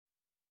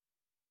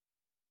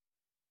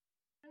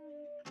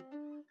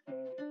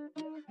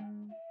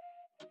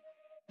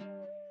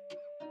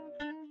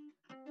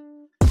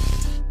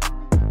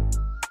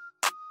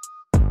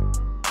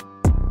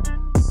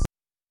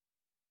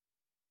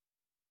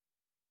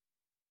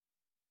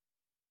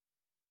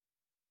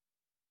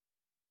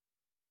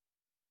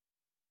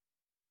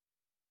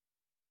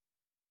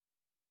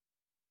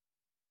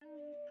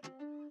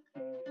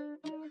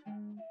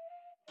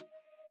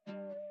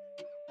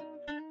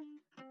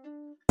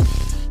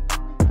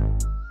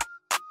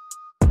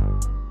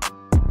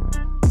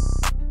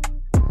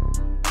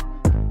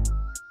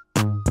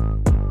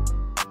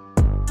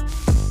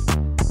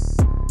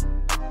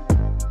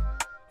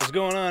What's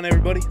going on,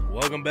 everybody?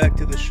 Welcome back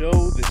to the show.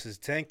 This is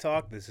Tank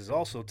Talk. This is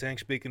also Tank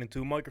speaking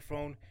into a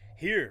microphone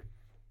here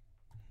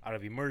out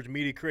of Emerge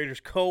Media Creators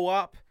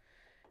Co-op.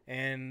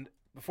 And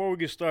before we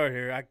get started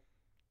here, I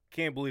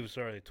can't believe it's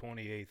already the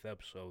 28th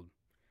episode.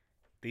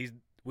 These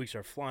weeks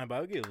are flying by.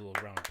 We'll give a little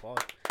round of applause.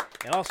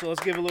 And also,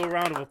 let's give a little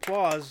round of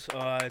applause.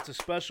 It's a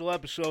special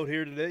episode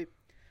here today.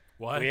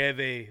 What? We have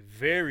a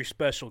very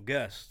special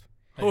guest.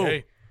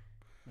 Hey.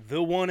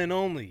 The one and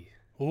only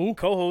Who?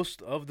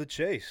 co-host of The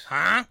Chase.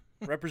 Huh?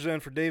 Representing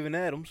for David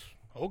Adams.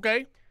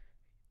 Okay.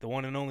 The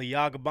one and only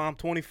Yaga Bomb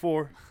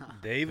 24,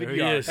 David There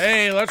he Yaga. is.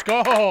 Hey, let's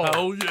go.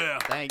 Oh yeah!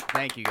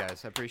 Thank you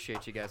guys. I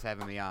appreciate you guys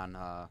having me on.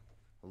 I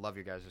love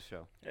your guys'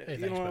 show. Hey, You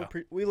thanks, know,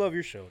 pal. we love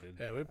your show, dude.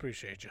 Yeah, we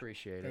appreciate you.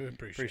 Appreciate We it.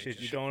 Appreciate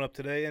you you. showing up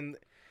today. And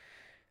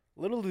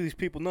little do these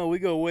people know, we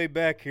go way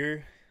back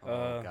here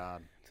Oh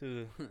God!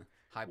 to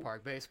Hyde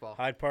Park baseball.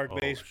 Hyde Park Oh,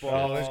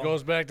 Baseball. this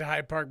goes back to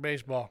Hyde Park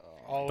baseball.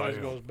 Always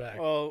Damn. goes back.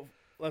 Well,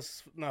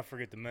 let's not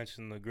forget to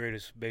mention the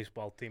greatest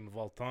baseball team of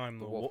all time,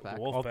 the Wolfpack.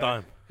 Wolfpack. All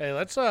time. Hey,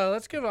 let's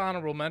give an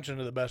honorable mention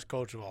to the best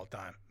coach of all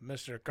time,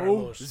 Mr.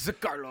 Carlos.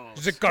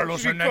 Carlos.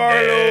 Carlos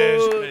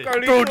Hernandez.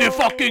 Carlos. Throw the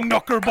fucking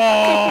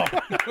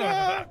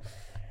knuckleball.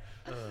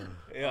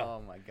 Yeah.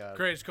 Oh my God!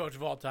 Greatest coach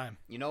of all time.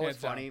 You know what's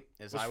Hands down. funny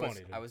is What's I was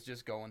funny, dude? I was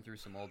just going through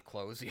some old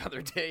clothes the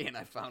other day and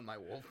I found my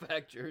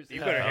Wolfpack jersey.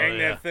 You better Hell hang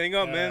yeah. that thing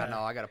up, I man. know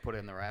I gotta put it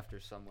in the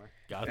rafters somewhere.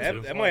 Got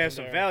That might have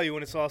some Legendary. value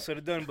when it's all said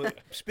and done. But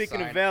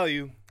speaking of Sign.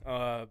 value,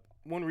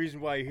 one reason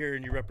why you're here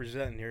and you're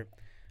representing here,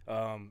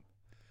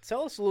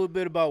 tell us a little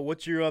bit about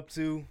what you're up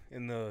to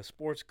in the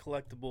sports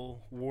collectible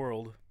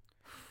world.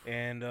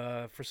 And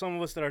for some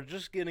of us that are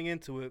just getting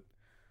into it,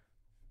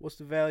 what's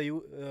the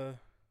value?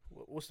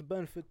 What's the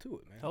benefit to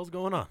it, man? Hell's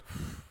going on?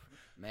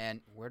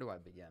 Man, where do I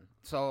begin?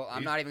 So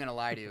I'm not even gonna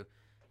lie to you.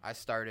 I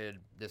started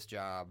this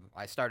job.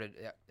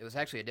 It was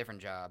actually a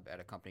different job at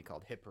a company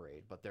called Hit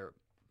Parade, but they're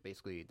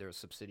a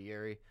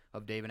subsidiary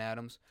of David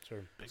Adams.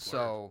 Sure.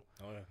 So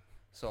Oh yeah.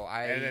 so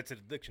I. And that's a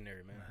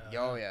dictionary, man.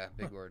 Oh yeah,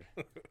 big word,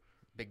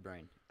 big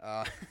brain.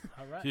 All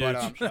right.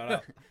 But Shout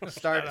out.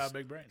 Shout out,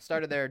 Big Brain.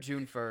 started there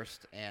June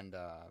 1st, and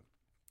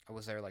I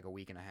was there like a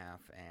week and a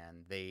half,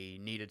 and they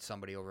needed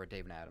somebody over at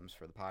David Adams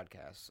for the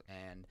podcast.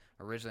 And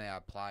originally I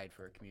applied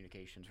for a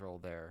communications role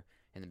there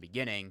in the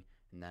beginning,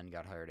 and then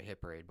got hired at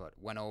Hit Parade. But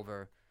went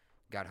over,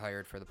 got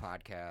hired for the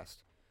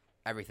podcast.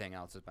 Everything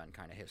else has been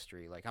kind of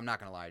history. Like, I'm not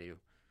going to lie to you.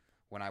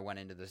 When I went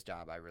into this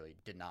job, I really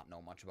did not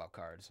know much about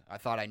cards. I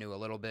thought I knew a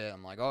little bit.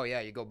 I'm like, oh,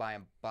 yeah, you go buy a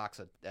box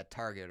at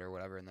Target or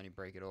whatever, and then you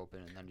break it open,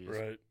 and then you just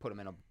Right. put them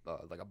in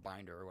like a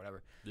binder or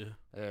whatever. Yeah.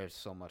 There's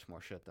so much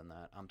more shit than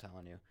that. I'm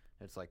telling you.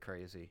 It's like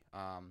crazy.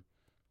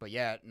 But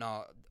yeah,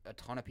 no, a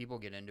ton of people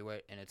get into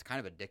it, and it's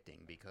kind of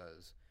addicting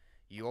because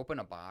you open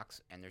a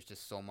box, and there's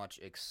just so much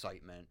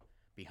excitement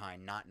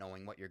behind not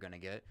knowing what you're going to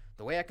get.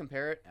 The way I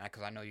compare it,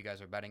 because I know you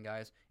guys are betting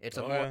guys, it's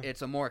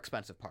a more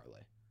expensive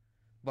parlay.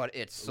 But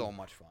it's so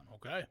much fun.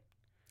 Okay.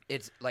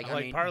 It's like I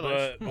like mean,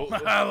 parlays.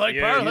 But- I like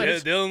yeah,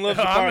 parlays. Yeah, Dylan loves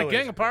the I'm parlays. the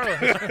king of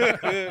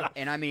parlays.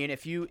 and I mean,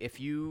 if you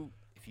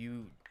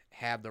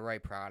have the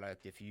right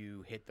product, if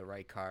you hit the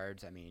right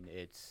cards, I mean,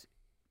 it's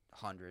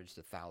hundreds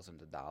to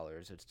thousands of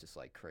dollars. It's just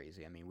like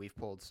crazy. I mean, we've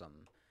pulled some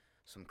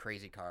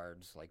crazy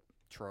cards. Like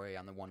Troy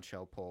on the one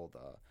show pulled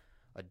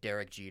a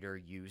Derek Jeter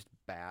used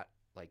bat.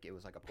 Like it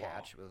was like a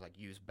patch. It was like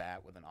used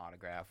bat with an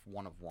autograph,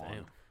 one of one.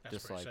 Damn, that's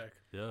just pretty like sick.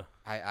 Yeah.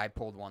 I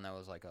pulled one that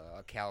was like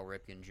a Cal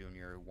Ripken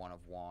Jr. one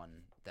of one.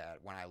 That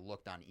when I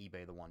looked on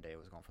eBay the one day, it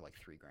was going for like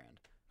 $3,000.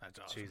 That's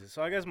awesome. Jesus.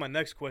 So I guess my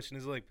next question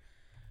is like,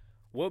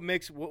 what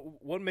makes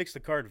the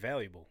card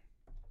valuable?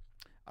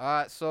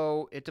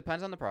 So it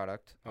depends on the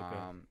product. Okay.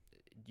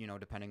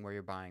 Depending where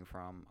you're buying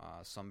from.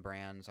 Some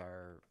brands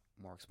are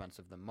more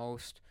expensive than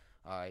most.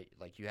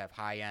 Like you have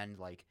high end.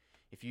 Like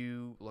if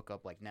you look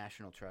up like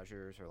National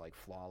Treasures or like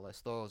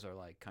Flawless, those are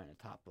like kind of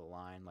top of the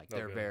line. Like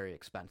they're Okay. very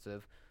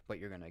expensive, but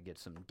you're gonna get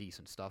some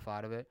decent stuff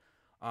out of it.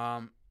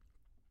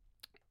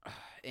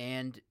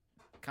 And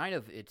kind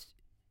of it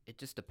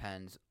just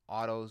depends.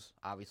 Autos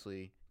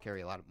obviously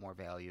carry a lot more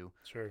value.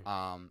 Sure.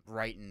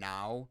 Right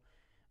now,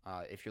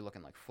 if you're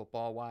looking like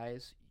football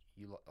wise,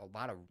 a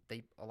lot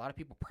of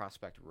people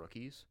prospect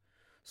rookies.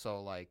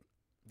 So like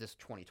this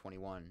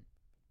 2021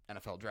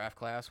 NFL draft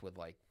class with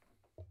like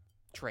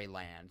Trey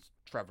Lance,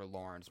 Trevor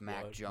Lawrence,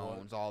 Mac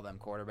Jones, all them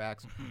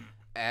quarterbacks,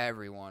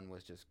 everyone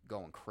was just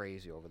going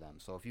crazy over them.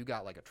 So if you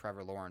got like a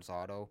Trevor Lawrence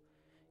auto,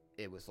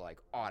 it was like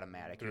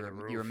automatic. Through the You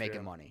were roof, making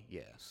yeah. money.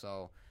 Yeah.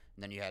 So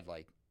and then you had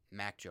like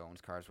Mac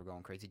Jones cards were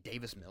going crazy.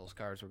 Davis Mills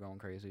cards were going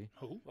crazy.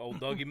 Who? Old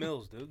Dougie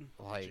Mills, dude.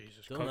 Like,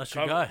 Jesus Dylan, Christ. that's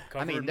your guy.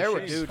 I mean, covered there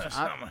were machines. dudes. That's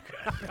not my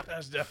guy.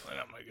 That's definitely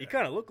not my guy. You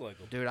kind of look like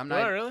him. Dude, I'm What,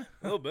 not. really?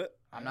 A little bit.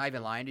 I'm not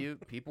even lying to you.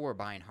 People were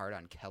buying hard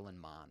on Kellen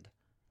Mond.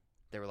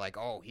 they were like,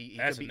 oh, he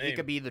That's could a be, he name.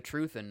 could be the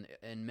truth in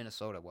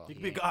Minnesota. Well, He he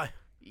could be a ain't. guy.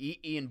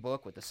 Ian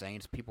Book with the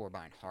Saints, people were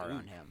buying hard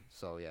on him.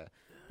 So yeah,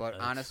 but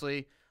That's-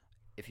 honestly,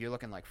 if you're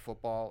looking like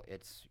football,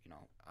 it's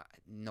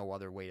no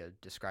other way to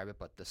describe it,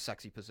 but the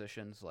sexy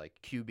positions like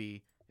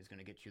QB is going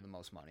to get you the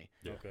most money.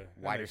 Yeah. Okay. that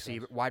Wide makes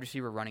receiver, sense. wide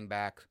receiver, running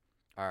back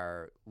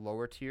are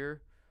lower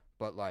tier,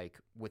 but like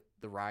with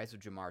the rise of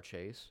Jamar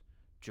Chase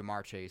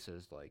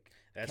is like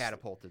That's-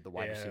 catapulted the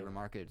wide yeah, receiver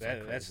market. It's That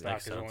like that crazy. stock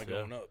Makes is only sense, yeah.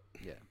 going up.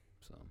 Yeah.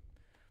 So,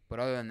 but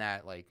other than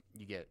that, like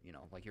you get,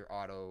 like your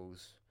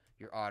autos,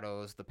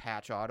 the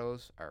patch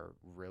autos are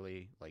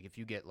really like if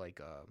you get like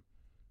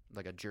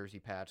a jersey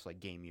patch, like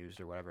game used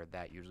or whatever,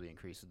 that usually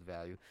increases the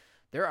value.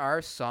 There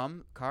are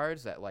some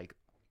cards that like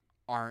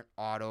aren't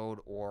autoed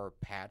or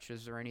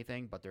patches or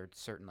anything, but there are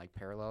certain like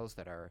parallels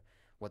that are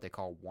what they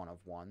call one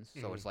of ones.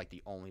 So it's like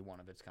the only one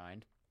of its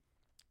kind.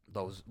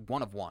 Those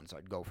one of ones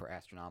I'd go for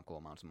astronomical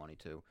amounts of money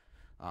too.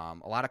 A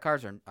lot of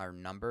cards are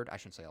numbered. I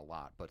shouldn't say a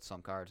lot, but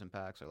some cards in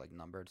packs are like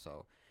numbered.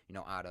 So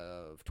out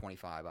of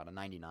 25, out of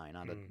 99,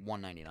 out of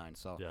 199.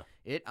 So Yeah.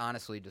 it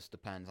honestly just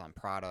depends on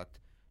product,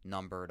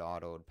 numbered,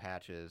 autoed,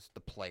 patches, the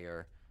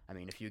player. I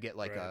mean, if you get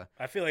like Right.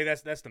 I feel like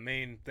that's the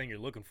main thing you're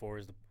looking for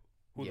is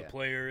who Yeah. the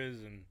player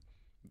is and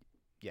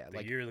yeah, the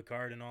like year of the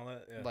card and all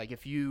that. Yeah. like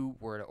if you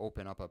were to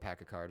open up a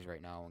pack of cards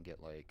right now and get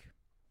like,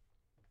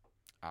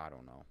 I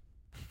don't know,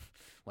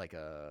 like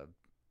a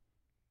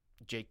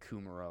Jake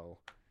Kumaro,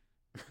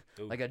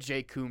 Ooh. like a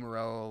Jake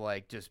Kumaro,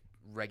 like just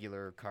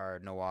regular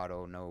card, no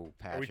auto, no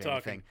patch, Are we anything.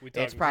 talking? We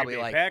talking It's probably Green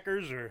Bay like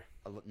Packers or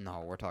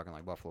no, we're talking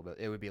like Buffalo, but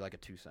it would be like a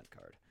 2-cent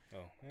card. oh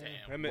yeah.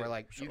 Damn. I mean- Where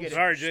like you get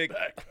sorry, Jake.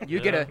 you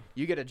Yeah.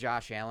 get a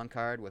Josh Allen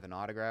card with an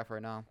autograph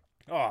right now.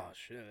 Oh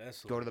shit,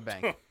 that's Go to the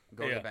bank.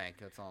 Go to Yeah. the bank.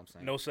 That's all I'm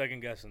saying. No second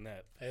guessing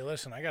that. Hey,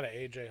 listen, I got an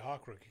AJ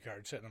Hawk rookie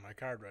card sitting on my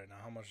card right now.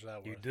 How much is that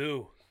worth? You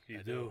do. You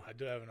I do. I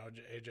do have an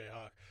AJ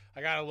Hawk.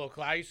 I got a little.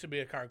 I used to be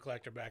a card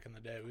collector back in the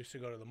day. We used to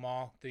go to the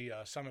mall, the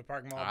Summit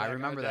Park Mall. I back in the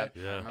remember day. that.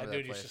 Yeah. I That remember That that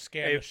dude used place. to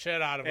scam Hey, the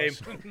shit out of hey.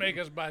 us and make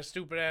us buy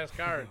stupid ass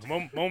cards.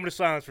 Moment of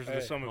silence for Hey.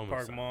 the Summit Moment of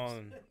Park Mall.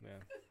 silence. And, yeah.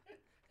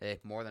 Hey,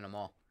 more than a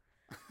mall.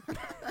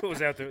 What was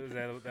that? That was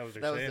their That was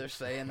saying? their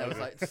saying. That was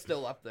like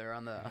still up there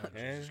on the.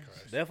 Yeah, Jesus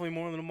Christ. definitely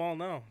more than a mall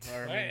now,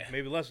 or I mean, Hey.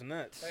 maybe less than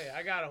that. Hey,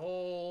 I got a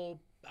whole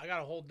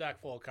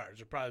deck full of cards.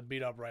 They're probably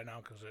beat up right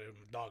now because the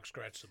dog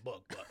scratched the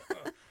book,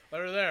 but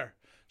they're there.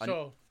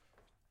 So,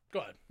 go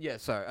ahead. Yeah,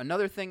 sorry.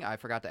 Another thing I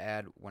forgot to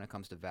add when it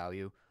comes to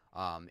value,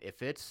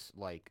 if it's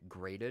like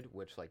graded,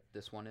 which like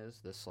this one is,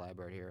 this slab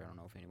right here. I don't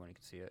know if anyone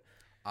can see it.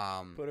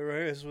 Put it right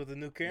here. This is what the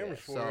new camera's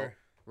yeah, for. so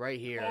right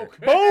here.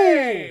 Okay.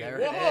 Boom! There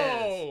it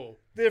Whoa!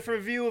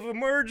 Different view of a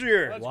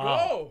merger. Let's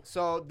Wow. go.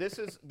 So this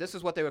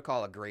is what they would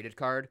call a graded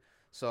card.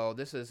 So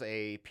this is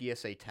a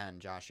PSA 10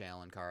 Josh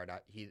Allen card.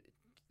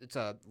 It's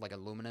a like a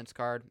luminance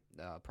card,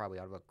 probably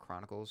out of a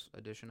Chronicles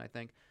edition, I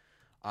think.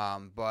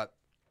 But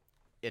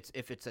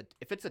if it's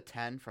a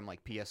 10 from like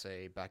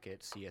PSA,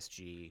 Beckett,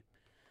 CSG,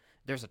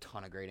 there's a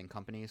ton of grading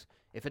companies.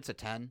 If it's a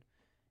 10,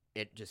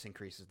 it just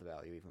increases the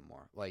value even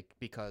more. Like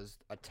because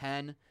a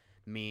 10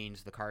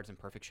 means the card's in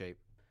perfect shape.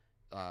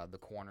 The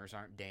corners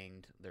aren't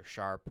dinged; they're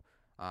sharp.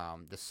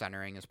 The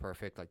centering is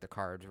perfect. Like the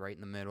card's right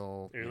in the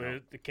middle.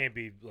 There can't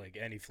be like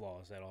any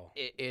flaws at all.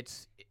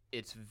 It's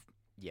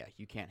yeah,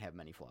 you can't have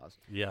many flaws.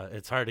 Yeah,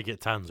 it's hard to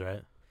get 10s,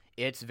 right?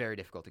 It's very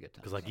difficult to get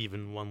to. Because like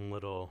even one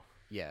little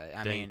yeah,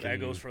 I ding mean, can- That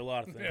goes for a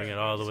lot of things. bring it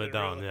all the way It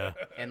down. really- Yeah.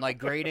 and like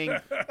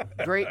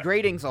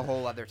grading's a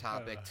whole other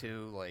topic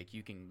too. Like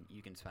you can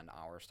spend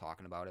hours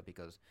talking about it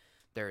because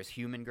there is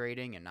human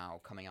grading, and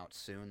now coming out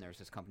soon, there's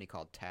this company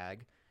called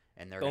Tag,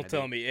 and they're Don't gonna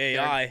tell be, me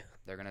AI.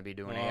 they're going to be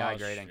doing Oh, AI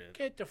grading. shit.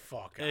 Get the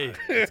fuck Hey. out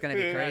of here. It's gonna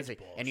be That's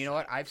crazy. And you know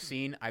what?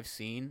 bullshit. I've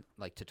seen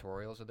like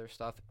tutorials of their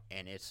stuff,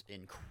 and it's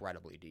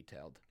incredibly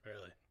detailed.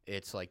 Really?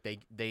 It's like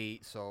they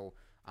so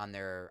on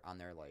their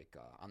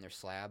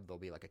slab there'll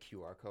be like a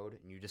QR code,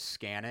 and you just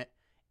scan it,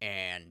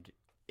 and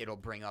it'll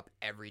bring up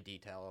every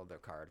detail of their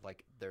card.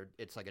 Like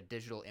it's like a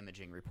digital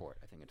imaging report.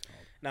 I think it's called.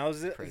 Now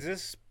is Crazy.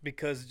 this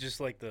because just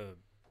like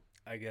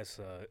I guess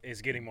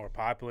it's getting more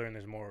popular and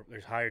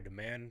there's higher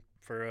demand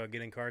for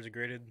getting cards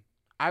graded?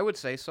 I would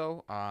say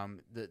so.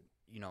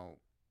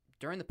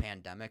 During the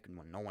pandemic and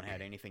when no one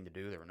had anything to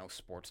do, there were no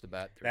sports to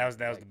bet. That was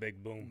like, the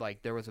big boom.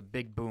 like there was a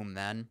big boom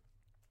then.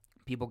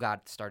 People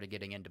started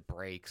getting into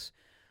breaks.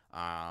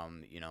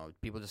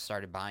 People just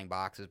started buying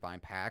boxes,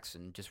 buying packs,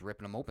 and just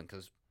ripping them open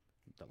because,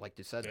 like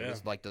you said, it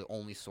was like the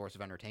only source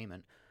of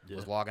entertainment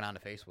was logging onto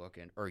Facebook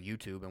or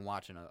YouTube and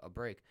watching a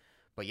break.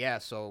 But yeah,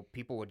 so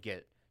people would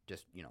get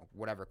just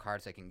whatever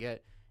cards they can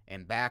get.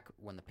 And back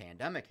when the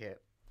pandemic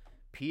hit,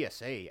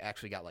 PSA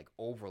actually got like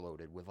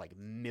overloaded with like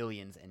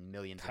millions and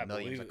millions I and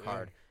millions believe of it, yeah.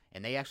 card,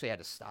 and they actually had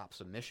to stop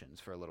submissions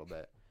for a little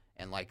bit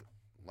and like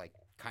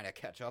kind of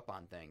catch up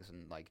on things.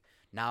 And like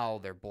now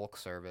their bulk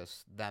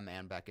service, them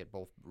and Beckett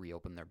both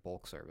reopened their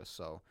bulk service.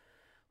 So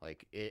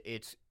like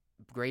it's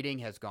grading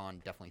has gone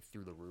definitely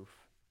through the roof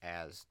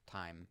as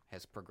time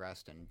has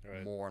progressed, and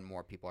Right.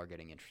 more people are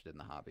getting interested in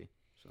the hobby.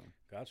 So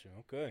Gotcha.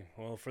 Okay.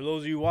 Well, for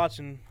those of you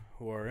watching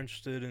who are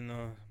interested in,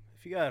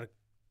 if you got a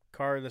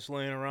card that's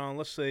laying around.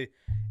 Let's say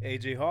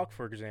AJ Hawk,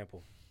 for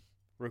example,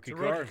 rookie It's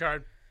a rookie card.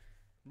 card.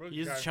 Rookie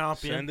He's a card.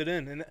 champion. Send it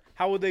in. And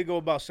how would they go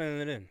about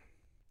sending it in?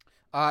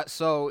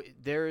 So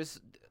there's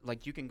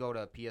like you can go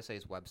to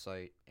PSA's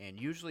website, and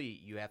usually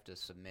you have to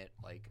submit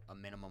like a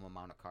minimum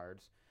amount of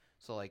cards.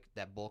 So like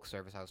that bulk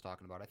service I was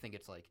talking about, I think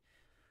it's like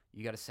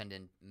you got to send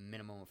in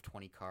minimum of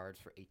 20 cards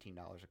for $18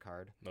 a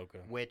card, Okay.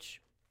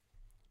 which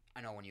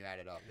I know when you add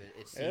it up, it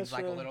Yeah, seems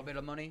like a so- little bit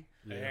of money.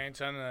 Hey, I ain't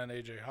sending that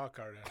AJ Hawk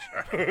card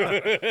in.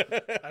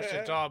 That That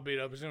shit's all beat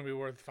up. It's gonna be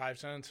worth 5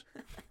 cents.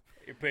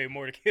 You're paying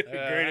more to get the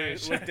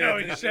graded. No,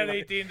 you said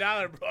 $18,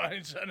 bro. I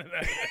ain't sending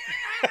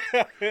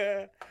that.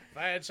 If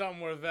I had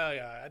something worth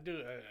value, I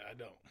do. I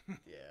don't.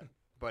 Yeah.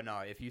 But no,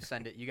 if you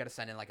send it, you got to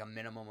send in like a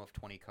minimum of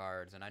 20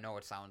 cards. And I know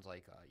it sounds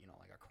like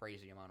like a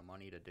crazy amount of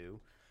money to do,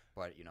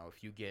 but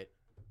if you get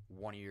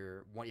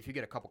if you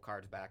get a couple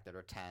cards back that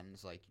are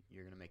 10s, like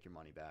you're gonna make your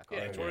money back. Yeah,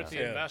 it's worth the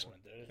Yeah.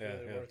 investment. Dude. It's Yeah,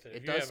 really yeah. worth it. It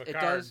If you does. have a It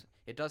card, does.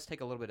 It does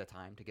take a little bit of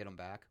time to get them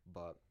back,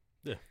 but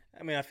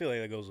I mean, I feel like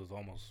that goes with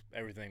almost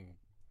everything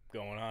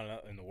going on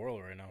in the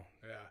world right now.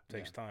 Yeah. It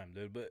takes time,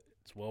 dude, but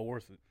it's well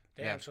worth it.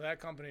 Damn. Yeah. So that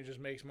company just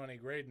makes money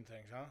grading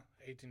things, huh?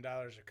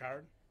 $18 a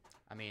card.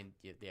 I mean,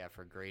 yeah,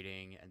 for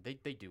grading, and they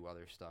do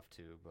other stuff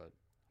too. But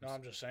No,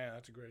 I'm just saying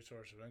that's a great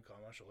source of income.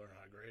 I should learn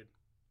how to grade.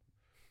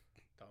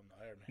 Tell them to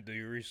hire me. Do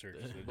your research.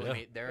 dude. believe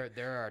me, there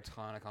are a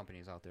ton of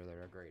companies out there that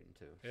are grading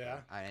too. So, Yeah.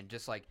 and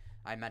just like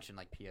I mentioned,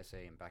 like PSA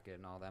and Beckett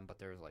and all them, but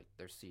there's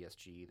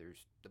CSG,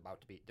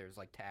 there's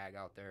like Tag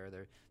out there.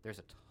 There's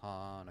a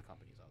ton of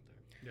companies out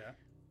there. Yeah.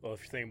 Well,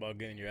 if you're thinking about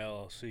getting your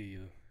LLC,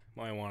 you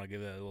might want to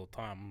give that a little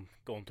time. I'm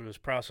going through this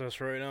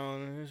process right now,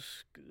 and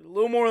it's a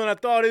little more than I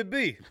thought it'd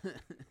be.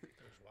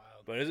 It's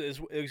wild. But it's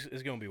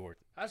going to be worth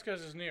it. That's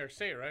because it's New York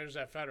State, right? Or is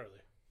that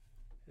federally?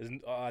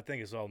 I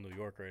think it's all New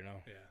York right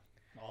now.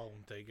 Yeah. All of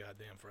them take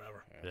goddamn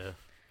forever. Yeah.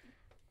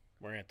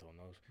 Maranto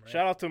knows.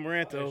 Shout out to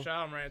Maranto. Hey,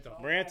 shout out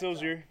Maranto. Maranto's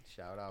here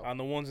Shout out. on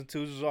the ones and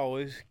twos as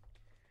always.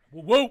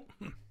 Whoa.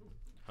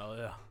 Oh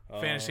yeah.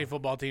 Fantasy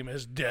football team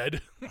is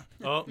dead.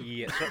 Oh.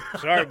 Yeah,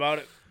 sorry about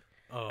it.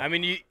 Oh. I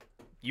mean,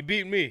 you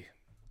beat me.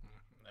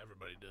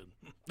 Everybody did.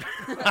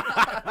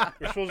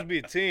 We're supposed to be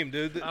a team,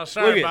 dude. I'm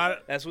sorry Look about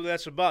it. That's what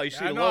that's about. You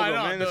see I the know, logo, I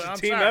know, man. dude, That's a I'm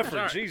team sorry, effort.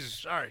 sorry. Jesus.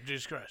 Sorry,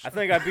 Jesus Christ. I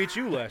think I beat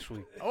you last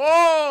week.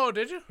 Oh,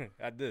 did you?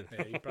 I did.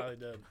 Yeah, you probably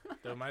did.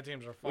 Dude, my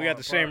teams are We falling got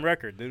the same apart.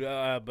 record, dude.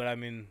 But I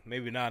mean,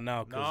 maybe not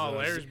now. No,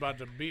 Larry's about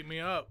to beat me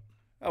up.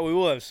 Oh, we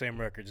will have the same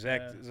record.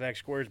 Zach Yeah. Zach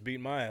Squares beat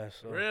my ass.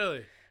 So.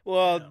 Really?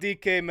 Well, Yeah.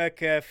 DK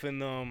Metcalf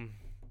and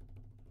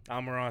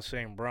Amon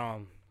St.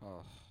 Brown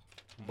Oh,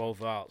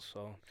 both out.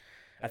 So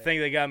I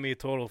think they got me a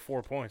total of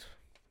 4 points.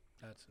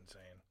 That's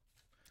insane.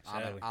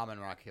 Sadly. Amon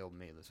Ra killed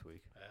me this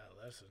week.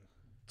 Yeah, listen.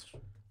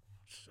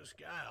 This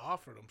guy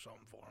offered him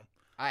something for him.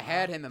 I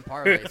had him in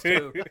parlays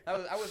too.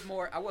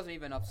 I wasn't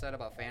even upset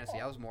about fantasy.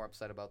 I was more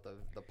upset about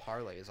the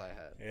parlays I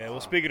had. Yeah.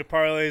 Well, speaking of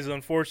parlays,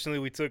 unfortunately,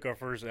 we took our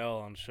first L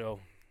on the show.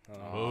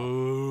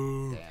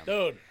 Oh. Damn.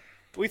 Dude,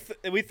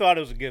 We thought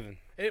it was a given.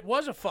 it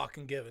was a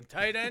fucking given.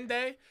 Tight end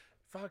day.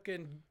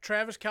 Fucking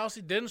Travis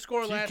Kelce didn't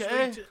score last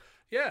TK? week.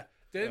 Yeah.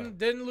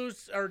 Didn't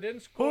lose or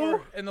didn't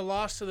score in the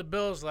loss to the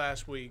Bills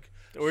last week.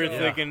 We were So-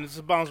 thinking it's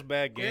a bounce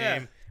back game. Yeah.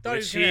 Thought he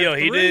Which was gonna have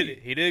he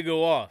three. did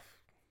go off.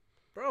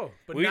 Bro,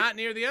 but We- not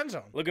near the end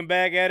zone. Looking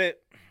back at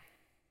it,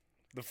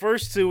 the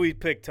first two we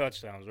picked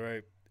touchdowns,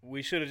 right?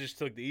 We should have just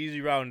took the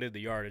easy route and did the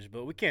yardage,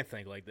 but we can't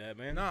think like that,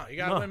 man. No, you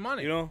gotta No. win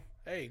money. You know?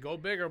 Hey, go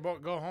big or go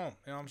home.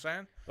 You know what I'm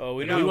saying? Oh,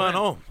 we We knew. We gotta went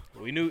win. home.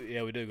 We knew.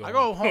 Yeah, we did go. I home.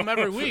 go home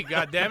every week,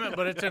 God damn it,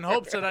 but it's in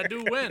hopes that I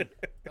do win.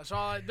 That's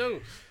all I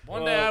do.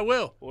 One day Well, I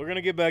will. We're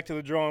gonna get back to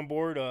the drawing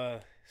board.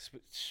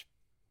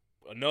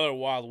 Another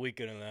wild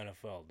weekend in the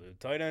NFL,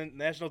 dude.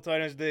 National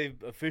Tight Ends Day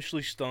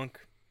officially stunk.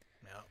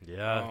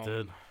 Yeah, it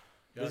did.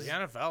 Yo, the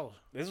NFL.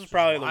 This is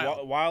probably the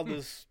wild.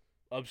 wildest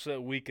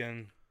upset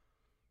weekend.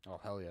 Oh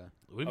hell yeah.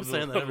 We've been of the-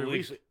 saying that of the every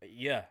leagues. week.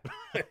 Yeah.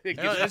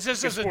 It's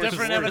just Gets a worse and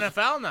different worse.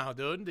 NFL now,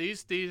 dude.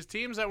 These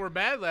teams that were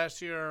bad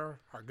last year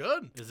are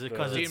good. Is it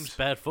because Teams- it's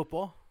bad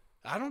football?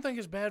 I don't think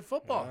it's bad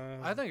football.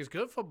 Uh. I think it's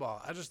good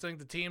football. I just think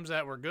the teams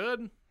that were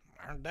good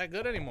aren't that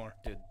good anymore.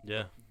 Dude,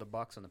 Yeah. the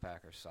Bucks and the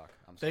Packers suck.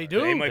 I'm They sorry.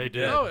 do. They might They be did.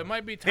 dead. No, it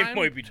might be time.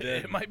 might be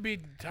dead. It might be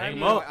time. Hang You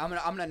them know, up. I'm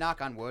gonna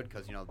knock on wood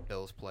because the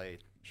Bills play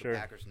the Sure.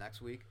 Packers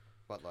next week,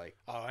 but like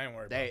Oh, I ain't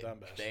worried they about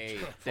them. they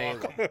bastards. they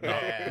Fuck 'em.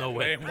 yeah. No I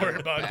way. ain't worried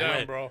about No them,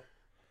 way. bro.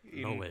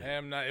 No way.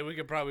 I'm not. We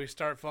could probably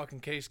start fucking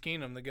Case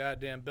Keenum, the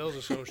goddamn Bills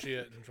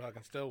associate, and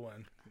fucking still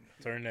win.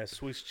 Turn that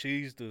Swiss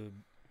cheese to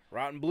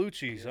rotten blue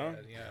cheese, huh?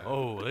 Yeah.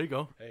 Oh, there you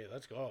go. Hey,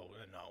 let's go.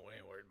 No, we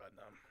ain't worried about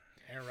them.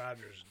 Aaron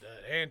Rodgers is dead.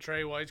 And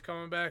Trey White's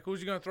coming back.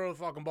 Who's he gonna throw the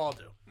fucking ball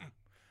to?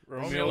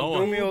 Romeo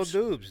Romeo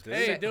Dubes, dude.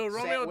 Hey, dude,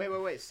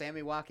 Romeo. Wait.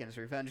 Sammy Watkins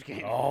revenge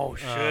game. Oh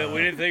shit, we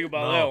didn't think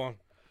about no. that one.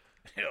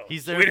 Yo,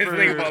 He's there We didn't for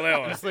think about that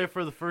one. he's there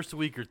for the first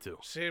week or two.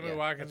 Sammy Yeah,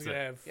 Watkins that's gonna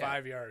it. have Yeah.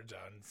 5 yards on.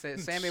 Sammy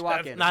 70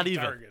 Watkins. Not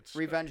even. targets.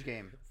 Revenge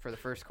game for the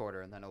first quarter,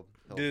 and then he'll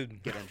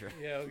Dude. get injured.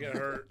 Yeah, he'll get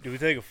hurt. Do we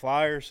take a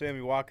flyer,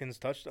 Sammy Watkins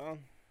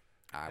touchdown?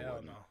 I Hell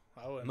wouldn't. no.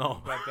 I wouldn't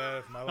No. bet that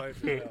if my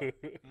life was out.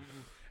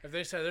 If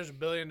they said there's $1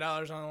 billion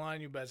on the line,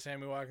 you bet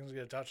Sammy Watkins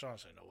get a touchdown. I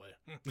say no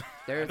way.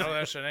 There's No,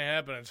 that shit ain't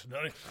happening. So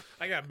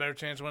I got a better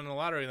chance of winning the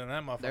lottery than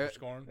that motherfucker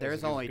scoring.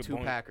 there's a only good two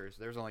point. Packers.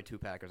 There's only two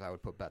Packers I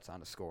would put bets on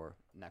to score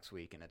next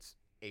week, and it's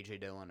A.J.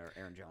 Dillon or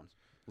Aaron Jones.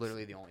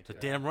 Literally the only The two.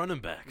 damn running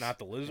backs. Not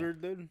the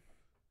lizard, dude.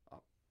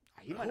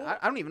 He might, I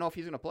don't even know if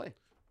he's gonna play.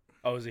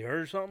 Oh, is he hurt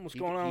or something? What's He-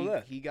 going on he, with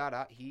that? He got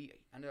out. He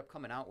ended up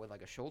coming out with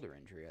like a shoulder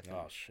injury. I think.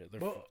 Oh shit,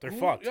 But they're who-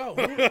 fucked. yo,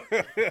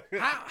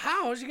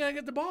 how is he gonna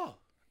get the ball?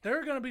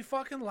 They're gonna be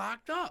fucking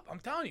locked up. I'm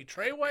telling you,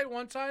 Trey White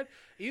one side,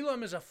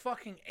 Elam is a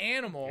fucking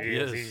animal. He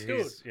is.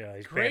 Yes. Dude,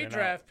 He's Great panning out.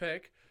 draft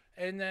pick,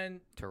 and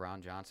then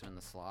Teron Johnson in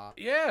the slot.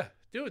 yeah,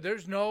 dude,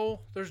 there's no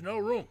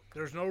room.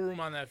 There's no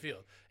room on that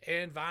field.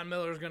 And Von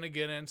Miller's gonna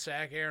get in,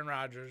 sack Aaron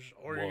Rodgers,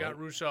 or you Well, got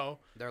Rousseau.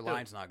 Their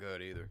line's not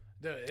good either.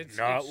 Dude, it's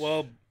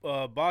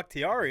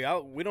Bakhtiari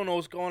out. We don't know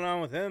what's going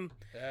on with him.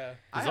 yeah.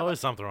 I There's have always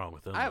something wrong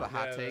with him. I have a though.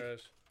 hot Yeah, take. there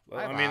is.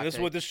 I have a I mean, hot this is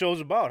take. what this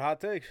show's about. Hot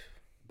takes.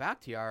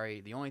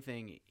 Bakhtiari, the only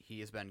thing he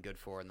has been good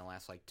for in the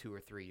last like 2 or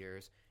 3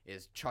 years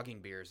is chugging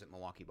beers at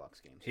Milwaukee Bucks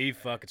games. He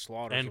fucking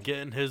slaughters and him.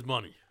 getting his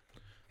money.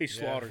 He Yeah.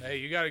 slaughters. Hey,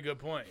 you got a good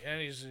point. And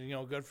he's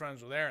good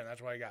friends with Aaron.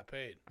 That's why he got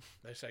paid.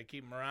 They say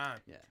keep him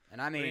around. Yeah,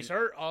 and I But mean, he's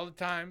hurt all the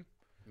time,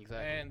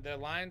 exactly. and the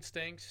line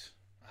stinks.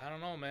 I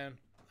don't know, man.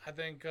 I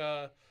think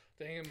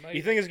it might,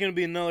 You think it's gonna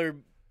be another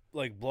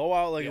like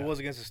blowout like Yeah. it was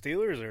against the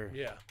Steelers, or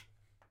Yeah,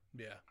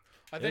 yeah.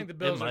 I think the It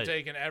Bills are might.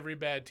 taking every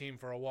bad team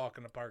for a walk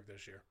in the park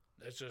this year.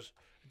 It's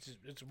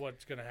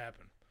what's gonna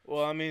happen.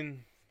 Well, I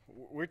mean,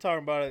 we're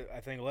talking about it. I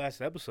think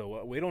last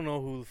episode. We don't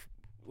know who.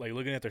 Like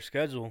looking at their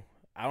schedule,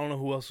 I don't know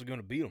who else is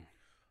gonna beat them.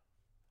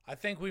 I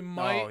think we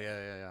might. Oh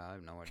yeah. I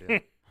have no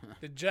idea.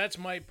 The Jets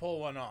might pull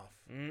one off.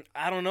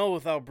 I don't know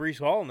without Brees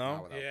Hall now.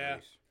 Not without Yeah.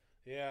 Brees.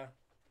 Yeah.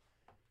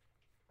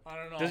 I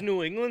don't know. Does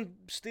New England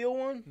steal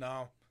one?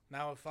 No.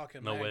 Now with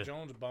fucking No Mac way.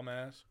 Jones bum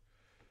ass.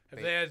 If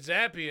Ba- they had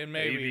Zappy and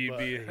maybe,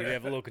 You'd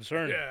have a little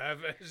concern. yeah,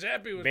 if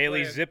Zappy was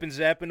Bailey playing, zipping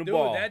zapping the dude,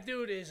 ball. that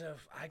dude is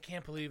I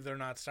can't believe they're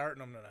not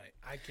starting him tonight.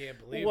 I can't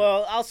believe it.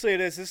 Well, I'll say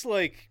this: it's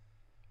like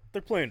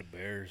they're playing the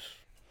Bears.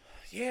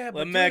 Yeah, but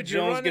let Mac dude,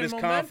 you're Jones get running his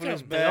momentum.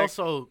 confidence They back.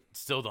 also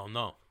still don't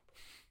know.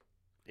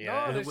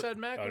 No, they It- said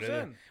Mac Oh, was did they?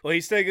 in. Well,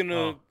 he's taking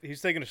Oh.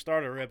 the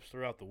starter reps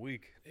throughout the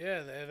week.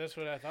 Yeah, that's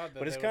what I thought. That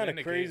But it's they would kind of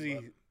indicate, crazy.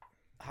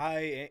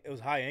 but, It was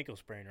high ankle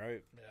sprain,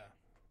 right? yeah,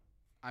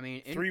 I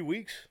mean, 3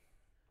 weeks.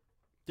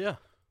 Yeah.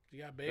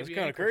 you got baby. That's kind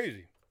of ankles.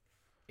 crazy.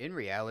 in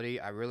reality,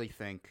 I really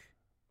think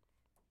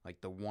like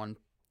the one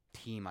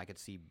team I could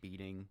see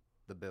beating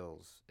the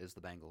Bills is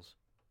the Bengals.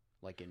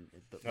 Like in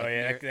the, Oh like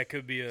yeah, near- that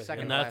could be a.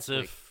 second And to that's last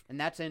week. if and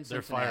that's in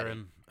they're Cincinnati.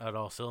 firing at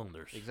all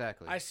cylinders.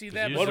 Exactly. I see 'Cause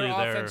that, but their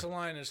usually they're- offensive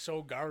line is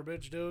so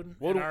garbage, dude.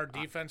 What and do- our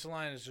defensive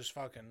line is just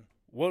fucking.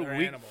 What they're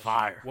week? animals.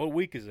 Fire. What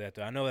week is that?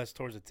 Though? I know that's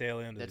towards the tail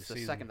end of That's the the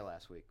season. second to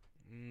last week.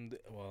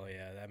 Well,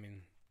 yeah. I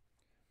mean,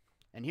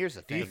 And here's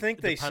the do you thing.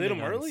 think they sit Depending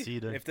them on early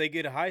seeding. if they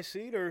get a high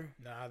seed or?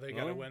 Nah, they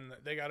gotta Really? win.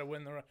 They gotta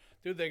win the.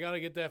 Dude, they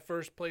gotta get that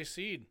first place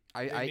seed.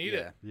 I They need yeah.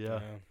 it. Yeah.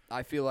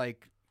 I feel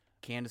like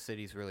Kansas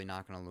City's really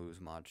not going to lose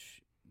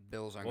much.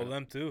 Bills aren't. Well, gonna,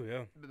 them too.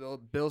 Yeah.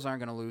 Bills aren't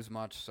going to lose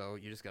much, so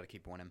you just got to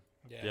keep winning.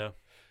 Yeah. Yeah.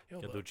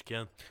 Yo, Gotta but do what you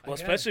can. Well,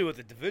 again- especially with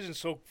the division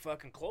so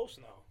fucking close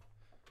now.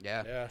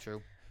 Yeah, Yeah.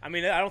 true. I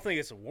mean, I don't think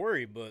it's a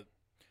worry, but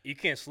you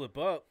can't slip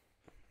up.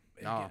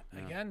 No,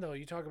 Again, though,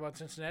 you talk about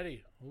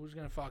Cincinnati. Who's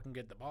gonna fucking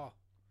get the ball?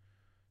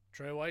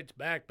 Trey White's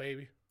back,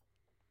 baby.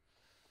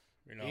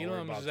 You know,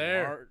 Elam's about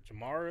there.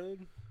 Jamar.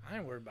 I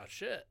ain't worried about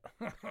shit.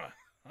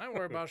 I ain't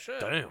worried about shit.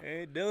 Damn.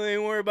 Hey, Dylan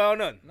ain't worried about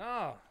nothing.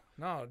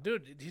 No,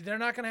 dude, they're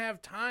not gonna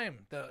have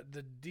time.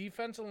 The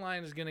defensive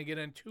line is gonna get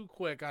in too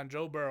quick on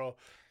Joe Burrow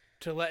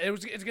to let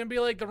it's gonna be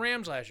like the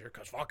Rams last year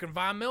because fucking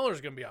Von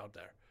Miller's gonna be out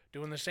there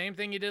doing the same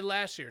thing he did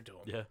last year to him.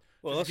 Yeah.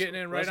 Well, Just let's, getting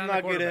in right let's on the not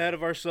get quarterback. ahead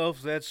of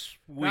ourselves. That's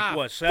week Nah,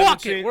 what,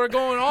 fuck 17? it. We're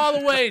going all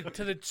the way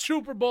to the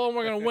Super Bowl and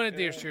we're gonna win it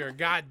this year.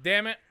 God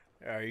damn it.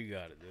 Oh, you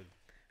got it, dude.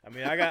 I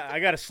mean, I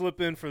got to slip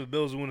in for the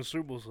Bills to win the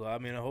Super Bowl. So I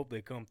mean, I hope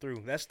they come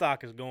through. That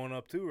stock is going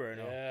up too right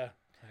now.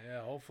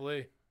 Yeah.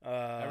 Hopefully,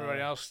 Uh, everybody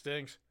else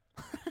stinks.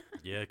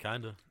 Yeah,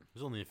 kind of.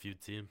 There's only a few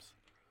teams.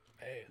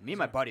 Hey, Me and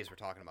my buddies were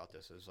talking about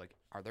this. It was like,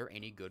 are there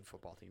any good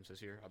football teams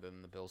this year other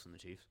than the Bills and the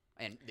Chiefs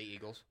and the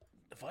Eagles?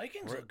 the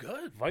Vikings look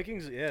good.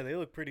 Vikings, yeah, they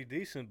look pretty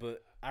decent,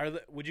 but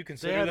would you They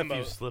consider had a them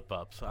few slip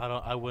ups.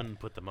 I wouldn't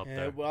put them up Yeah,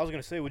 there. well, I was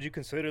gonna say, would you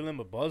consider them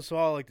a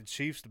buzzsaw like the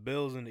Chiefs, the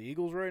Bills, and the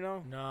Eagles right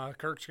now? Nah,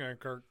 Kirk's gonna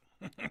Kirk.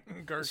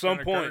 Kirk's Some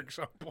gonna point. Kirk,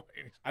 some point.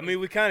 I mean,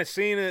 we kind of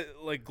seen it,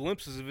 like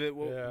glimpses of it.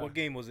 What, Yeah. what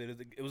game was it?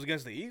 It was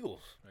against the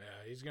Eagles.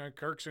 Yeah,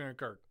 Kirk's gonna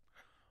Kirk.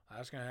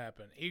 That's gonna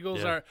happen.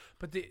 Eagles Yeah. are,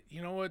 but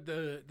you know what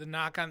the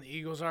knock on the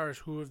Eagles are is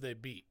who have they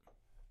beat?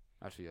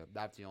 Actually,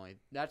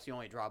 that's the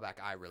only drawback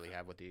I really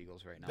have with the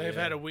Eagles right now. They've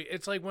had a week.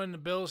 It's like when the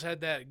Bills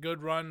had that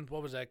good run.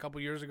 What was that? A couple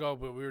years ago,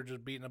 but we were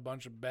just beating a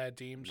bunch of bad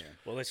teams. Yeah.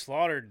 Well, they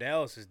slaughtered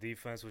Dallas's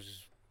defense, which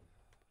is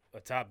a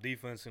top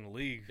defense in the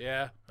league.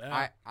 Yeah.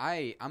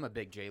 I'm a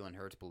big Jalen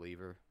Hurts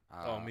believer.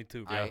 Oh, me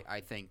too, bro.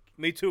 I think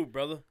Me too,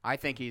 brother.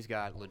 he's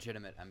got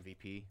legitimate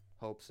MVP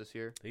hopes this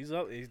year. He's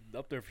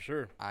up there for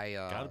sure. I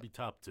Gotta be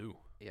top two.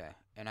 Yeah,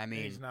 and I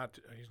mean, He's not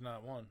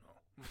one.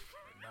 No.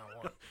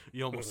 Not one.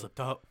 You almost slipped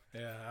up.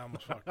 Yeah, I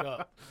almost fucked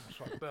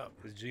up.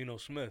 It's Geno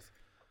Smith.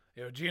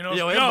 Yo, Geno.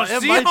 Yo, Yo,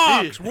 it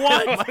might be. Seahawks.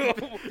 What? It might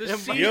be. The It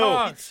might be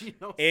Seahawks. Geno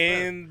Smith.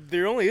 And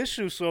their only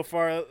issue so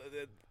far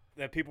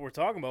that people were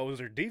talking about was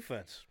their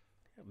defense.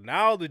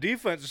 Now the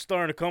defense is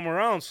starting to come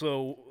around.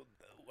 So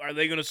are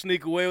they going to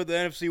sneak away with the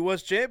NFC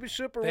West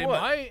Championship or They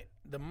what? might.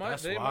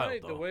 That's They wild,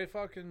 might. The though. way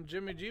fucking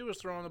Jimmy G was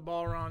throwing the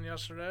ball around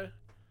yesterday.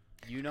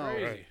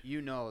 Crazy. you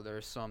know,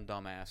 there's some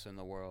dumbass in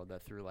the world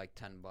that threw like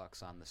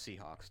 $10 on the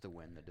Seahawks to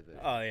win the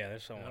division. Oh yeah,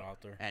 there's someone out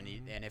there. And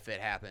and if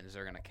it happens,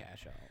 they're gonna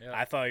cash out. Yeah.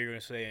 I thought you were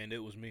going to say, and it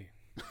was me.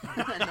 No.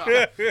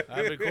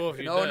 That'd be cool if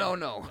you No, did. no,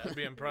 no. That'd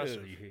be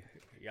impressive.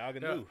 Y'all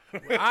can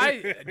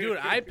Yeah. do.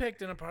 I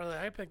picked in a parlay.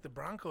 I picked the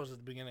Broncos at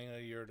the beginning of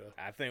the year to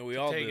I think we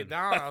all take did. it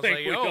down. I was think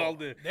like, we all yo,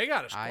 did. they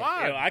got a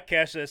squad. I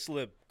cashed that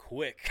slip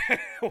quick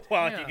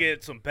while I Yeah. could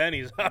get some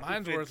pennies. Out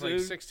Mine's of it, worth like too.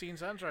 16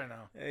 cents right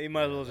now. Yeah, you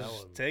might as well that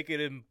just one- take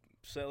it and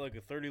set like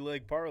a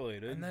 30-leg parlay,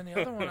 dude. And then the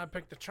other one, I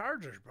picked the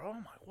Chargers, bro. I'm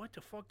like, what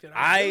the fuck did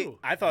I do?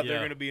 I thought they were Yeah.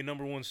 going to be a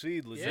number one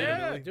seed, Yeah,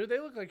 legitimately. dude, they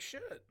look like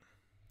shit.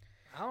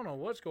 I don't know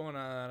what's going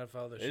on in the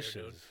NFL this This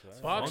year, is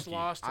dude. Bucks funky.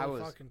 lost to I the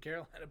was- fucking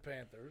Carolina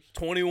Panthers.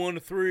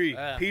 21-3.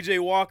 Yeah. PJ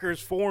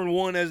Walker's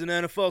 4-1 as an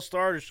NFL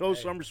starter. Show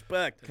some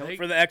respect They-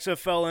 for the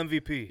XFL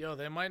MVP. Yo,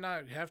 they might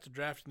not have to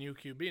draft a new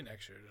QB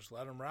next year. Just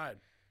let them ride.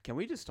 Can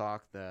we just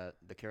talk that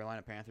the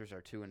Carolina Panthers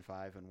are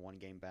 2-5 and 1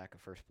 game back of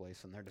first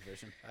place in their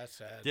division? That's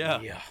sad. Yeah.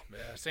 Yeah.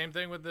 Yeah, same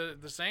thing with the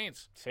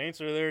Saints. Saints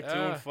are there,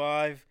 Yeah.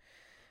 2-5.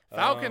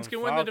 Falcons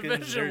can win the Falcons,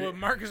 division they're- with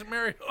Marcus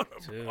Mariota,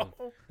 Dude.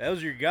 bro. That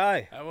was your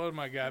guy. That was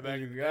my guy That back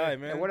was in your the guy,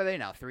 day. man. And what are they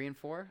now?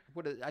 3-4?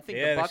 I think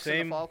Yeah, the the Bucks and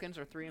same- the Falcons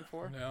are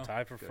 3-4. Yeah.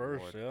 Tied for Good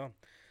first, Lord.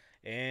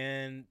 yeah.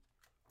 And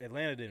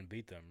Atlanta didn't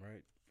beat them,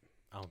 right?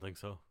 I don't think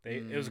so.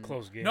 It was a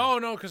close game. No,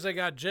 because they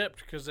got gypped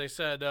because they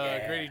said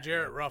Yeah. Grady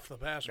Jarrett roughed the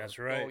passer. That's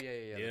right. Oh,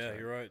 yeah, that's right.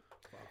 You're right.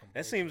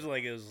 That seems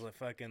like it was like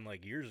fucking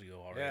like years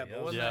ago already. Yeah, That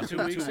but was wasn't Yeah. that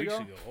 2 weeks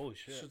ago? Holy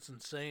shit. Shit's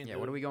insane. Yeah, dude.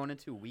 what are we going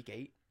into? Week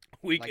 8?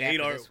 Week Like 8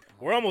 after are this-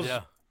 we're almost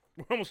Yeah.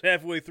 we're almost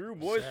halfway through,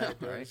 boys. Sad,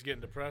 dude. Right. It's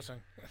getting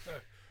depressing.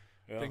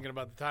 Yeah. Thinking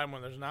about the time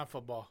when there's not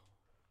football.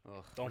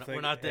 Ugh. Don't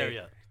We're not there hey,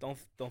 yet. Don't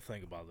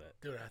think about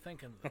that. Dude, I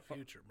think in the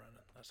future, Brendan.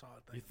 That's all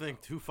I think. You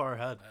think too far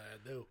ahead. I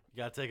do. You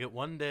gotta take it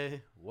one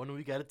day, 1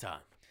 week at a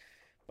time.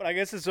 But I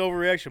guess it's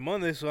overreaction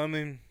Monday, so I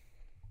mean,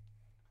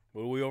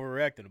 what are we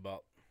overreacting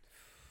about?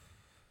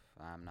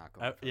 I'm not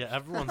going first. Yeah,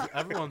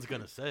 everyone's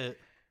gonna say it.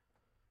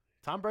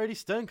 Tom Brady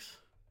stinks.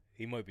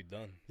 He might be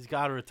done, He's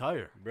got to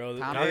retire. bro.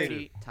 Tom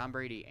Hey,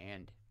 Brady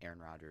and Aaron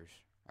Rodgers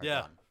are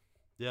Yeah. done.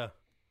 Yeah.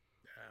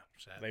 Yeah,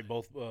 sad. they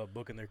both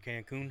booking their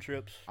Cancun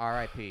trips.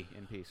 R.I.P.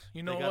 in peace.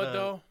 You know They what gotta-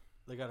 though?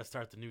 They got to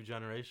start the new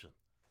generation.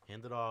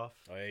 Hand it off.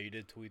 Oh yeah, you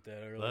did tweet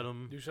that earlier. Let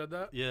them. You said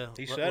that? Yeah.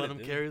 He let, said it, let them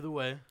didn't carry the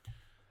way.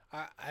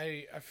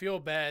 I feel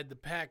bad. The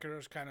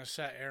Packers kind of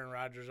set Aaron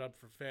Rodgers up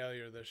for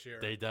failure this year.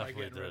 They by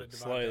definitely getting rid of did.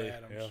 Devontae Slightly,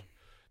 Adams. yeah.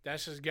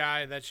 That's his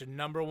guy. That's your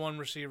number one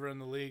receiver in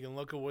the league. And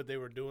look at what they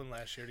were doing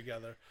last year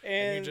together.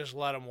 And, And you just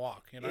let him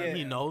walk. You know what I Yeah. Didn't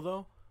he mean? know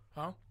though?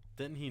 Huh?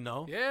 Didn't he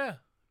know? Yeah,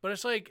 but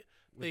it's like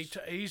Which-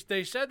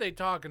 they said they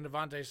talk, and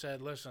Devontae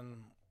said,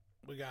 "Listen,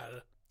 you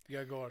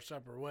gotta go our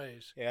separate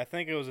ways." yeah, I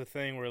think it was a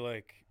thing where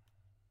like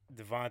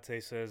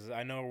Devontae says,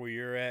 "I know where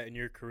you're at in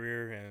your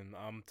career, and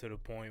I'm to the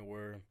point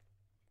where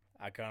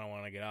I kind of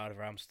want to get out of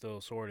here. I'm still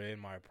sort of in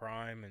my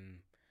prime, and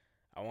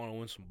I want to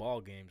win some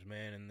ball games,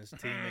 man. And this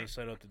team ain't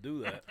set up to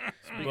do that."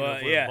 Speaking But, of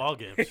winning yeah. ball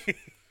games,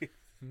 he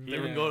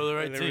didn't go to the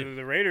right team.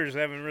 The Raiders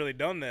haven't really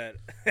done that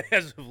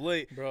as of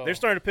late. Bro. They're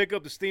starting to pick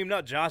up the steam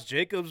now. Josh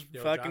Jacobs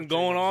Yo, fucking Josh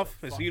going Jacobs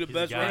off. is a Is he the He's a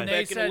best guy. running And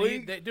they back in said, the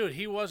league? dude,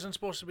 he wasn't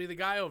supposed to be the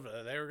guy over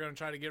there. They were gonna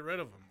try to get rid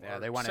of him. Yeah, or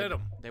they sit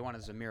him.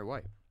 wanted Zamir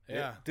White.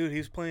 Yeah, Dude,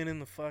 he's playing in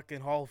the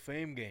fucking Hall of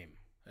Fame game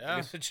yeah,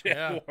 against the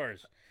yeah.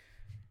 Jaguars.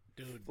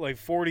 Dude, Like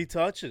 40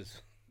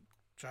 touches.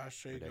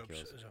 Josh Jacobs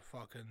Ridiculous. is a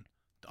fucking.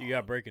 Dog. You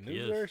got breaking He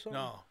news is. there or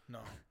something? No,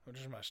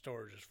 just my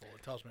storage is full.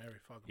 It tells me every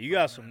fucking. You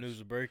got 5 some minutes. news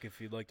to break if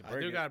you'd like to I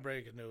break do it. got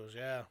breaking news.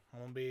 Yeah, I'm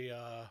gonna be.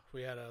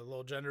 We had a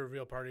little gender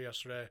reveal party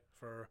yesterday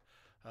for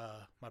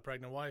my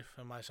pregnant wife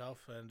and myself,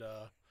 and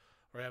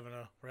we're having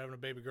a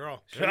baby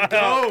girl. Shout Go!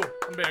 out.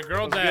 I'm being a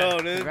girl Let's dad. go,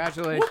 dude.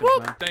 Congratulations,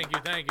 man.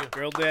 Thank you.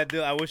 Girl dad,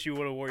 dude, I wish you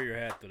would have wore your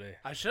hat today.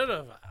 I should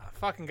have. I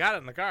fucking got it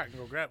in the car. I can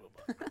go grab it.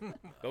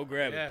 But Go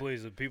grab Yeah. it,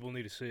 please. The people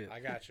need to see it. I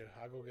got you.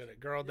 I'll go get it.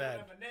 Girl You dad.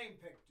 don't have a name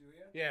pick, do you?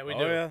 Yeah, we Oh,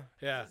 do. yeah?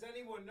 Yeah. Does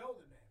anyone know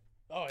the name?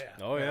 Oh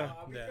yeah. Oh, yeah.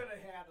 We Yeah. could have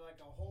had like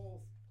a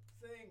whole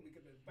thing. We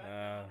could have bet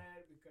on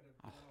it. We could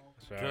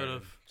have, Sorry.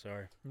 Could've.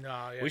 Sorry. No.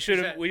 Yeah. We she should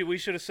have said- we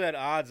should have set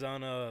odds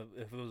on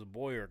if it was a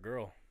boy or a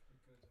girl.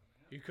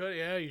 You could.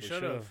 Yeah. You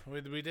should have.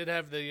 We did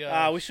have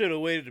the. We should have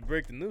waited to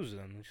break the news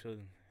then. We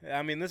should.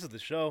 I mean, this is the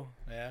show.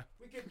 Yeah.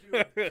 we could do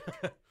date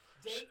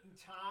and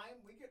time.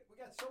 We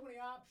got so many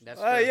options. That's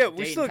Yeah, true.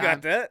 we Date still and got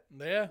time. that.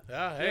 Yeah.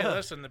 Hey, Yeah.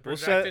 listen. The We'll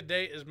set- projected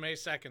date is May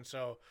 2nd.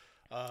 So.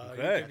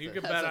 Okay. You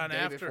can That's bet a on day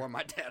after. before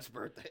my dad's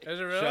birthday. Is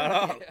it really? Shout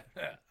out. All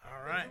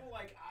They right. do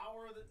like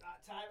hour of the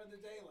time of the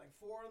day, like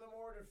 4 in the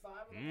morning, 5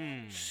 in the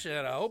morning.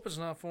 Shit, I hope it's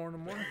not 4 in the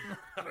morning.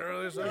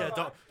 Early as Yeah,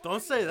 hell.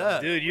 don't say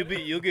that. Dude,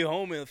 you'll get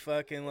home at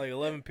fucking like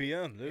 11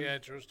 p.m. Dude. Yeah,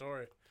 true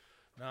story.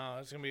 No,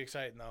 it's gonna be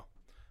exciting though.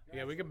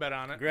 Yeah, we can bet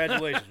on it.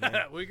 Congratulations, man.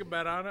 We can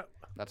bet on it.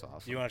 That's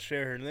awesome. You want to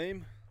share her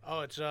name?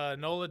 Oh, it's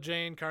Nola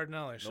Jane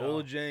Cardinelli. So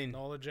Nola Jane.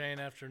 Nola Jane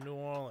after New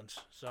Orleans.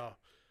 So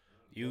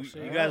You see.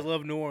 you guys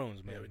love New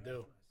Orleans, yeah, man. we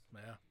do. Yeah.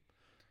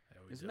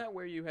 We Isn't do. that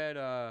where you had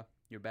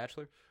your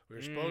bachelor? We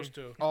were supposed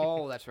to.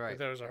 Oh, that's right. But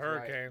there was a That's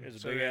right. hurricane. There's a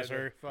so big they ass had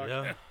to hurricane. fuck-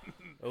 Yeah.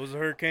 It was a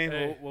hurricane.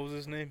 Hey. What was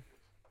his name?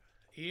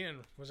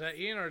 Ian. Was that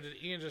Ian or did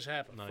Ian just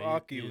happen? No,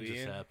 Fuck Ian you, just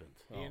Ian. happened.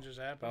 Ian just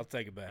happened. I'll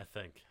take it I back.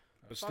 think.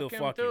 But Fuck still, him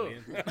fuck too.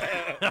 you,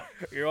 Ian.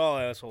 You're all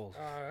assholes.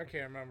 I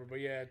can't remember, but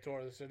yeah, it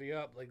tore the city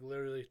up like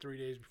literally 3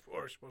 days before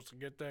we were supposed to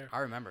get there. I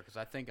remember because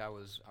I think I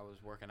was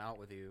working out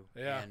with you.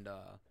 Yeah. And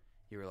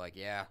you were like,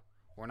 "Yeah,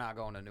 we're not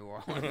going to New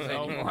Orleans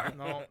No, anymore."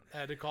 no,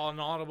 had to call an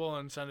audible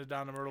and send it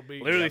down to Myrtle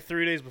Beach. Literally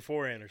 3 days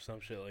beforehand or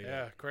some shit like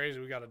Yeah, that. crazy.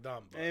 We got a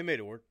dump. but- Hey, it made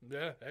it work.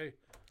 Yeah, hey,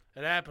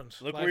 it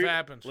happens. Look Life where you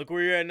happens. Look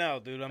where you're at now,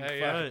 dude. I'm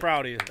Hey, fucking yeah.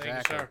 proud of you. Thank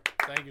Exactly. you, sir.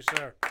 Thank you,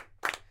 sir.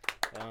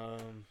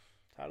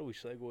 How do we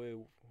segue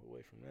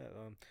away from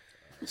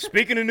that?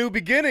 Speaking of new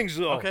beginnings,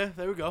 though, Okay,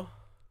 there we go.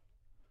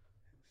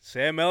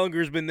 Sam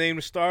Ellinger's been named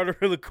the starter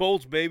of the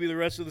Colts, baby, the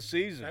rest of the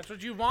season. That's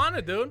what you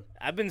wanted, dude.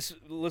 I've been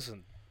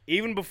listen,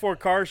 even before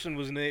Carson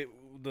was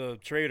the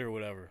trade or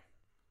whatever.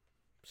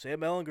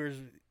 Sam Ellinger's.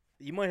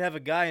 You might have a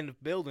guy in the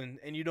building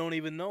and you don't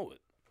even know it.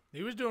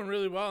 He was doing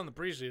really well in the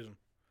preseason.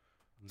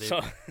 They,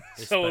 so,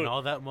 they so spent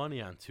all that money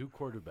on 2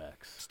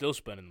 quarterbacks. still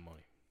spending the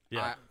money.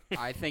 Yeah.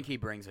 I think he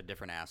brings a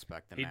different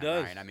aspect than He Matt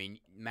does. Ryan. I mean,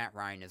 Matt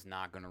Ryan is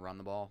not going to run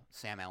the ball.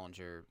 Sam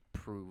Ellinger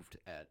proved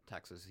at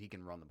Texas he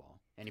can run the ball,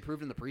 and he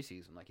proved in the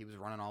preseason like he was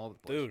running all over the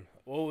place. Dude,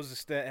 what was the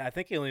stat? I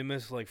think he only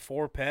missed like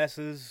 4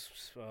 passes,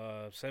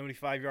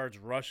 75 yards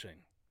rushing.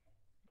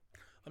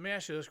 Let me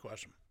ask you this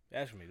question.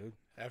 Ask me, dude.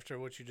 After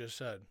what you just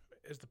said,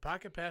 is the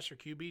pocket passer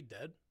QB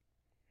dead?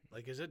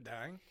 Like, is it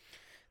dying?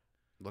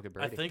 Look at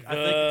I Brady. think it's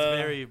a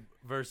very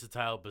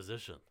versatile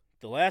position.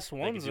 The last They can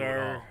ones do it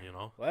are all, you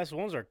know. last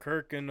ones are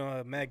Kirk and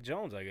Mac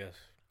Jones, I guess.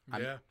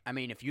 Yeah. I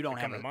mean, if you don't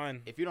have Come to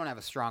mind. if you don't have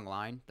a strong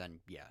line, then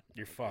yeah,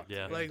 You're fucked.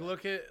 Yeah. Like,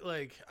 look at,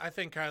 I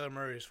think Kyler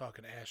Murray is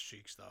fucking ass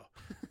cheeks, though.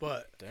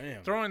 But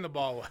Damn. throwing the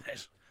ball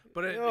wise.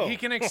 But Yo. he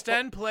can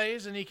extend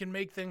plays and he can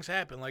make things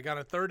happen. Like on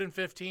a 3rd and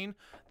 15,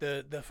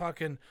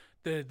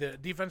 the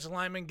defensive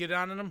lineman get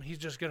on him. He's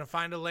just gonna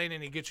find a lane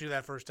and he gets you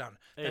that first down.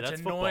 Hey, that's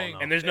football annoying. now.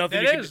 And there's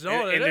nothing. That you is, can,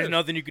 no, and that there's is.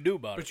 nothing you can do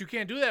about But it. you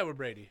can't do that with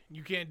Brady.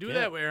 You can't do Yeah.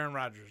 that with Aaron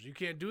Rodgers. You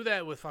can't do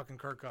that with fucking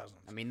Kirk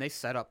Cousins. I mean, they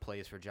set up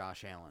plays for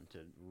Josh Allen to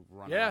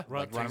run. Yeah. around,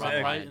 like, run exactly.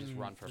 around right and just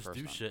run for just first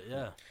do down. shit.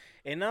 Yeah.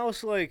 And now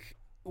it's like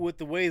with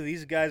the way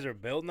these guys are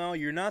built now,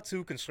 you're not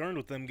too concerned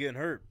with them getting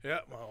hurt. Yeah.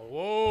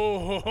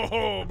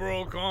 Whoa,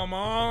 bro, come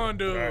on,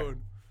 dude. Right.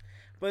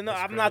 But no,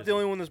 That's I'm not the crazy.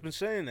 only one that's been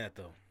saying that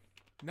though.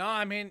 No,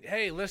 I mean,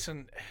 hey,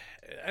 listen,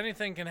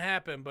 anything can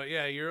happen, but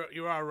yeah,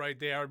 you are right.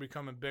 They are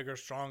becoming bigger,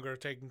 stronger,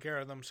 taking care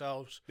of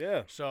themselves.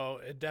 Yeah.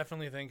 So I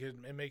definitely think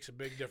it makes a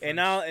big difference.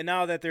 And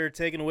now that they're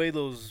taking away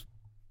those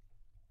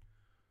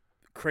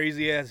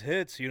crazy ass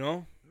hits, you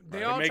know,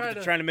 They all try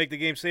to- trying to make the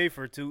game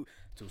safer to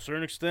a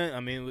certain extent. I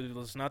mean,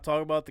 let's not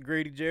talk about the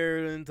Grady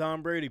Jarrett and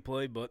Tom Brady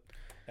play, but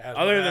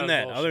other than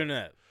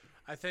that,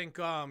 I think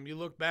you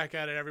look back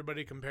at it,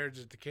 everybody compares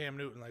it to Cam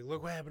Newton. Like,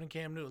 look what happened to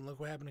Cam Newton. Look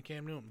what happened to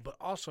Cam Newton. But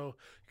also,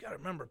 you got to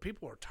remember,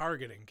 people were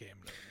targeting Cam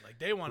Newton. Like,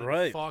 they wanted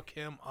Right. to fuck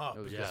him up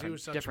It was because he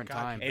was such different a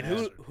cocky time. and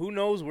bastard. who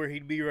knows where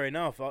he'd be right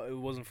now if it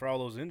wasn't for all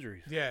those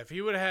injuries. Yeah, if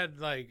he would have had,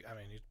 like, I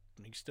mean,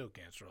 he still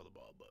can't throw the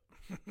ball,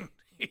 but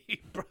he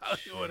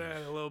probably would have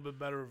had a little bit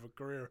better of a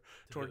career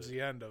towards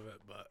the end of it.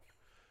 But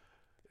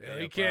yeah,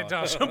 Yeah, he can't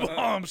probably. toss the ball.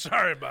 I'm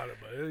sorry about it,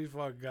 but he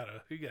fucking got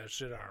a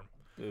shit arm.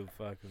 Dude,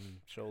 fucking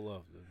show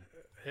love, dude.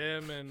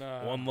 Him and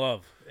One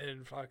love.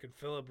 and fucking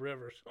Phillip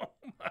Rivers. Oh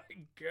my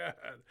god!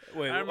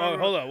 Wait, I remember-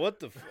 hold on. What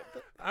the?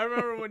 I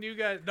remember when you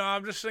guys. No,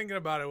 I'm just thinking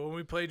about it when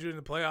we played you in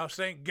the playoffs.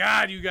 Thank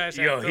God you guys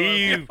had. Yo,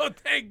 Phillip. Yo,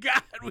 thank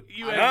God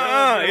you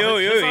had. Yo,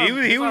 Phillip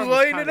Rivers. he was arm was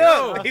lighting it kinda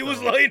up. soft, He was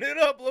though. lighting it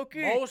up, low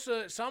key.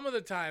 Some of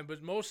the time,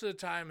 but most of the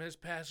time, his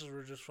passes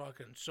were just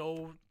fucking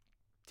so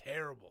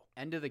terrible.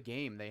 End of the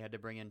game, they had to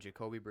bring in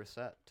Jacoby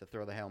Brissett to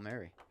throw the Hail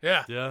Mary.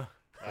 Yeah. Yeah.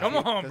 Come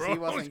on, 'cause bro. he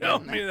wasn't Don't tell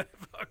getting me that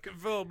fucking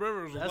Phillip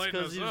Rivers was That's lighting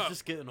because us he was up.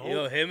 just getting old.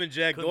 Yo, him and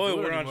Jack Couldn't Doyle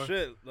do it were on anymore.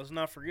 shit. Let's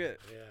not forget.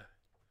 Yeah.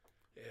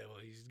 Yeah, well,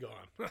 he's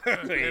gone.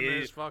 Him and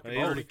his fucking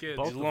He's- 30 kids.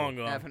 both He's of long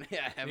gone. Having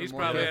He's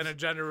more probably kids. had a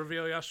gender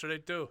reveal yesterday,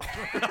 too.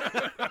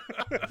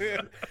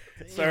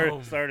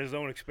 Started his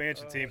own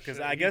expansion team because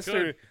shit, I he guess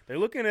could. they're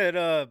looking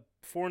at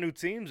 4 new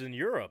teams in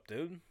Europe,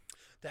 dude.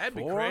 That'd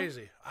be 4?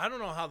 crazy. I don't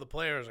know how the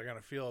players are going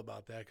to feel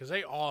about that because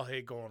they all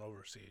hate going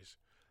overseas.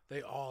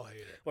 They all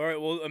hate it. All right,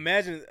 well,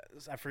 imagine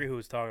I forget who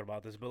was talking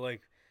about this, but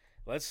like,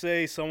 let's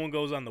say someone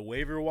goes on the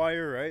waiver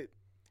wire, right?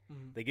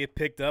 Mhm. They get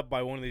picked up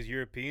by one of these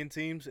European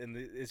teams, and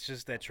it's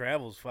just that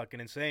travel's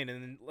fucking insane.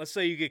 And then let's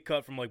say you get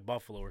cut from like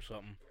Buffalo or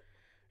something,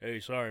 Hey,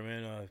 sorry,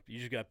 man. You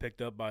just got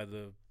picked up by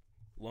the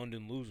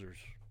London Losers.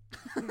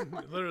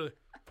 Literally.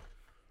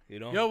 You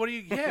know? Yo, what do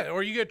you? Yeah,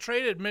 or you get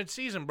traded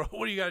mid-season, bro.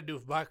 What do you got to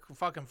do?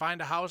 Fucking find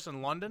a house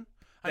in London?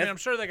 I mean, I'm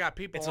sure they got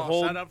people it's a all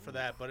whole- set up for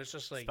that, but it's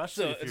just like,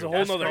 Especially It's if a you're whole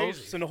that's nother.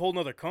 crazy. It's in a whole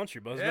nother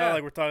country, but it's Yeah. not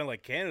like we're talking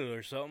like Canada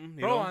or something.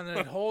 You bro, know? on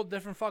a whole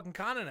different fucking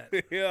continent,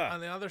 Yeah. on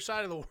the other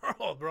side of the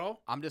world, bro.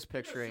 I'm just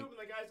You're picturing. assuming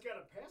the guy's got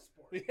a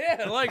passport.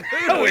 Yeah, like,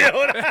 Oh, yeah,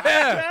 what-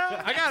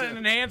 yeah, I got an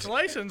enhanced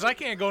license. I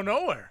can't go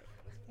nowhere.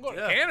 I'm going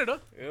to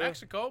Canada, Yeah.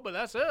 Mexico, but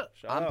that's it.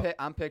 Shout out.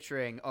 I'm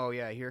picturing. Oh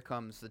yeah, here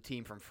comes the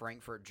team from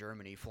Frankfurt,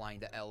 Germany,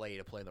 flying to L.A.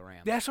 to play the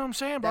Rams. That's what I'm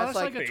saying, bro. That's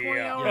That's, like, like- a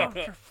 20-hour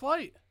Yeah.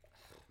 flight.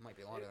 Might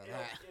be longer than in,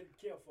 that. in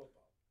kill football.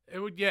 It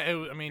would,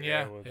 yeah. I mean, Yeah,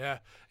 yeah, it would. yeah.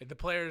 The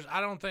players,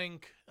 I don't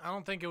think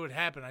it would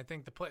happen. I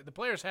think the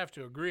players have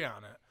to agree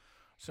on it.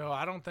 So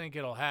I don't think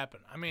it'll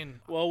happen. I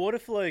mean, Well, what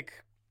if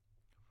like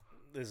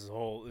this is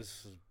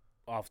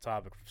off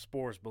topic from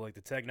sports, but like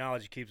the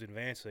technology keeps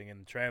advancing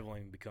and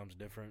traveling becomes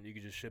different. You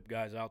could just ship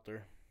guys out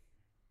there.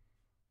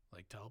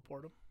 like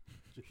teleport them.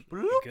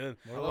 You could.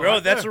 Well, Bro,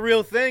 right that's there. a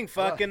real thing.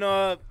 Fucking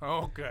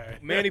Okay.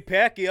 Manny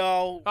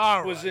Pacquiao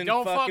All was right. in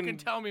Don't fucking. fucking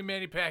tell me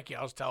Manny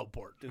Pacquiao's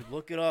teleport. Dude,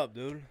 look it up,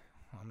 dude.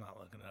 I'm not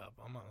looking it up.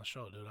 I'm on the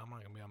show, dude. I'm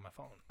not gonna be on my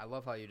phone. I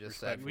love how you just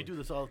said. We do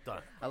this all the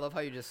time. I love how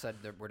you just said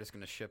that we're just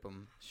gonna ship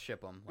them.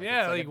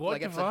 Yeah, it's like, what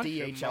like the it's fuck? a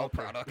Ship 'em DHL out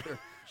there. product.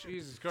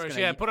 Jesus Christ. gonna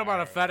Yeah, eat- put him on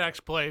a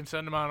FedEx plane and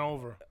send him on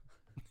over.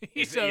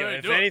 He said, Yeah, "Hey,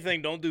 if do it."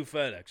 anything, don't do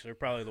FedEx. They're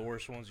probably the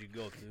worst ones you'd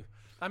go to.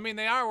 I mean,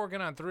 they are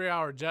working on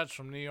 3-hour jets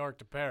from New York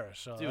to Paris.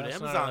 So Dude, that's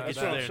Amazon not gets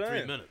bad. you what there I'm in 3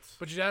 saying. minutes.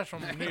 But that's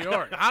from New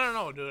York. I don't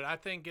know, dude. I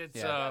think it's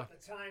Yeah.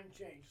 The time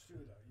change too,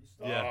 though. You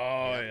still Yeah.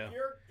 Oh yeah.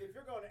 If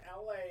you're going to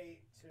L.A.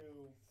 to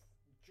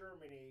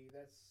Germany,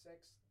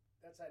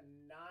 that's a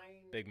 9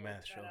 Big or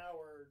math show.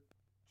 10-hour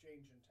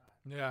change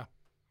in time. yeah.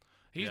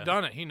 He's Yeah.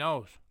 done it. He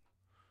knows.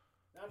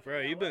 Not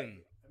Bro, from you've LA.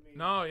 been- I mean,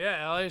 No,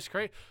 yeah, LA's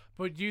great.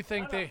 But do you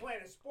think I'm they not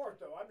playing a sport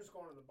though. I'm just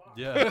going to the bar.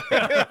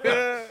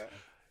 Yeah.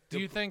 do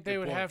you think they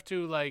would have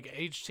to like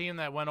each team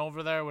that went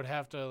over there would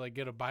have to like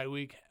get a bye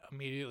week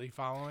immediately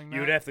following that? You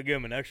would have to give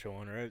him an extra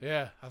one, right?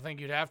 Yeah, I think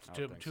you'd have to I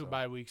two, would think two so.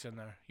 bye weeks in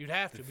there. You'd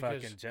have The to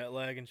because fucking jet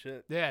lag and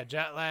shit. yeah,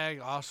 jet lag,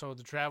 also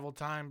the travel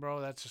time,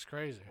 bro. That's just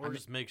crazy. Or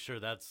just make sure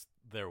that's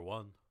their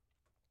one.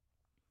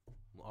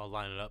 I'll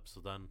line it up so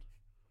then.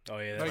 Oh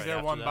yeah. like That's right they're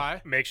after one that.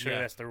 bye. Make sure Yeah.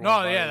 that's the No,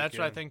 one yeah, bye that's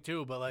what I weekend. think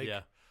too. But like,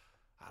 Yeah.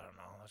 I don't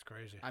know. That's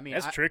crazy. I mean,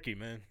 That's I, tricky,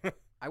 man.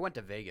 I went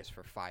to Vegas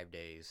for 5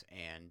 days,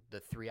 and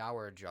the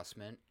 3-hour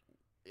adjustment,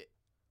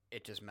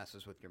 it just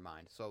messes with your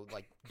mind. So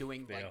like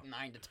doing Yeah. like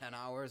 9 to 10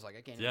 hours, like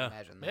I can't Yeah. even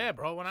imagine that. Yeah,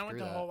 bro. When I went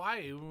Screw to that.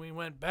 Hawaii, when we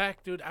went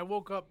back, dude, I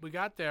woke up. We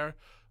got there,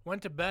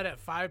 went to bed at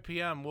 5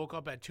 p.m., woke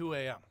up at 2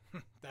 a.m.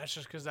 That's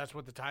just because that's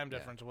what the time Yeah.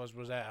 difference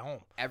was at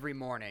home. Every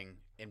morning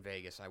in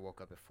Vegas, I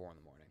woke up at 4 in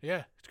the morning.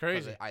 Yeah, it's 'Cause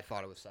crazy. I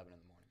thought it was 7 in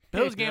the morning.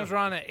 Bills games were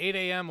on at 8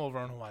 a.m. over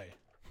in Hawaii.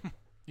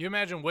 You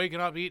imagine waking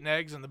up, eating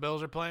eggs, and the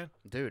Bills are playing?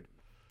 Dude,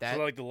 that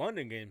So like the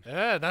London games.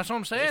 Yeah, that's what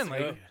I'm saying. Yes,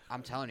 Like,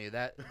 I'm telling you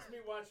that It's me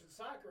watching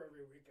soccer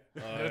every weekend.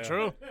 Oh, yeah, yeah.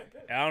 true.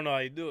 I don't know how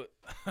you do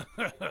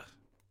it.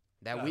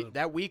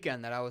 that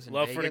weekend that I was in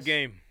Love Vegas, for the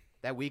game.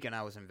 that weekend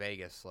I was in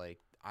Vegas, like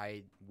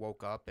I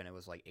woke up and it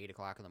was like 8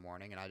 o'clock in the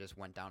morning, and I just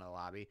went down to the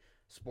lobby.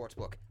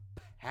 Sportsbook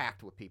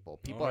packed with people.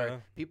 People Oh, are yeah.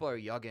 people are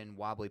yugging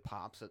wobbly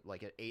pops at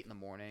 8 in the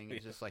morning.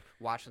 It's just like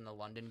watching the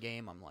London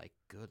game. I'm like,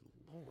 good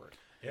lord.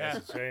 Yeah.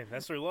 That's insane.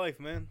 That's their life,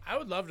 man. I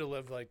would love to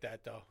live like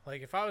that, though.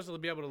 Like, if I was to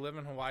be able to live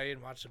in Hawaii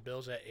and watch the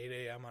Bills at 8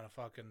 a.m. on a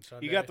fucking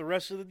Sunday. You got the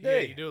rest of the Yeah,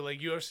 day. you do. Like,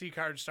 UFC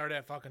cards start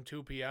at fucking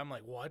 2 p.m.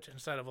 Like, what?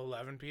 Instead of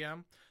 11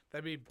 p.m.?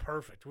 That'd be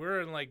perfect. We're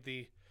in, like,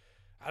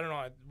 I don't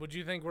know. Would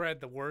you think we're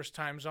at the worst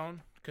time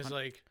zone? Because,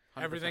 like,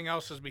 100%. everything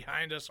else is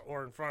behind us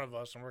or in front of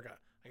us, and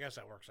I guess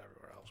that works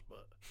everywhere else,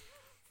 but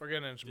we're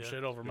getting in some Yeah,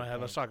 shit over my head.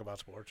 Let's talk about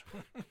sports.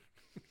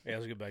 Yeah,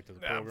 let's get back to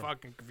the I'm program.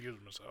 fucking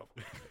confusing myself.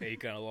 Yeah, you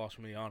kind of lost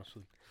me,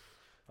 honestly.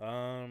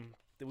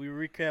 Did we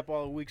recap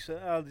all the weeks?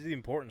 The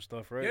important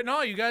stuff, right? Yeah,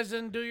 no, you guys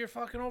didn't do your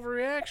fucking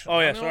overreaction. Oh,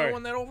 yeah, I'm the only sorry.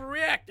 one that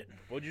overreacted.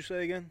 What'd you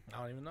say again? I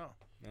don't even know.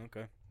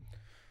 Okay.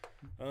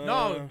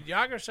 No,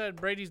 Yager said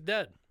Brady's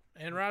dead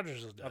and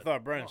Rodgers is dead. I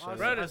thought Brandon said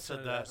Reddit that. I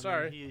said that.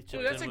 Sorry. and then he Dude,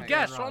 chipped that's in a with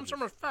guess. Aaron Show him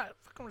some Rodgers.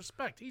 fucking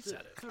respect. He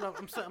said it. Dude,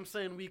 I'm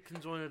saying we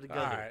can join it together.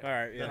 Alright. All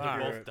right, yeah, Then All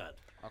they're right. both dead.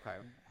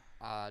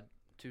 Okay.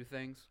 2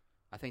 things.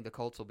 I think the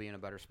Colts will be in a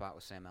better spot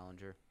with Sam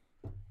Ellinger.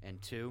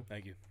 And two,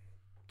 Thank you.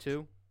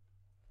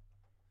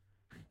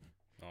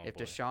 Oh, if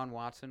boy. Deshaun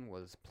Watson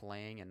was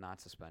playing and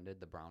not suspended,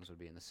 the Browns would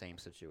be in the same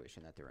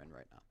situation that they're in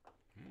right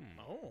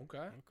now. Oh,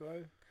 okay.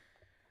 Okay.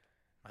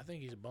 I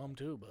think he's a bum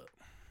too, but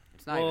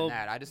It's not Well, even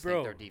that. I just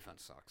bro. think their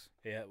defense sucks.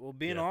 Yeah, well,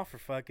 being Yeah. off for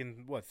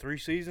fucking, 3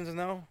 seasons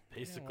now?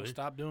 Basically.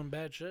 stop doing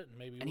bad shit and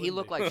maybe. And he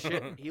looked like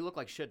shit. He looked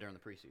like shit during the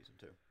preseason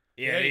too.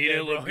 Yeah, he he did,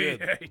 didn't look bro. good.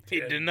 Yeah, he He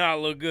did. did not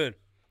look good.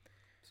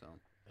 So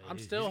Hey, I'm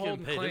he's still getting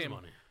holding paid his claim.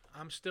 money.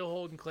 I'm still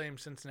holding claim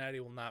Cincinnati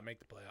will not make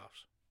the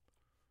playoffs.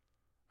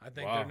 I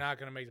think Wow. they're not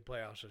going to make the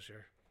playoffs this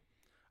year.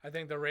 I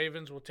think the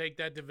Ravens will take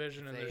that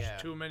division, and They,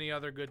 there's too many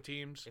other good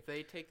teams. If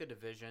they take the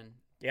division,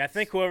 Yeah, I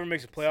think whoever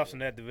makes the playoffs in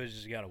that division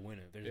has got to win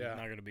it. There's Yeah.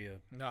 not going to be a.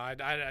 No,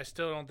 I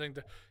still don't think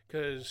that,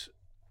 because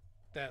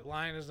that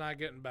line is not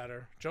getting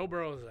better. Joe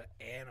Burrow is an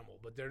animal,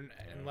 but they're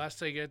unless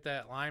they get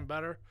that line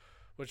better,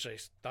 which they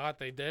thought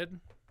they did.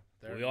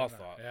 We all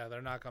thought. Yeah,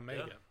 they're not gonna make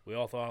Yeah. it. We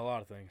all thought a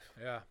lot of things.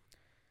 Yeah.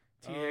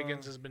 T.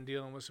 Higgins has been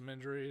dealing with some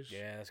injuries.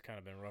 Yeah, that's kind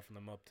of been roughing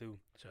them up too.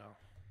 So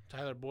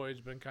Tyler Boyd's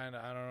been kind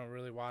of, I don't know,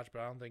 really watch,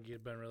 but I don't think he's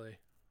been really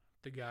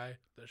the guy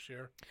this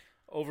year.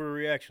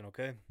 Overreaction,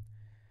 okay?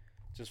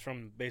 Just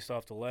from based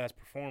off the last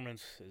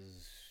performance,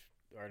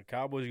 are the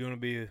Cowboys going to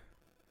be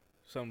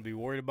something to be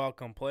worried about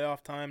come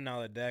playoff time now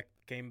that Dak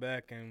came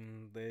back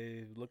and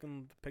they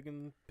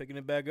picking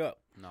it back up?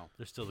 no.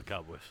 They're still the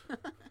Cowboys.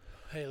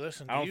 Hey,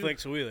 listen, I don't think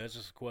so either. That's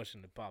just a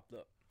question that popped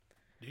up.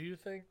 Do you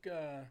think,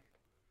 I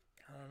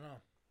don't know.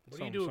 What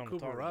do you Something- do with something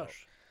to Cooper talk about.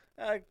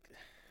 Rush?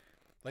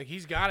 Like,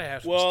 he's got to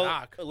have some Well,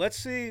 stock. let's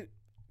see.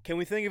 Can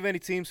we think of any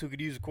teams who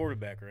could use a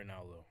quarterback right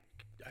now, though?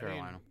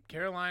 Carolina.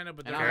 Carolina,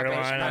 but And they're I'm, not a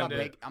gonna Carolina.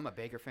 Baker, spend it. I'm a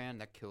Baker fan.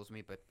 That kills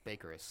me, but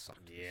Baker is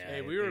sucked. Yeah.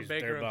 Hey, we were they're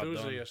Baker about done.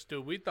 enthusiasts,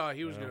 dude. We thought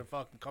he was Yeah. going to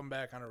fucking come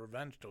back on a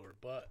revenge tour,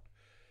 but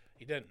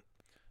he didn't.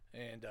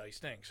 And he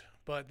stinks.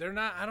 But they're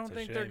not, I don't It's a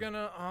think they're shame. going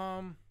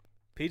to,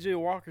 PJ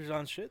Walker's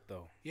on shit,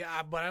 though.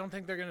 yeah, but I don't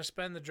think they're going to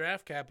spend the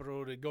draft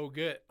capital to go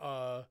get,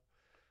 Cooper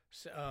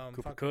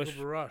fucking Kush.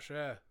 Cooper Rush,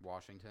 yeah.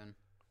 Washington.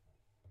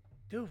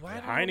 Dude, why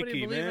Yeah, don't nobody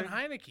Heineke, believe in man.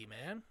 Heineke,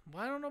 man?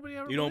 Why don't nobody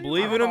ever You don't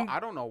believe believe in in him? I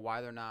don't know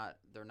why they're not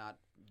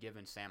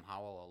giving Sam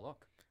Howell a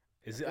look.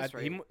 Is At it? this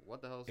rate, He,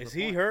 what the hell is the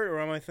he point? hurt, or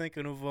am I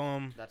thinking of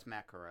That's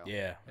Matt Corral.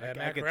 Yeah, Yeah, I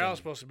Matt get Corral's them.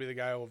 supposed to be the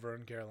guy over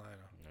in Carolina.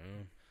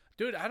 Mm.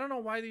 Dude, I don't know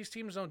why these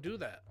teams don't do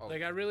that. Oh.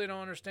 Like, I really don't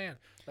understand.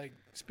 Like,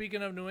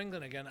 speaking of New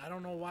England again, I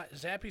don't know why.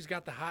 Zappi's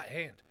got the hot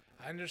hand.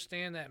 I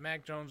understand that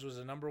Mac Jones was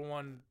a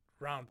 #1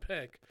 round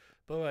pick,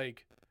 but,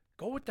 like,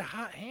 go with the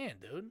hot hand,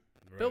 dude.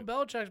 Bill Right.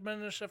 Belichick's been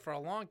in this shit for a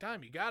long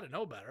time. You got to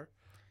know better.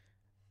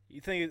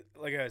 You think,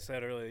 like I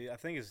said earlier, I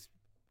think it's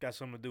got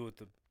something to do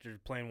with you're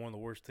playing one of the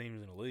worst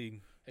teams in the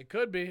league. It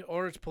could be,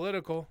 or it's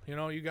political. You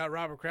know, you got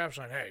Robert Kraft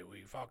saying, hey,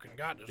 we fucking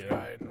got this Yeah.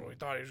 guy, and we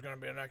thought he was going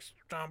to be the next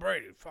Tom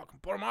Brady. Fucking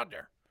put him out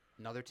there.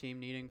 Another team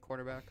needing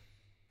quarterback?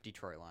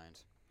 Detroit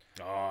Lions.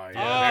 Oh,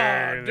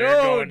 Oh,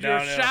 dude, you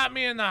shot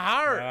me in the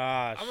heart.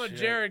 Ah, I'm a shit.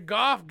 Jared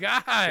Goff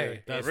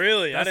guy.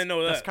 Really? I didn't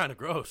know That's that. kind of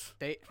gross.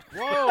 They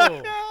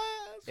Whoa.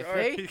 if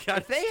Sorry. they He got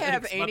if they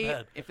have stinks, my any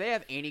bad. if they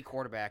have any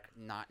quarterback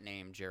not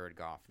named Jared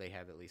Goff, they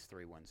have at least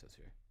 3 wins this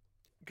year.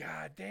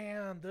 God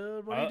damn,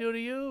 dude. What do he do to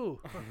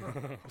you?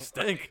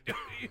 Stink.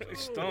 He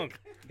stunk.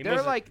 He They're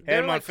must have like had they're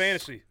him on like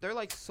fantasy. They're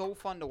like so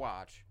fun to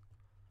watch,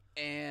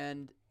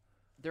 and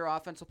their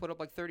offense will put up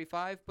like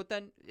 35, but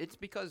then it's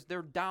because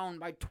they're down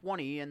by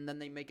 20, and then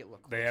they make it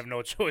look. They close. have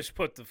no choice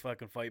but to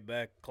fucking fight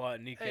back, claw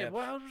and kneecap. Hey,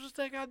 what does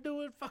that got to do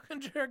with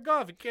fucking Jared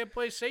Goff? He can't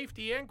play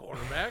safety and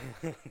quarterback.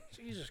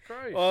 Jesus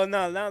Christ. Well,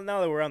 now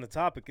that we're on the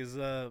topic, is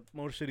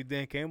Motor City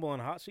Dan Campbell on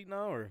the hot seat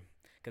now, or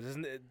because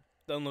it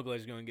doesn't look like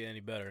it's going to get any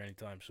better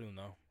anytime soon,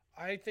 though.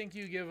 I think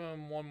you give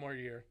him one more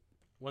year.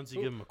 Once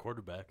you give him a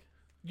quarterback.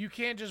 You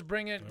can't just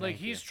bring it like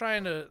he's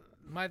trying to.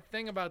 My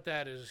thing about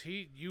that is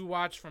you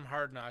watch from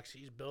Hard Knocks.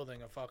 He's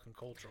building a fucking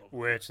culture. over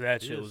Which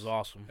that It shit is. was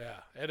awesome. there.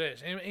 Yeah, it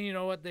is. And you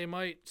know what? They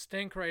might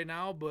stink right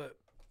now, but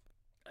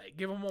hey,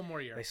 give them one more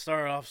year. They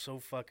started off so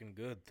fucking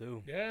good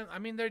too. Yeah, I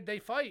mean they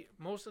fight.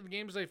 Most of the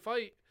games they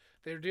fight.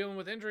 They're dealing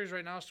with injuries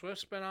right now.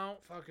 Swift's been out.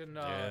 Fucking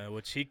Yeah,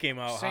 which he came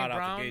out St. hot out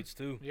Brown. the gates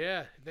too.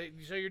 yeah.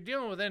 So you're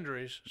dealing with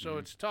injuries, so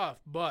it's tough.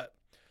 But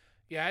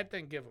yeah, I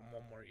think give him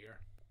one more year.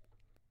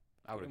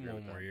 I would Give him agree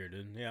one with more that. year,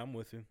 dude. Yeah, I'm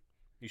with you.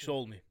 You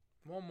sold me.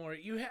 One more.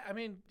 I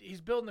mean,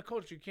 he's building the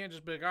coach. You can't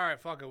just be like, all right,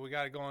 fuck it, we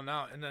got it going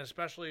now. And then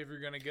especially if you're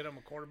going to get him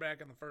a quarterback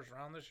in the first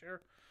round this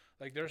year,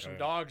 like there's some Right.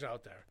 dogs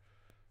out there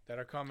that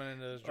are coming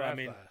into this Well, draft I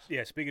mean, class.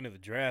 yeah. Speaking of the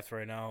draft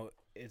right now,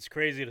 it's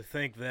crazy to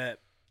think that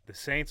the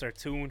Saints are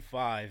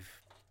 2-5.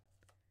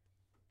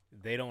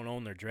 They don't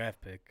own their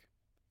draft pick.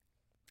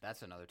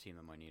 That's another team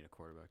that might need a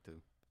quarterback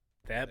too.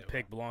 That They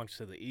pick belongs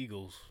to the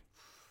Eagles,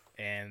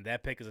 and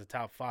that pick is a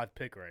top 5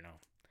 pick right now.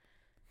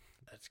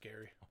 That's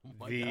scary. Oh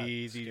my the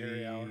God.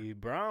 Scary hour.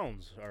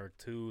 Browns are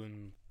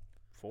 2-4,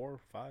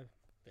 5.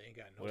 They ain't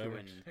got no. Whatever.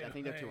 I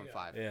think they're 2 and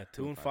 5. Yeah,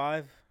 2 and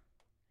 2-5.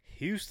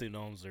 Houston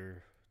owns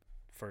their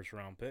first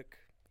round pick,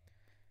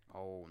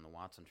 Oh, in the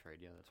Watson trade,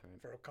 yeah, that's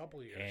right. For a couple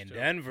of years. and too.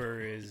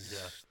 Denver is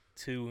Yeah.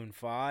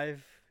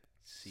 2-5.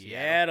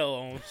 Seattle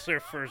owns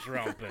their first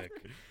round pick,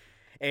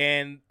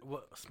 and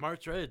What, smart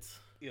trades.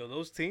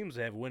 those teams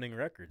have winning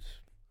records.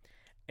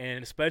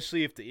 And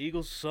especially if the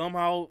Eagles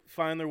somehow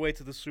find their way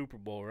to the Super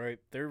Bowl, right?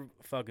 They're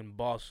fucking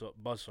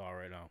buzzsaw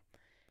right now.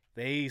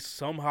 They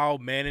somehow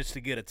managed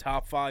to get a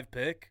top 5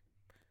 pick,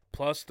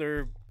 plus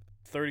their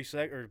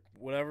 32nd or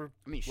whatever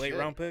I mean, late shit,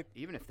 round pick.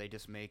 even if they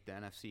just make the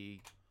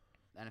NFC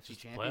Just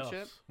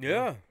Championship, playoffs.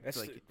 Yeah, it's that's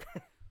like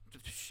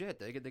shit.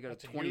 They got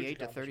That's a a huge 28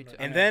 to 32. accomplishment.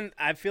 and then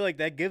I feel like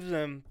that gives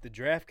them the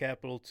draft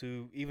capital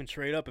to even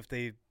trade up if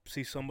they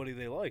see somebody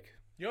they like.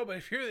 Yo, but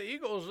if you're the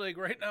Eagles, like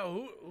right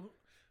now,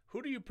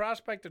 Who do you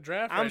prospect to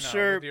draft? I'm right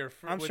sure- Now with your,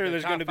 I'm with sure the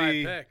there's top gonna five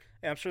be- pick?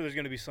 Yeah, I'm sure there's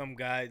going to be some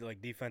guy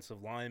like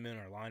defensive lineman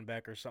or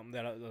linebacker or something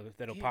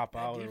that'll He- pop that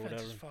out or defense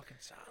whatever. is fucking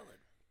solid.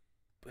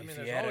 But I if mean,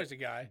 you there's had always it- a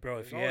guy. bro,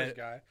 if There's you always had- a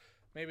guy.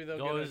 Maybe they'll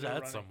You get a always new add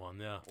running- someone,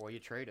 yeah. Or you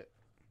trade it.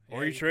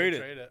 Or you could trade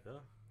it. Yeah.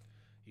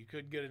 You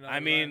could get another. I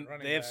mean,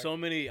 running they have back. so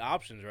many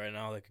options right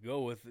now they could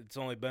go with. It's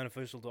only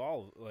beneficial to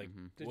all. Like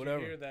Mhm. Did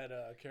whatever. you hear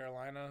that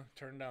Carolina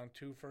turned down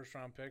 2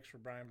 first-round picks for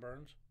Brian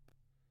Burns?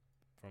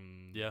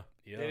 From Yeah.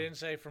 yeah. They didn't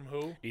say from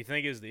who. Do you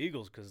think it's the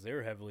Eagles because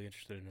they're heavily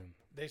interested in him?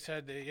 They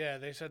said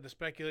they said the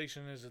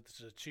speculation is it's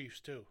the Chiefs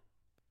too.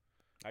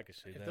 I could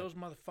see If that. those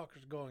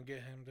motherfuckers go and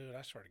get him, dude,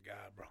 I swear to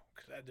God, bro.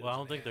 'cause that Well, I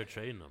don't dude's think an they're animal.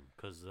 trading him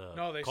because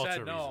No, they culture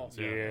said no. reasons.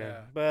 yeah.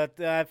 Yeah. But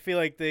I feel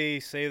like they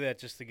say that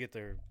just to get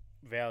their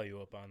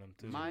value up on them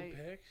too. My-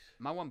 Picks?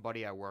 My one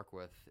buddy I work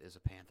with is a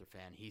Panther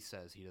fan. He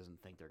says he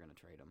doesn't think they're going to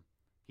trade him.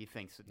 He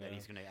thinks that Yeah.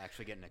 he's going to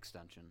actually get an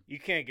extension. You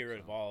can't get rid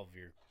of all of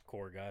your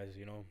core guys,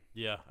 you know.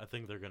 Yeah, I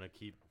think they're gonna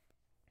keep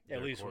At their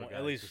least core one, guys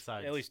at least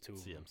besides 2.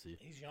 CMC.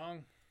 He's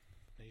young.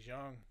 He's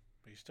young.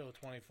 But he's still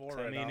 24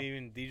 I right mean, now.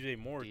 even DJ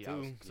Moore Yeah,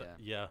 too. yeah.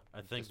 Yeah, I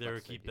was think just about they're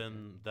to say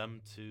keeping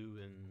them two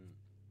and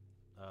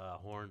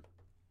Horn.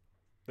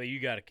 But you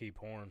got to keep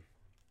Horn.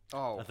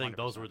 Oh, I think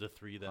those 100%. were the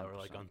three that were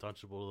like 100%.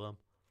 untouchable to them.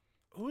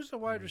 Who's the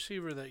wide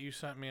receiver that you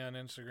sent me on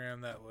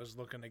Instagram that was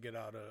looking to get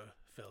out of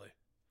Philly?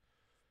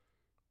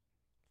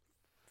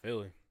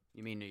 Philly.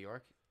 You mean New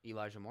York?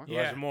 Elijah Moore?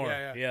 Yeah. Elijah Moore.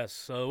 yeah. Yes.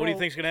 So what do you Well,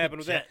 think's gonna happen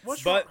with that? Jets.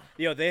 What's But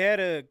wrong- they had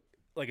a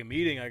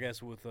meeting, I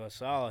guess, with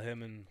Salah,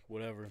 him and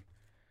whatever.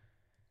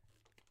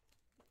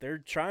 They're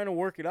trying to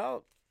work it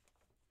out.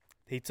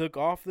 He took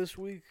off this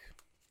week.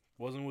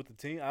 Wasn't with the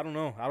team. I don't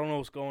know. I don't know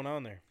what's going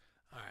on there.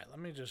 All right, let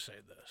me just say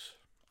this.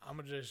 I'm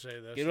gonna just say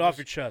this. Get it off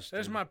your chest.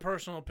 This is dude. my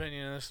personal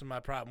opinion, and this is my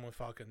problem with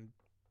fucking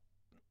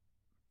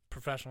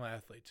professional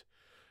athletes.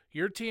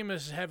 Your team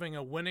is having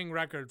a winning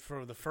record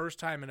for the first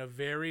time in a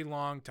very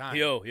long time.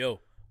 Yo,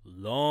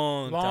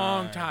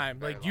 long time.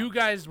 Very Like long you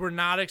guys were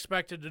not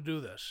expected to do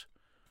this.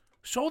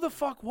 So the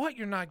fuck what?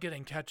 You're not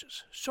getting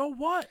catches. So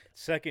what?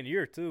 Second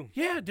year too.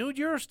 Yeah, dude,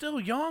 you're still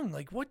young.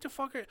 Like, what the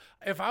fuck?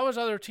 If I was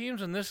other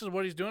teams and this is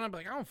what he's doing, I'd be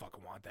like, I don't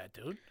fucking want that,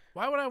 dude.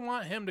 Why would I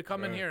want him to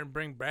come in Right. here and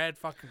bring Brad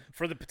fucking?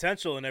 For the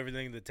potential and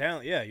everything, the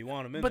talent. Yeah, you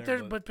want him in But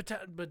there.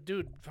 there's but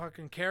dude,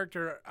 fucking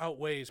character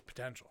outweighs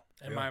potential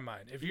in Yeah. my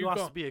mind. If He you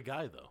wants go, to be a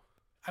guy though.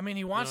 I mean,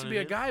 he wants know to what be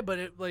I a mean? guy, but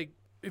it like.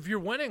 If you're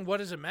winning, what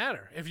does it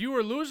matter? If you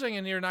were losing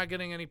and you're not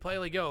getting any play,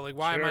 like, yo, like,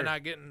 why am I Sure.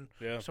 not getting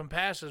Yeah. some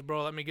passes,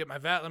 bro? Let me get my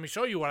vat. Let me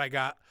show you what I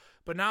got.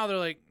 But now they're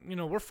like,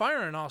 we're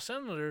firing all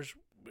cylinders.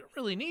 We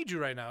really need you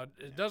right now.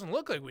 It doesn't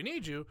look like we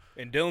need you.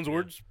 In Dylan's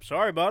words,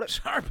 sorry about it.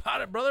 Sorry about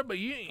it, brother, but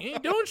you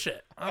ain't doing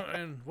shit.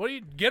 And what do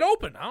you get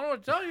open? I don't know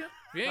what to tell you.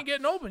 If you ain't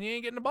getting open, you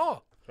ain't getting the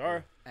ball.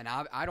 Sorry. And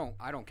I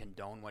don't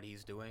condone what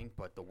he's doing,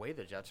 but the way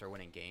the Jets are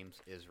winning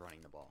games is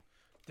running the ball.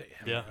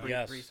 Yeah.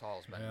 Yes. Brees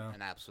Hall's been Yeah.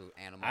 an absolute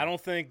animal. I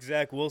don't think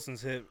Zach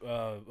Wilson's hit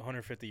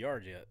 150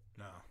 yards yet.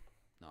 No.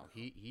 No,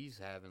 he's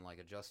having like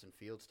a Justin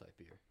Fields type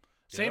year.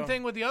 Same Yeah.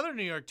 thing with the other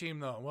New York team,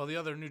 though. Well, the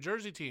other New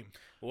Jersey team.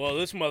 Well,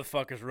 this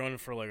motherfucker's running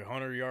for like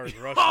 100 yards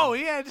rushing. Oh,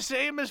 he had the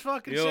same as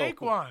fucking Yo.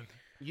 Saquon.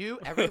 You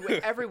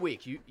every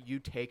week you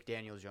take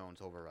Daniel Jones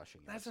over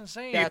rushing yards. That's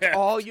insane. That's Yeah.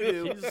 all you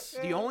do. He's-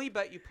 The only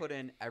bet you put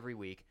in every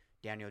week,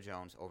 Daniel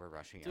Jones over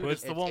rushing yards. Dude,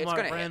 it's the Walmart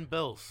gonna brand hit.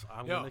 Bills.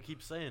 I'm Yo. gonna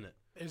keep saying it.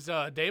 Is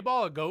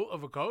Dayball a goat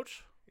of a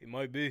coach? It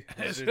might be.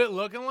 Is it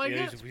looking like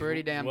Yeah, it? he's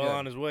pretty damn well good.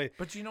 on his way.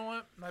 But you know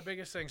what? My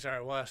biggest thing,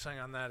 last thing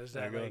on that is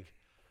Yeah, that go ahead. like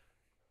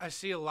I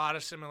see a lot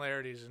of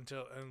similarities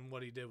in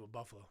what he did with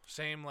Buffalo.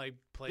 Same like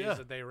plays Yeah.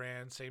 that they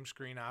ran, same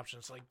screen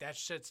options. Like that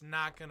shit's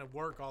not gonna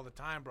work all the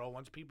time, bro.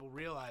 Once people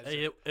realize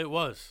Hey, it. it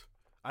was.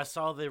 I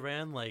saw they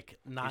ran like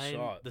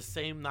saw it. the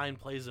same 9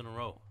 plays in a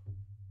row.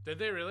 Did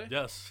they really?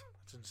 Yes.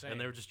 That's insane.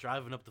 And they were just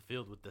driving up the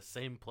field with the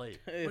same play.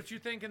 But you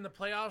think in the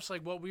playoffs,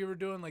 like what we were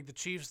doing, like the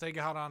Chiefs, they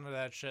got onto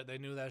that shit. They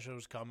knew that shit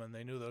was coming.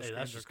 They knew those Hey,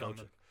 that's screens were just coming.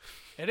 coaching.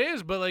 It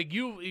is, but like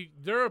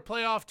they're a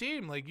playoff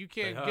team. Like you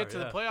can't They get are, to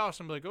the yeah. playoffs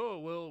and be like, oh,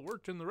 well, it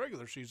worked in the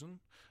regular season.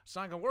 It's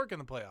not gonna work in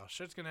the playoffs.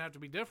 Shit's gonna have to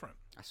be different.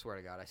 I swear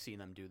to God, I've seen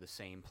them do the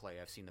same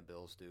play I've seen the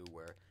Bills do,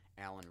 where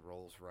Allen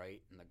rolls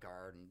right in the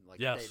guard and like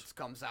Yes. it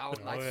comes out.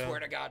 And Oh, I yeah. swear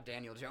to God,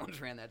 Daniel Jones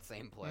ran that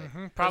same play.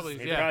 Probably,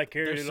 He yeah. probably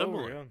carried They're it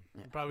over. similar.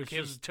 Yeah. Probably It's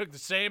kids just- took the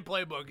same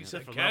playbook. He said,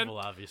 Different "Ken, level,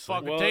 obviously.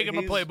 fucking Well, taking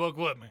my he's- playbook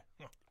with me."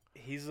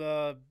 He's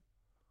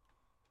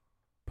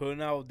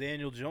putting out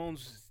Daniel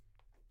Jones,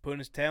 putting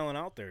his talent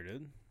out there,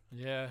 dude.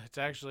 Yeah, it's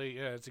actually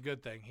it's a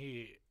good thing.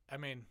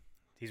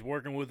 He's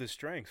working with his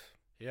strengths.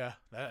 Yeah,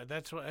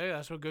 that's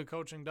what good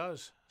coaching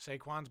does.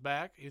 Saquon's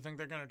back. You think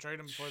they're gonna trade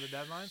him before the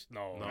deadline?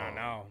 No, No. not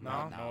now.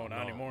 No? No,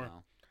 not anymore.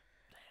 no.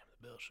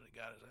 The Bills should have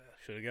got his ass.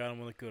 Should have got him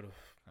when they could have.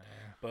 Yeah.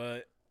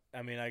 But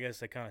I mean, I guess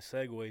that kind of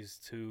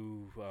segues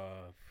to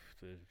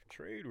the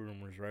trade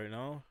rumors right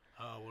now.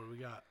 What do we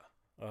got?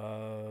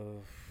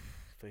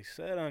 They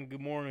said on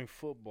Good Morning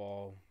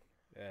Football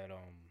that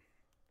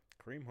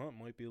Kareem Hunt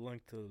might be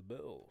linked to the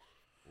Bills.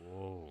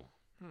 Whoa.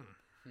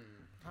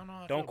 I don't know. How I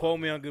feel Don't about quote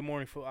me that. on Good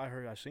Morning Football.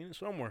 I seen it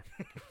somewhere.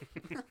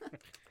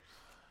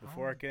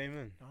 before I came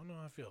in. I don't know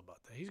how I feel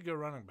about that. He's a good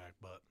running back,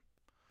 but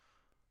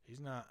he's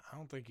not. I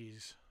don't think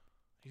he's.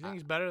 You think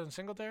he's better than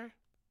Singletary?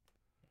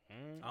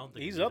 I don't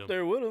think He's we need up him.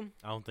 there with him.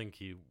 I don't think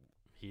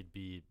he'd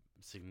be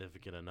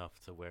significant enough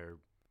to where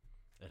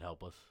it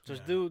help us.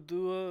 Just Yeah.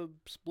 do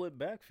a split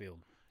backfield.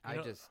 I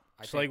know, just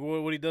I It's think,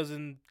 like what he does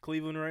in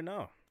Cleveland right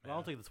now. I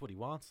don't think that's what he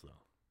wants though.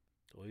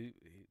 Well,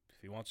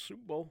 if he wants a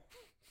Super Bowl,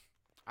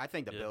 I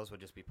think the Yeah. Bills would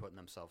just be putting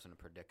themselves in a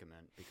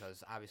predicament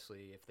because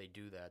obviously if they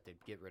do that,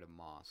 they'd get rid of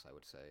Moss, I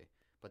would say.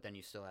 But then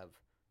you still have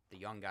the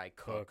young guy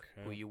Cook,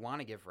 who yeah. you want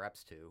to give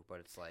reps to, but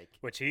it's like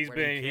which he's Where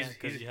you been. Yeah,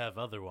 because He's you have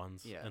other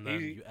ones, Yeah. and then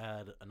He- you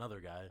add another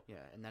guy.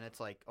 yeah, and then it's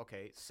like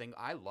okay,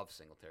 I love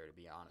Singletary to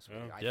be honest with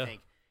Yeah. you. I Yeah.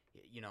 think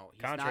he's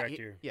Contract not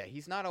year. yeah,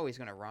 he's not always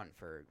going to run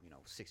for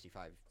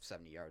 65,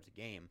 70 yards a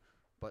game,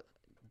 but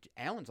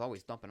Allen's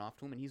always dumping off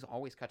to him and he's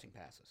always catching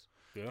passes.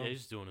 Yeah,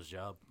 he's doing his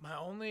job. My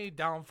only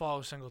downfall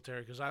is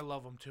Singletary because I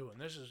love him too,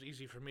 and this is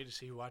easy for me to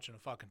see watching a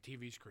fucking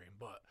TV screen.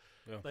 But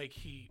Yeah. like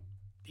he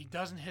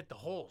doesn't hit the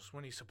holes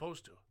when he's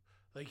supposed to.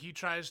 Like he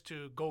tries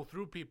to go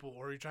through people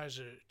or he tries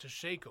to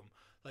shake them.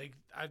 Like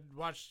I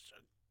watched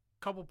a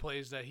couple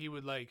plays that he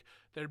would like.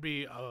 There'd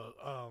be a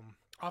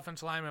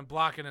offensive lineman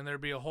blocking, and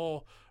there'd be a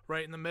hole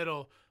right in the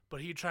middle.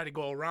 But he'd try to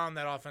go around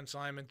that offensive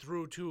lineman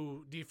through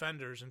two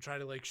defenders and try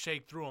to like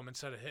shake through them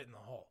instead of hitting the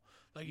hole.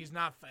 Like he's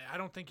not. I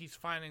don't think he's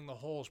finding the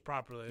holes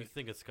properly. Do you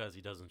think it's because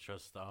he doesn't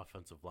trust the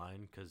offensive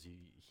line because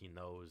he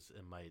knows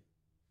it might.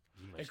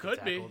 He might It get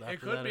could be. tackled It after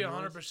could that be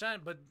anyways?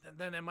 100%, but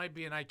then it might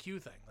be an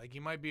IQ thing. Like he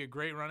might be a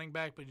great running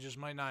back, but he just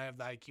might not have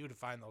the IQ to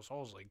find those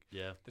holes like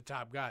Yeah, the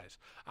top guys.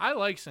 I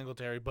like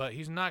Singletary, but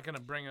he's not going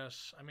to bring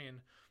us. I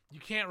mean, you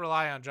can't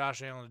rely on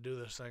Josh Allen to do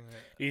this thing.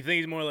 You think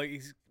he's more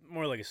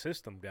like a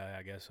system guy?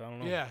 I guess I don't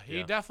know. Yeah, he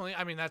Yeah. definitely.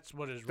 I mean, that's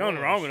what his Nothing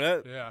role wrong is. with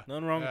that. Yeah,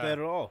 Nothing wrong with Yeah. that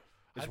at all.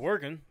 It's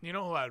working. You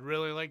know who I'd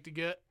really like to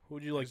get?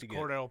 Who'd you like Is to get?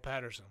 Cordell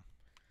Patterson.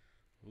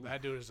 Ooh.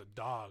 That dude is a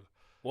dog.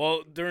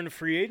 Well, during the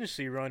free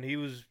agency run, he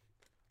was.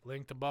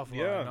 Linked to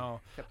Buffalo. Yeah. I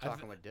know. Kept I th-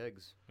 talking with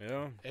Diggs.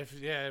 Yeah. If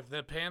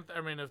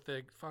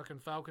the fucking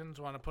Falcons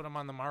want to put him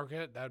on the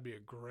market, that'd be a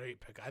great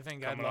pick. I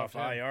think Coming I'd love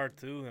off him. IR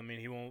too. I mean,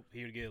 he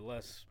would get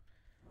less,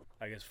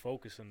 I guess,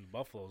 focus in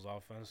Buffalo's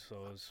offense,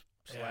 so it's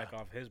slack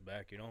off his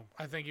back.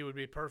 I think he would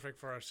be perfect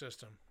for our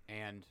system.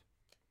 And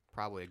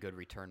probably a good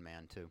return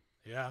man too.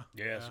 Yeah.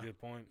 Yeah, that's a good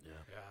point. yeah.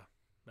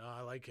 Yeah. No,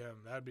 I like him.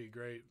 That'd be a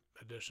great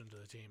addition to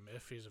the team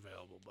if he's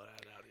available, but I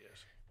doubt he is.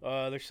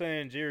 They're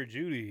saying Jared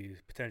Judy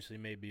potentially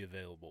may be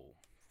available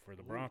for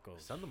the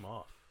Broncos. Send him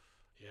off.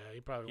 Yeah, he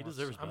probably He wants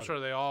deserves I'm better. sure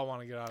they all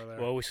want to get out of there.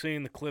 Well, we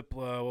seen the clip.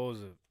 What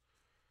was it?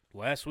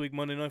 Last week,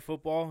 Monday Night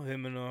Football.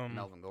 Him and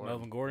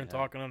Melvin Gordon. Yeah.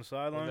 talking on the what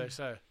sideline. did they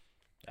say?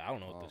 I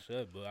don't know what they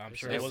said, but I'm They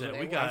sure said- it wasn't. they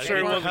we were- got I'm they sure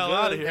it were- wasn't hell good.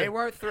 outta here. They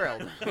weren't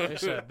thrilled. They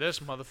said, this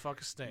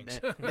motherfucker stinks.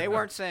 They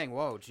weren't saying,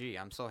 "Whoa, gee,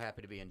 I'm so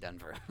happy to be in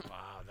Denver."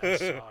 Wow, that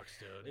sucks,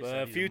 dude. They But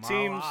said a he's few a mile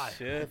teams,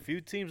 high. a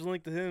few teams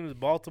linked to him is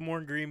Baltimore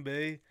and Green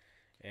Bay,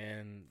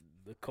 and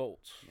the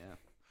Colts. yeah.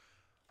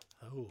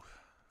 Oh,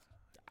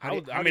 I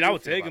would you feel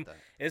take him. about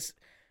that? It's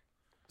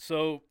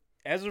so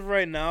as of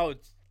right now,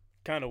 it's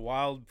kind of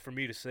wild for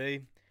me to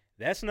say.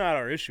 That's not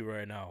our issue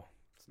right now.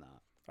 It's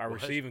not. Our Well,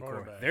 his receiving core.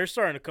 quarterback. They're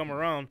starting to come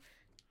around.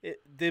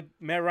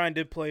 Matt Ryan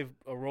did play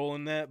a role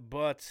in that,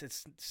 but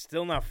it's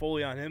still not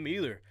fully on him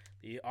either.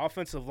 The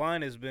offensive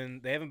line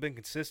they haven't been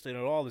consistent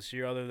at all this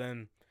year, other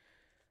than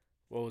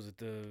what was it,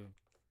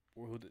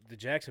 the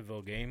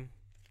Jacksonville game,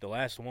 the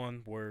last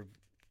one where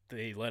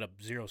they let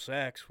up 0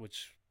 sacks,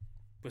 which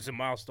was a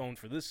milestone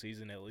for this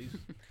season at least.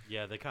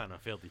 Yeah, they kind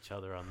of failed each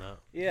other on that.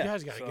 Yeah, you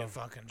guys got to so get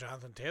fucking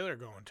Jonathan Taylor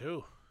going,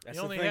 too. that's He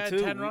the only thing, had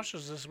too. 10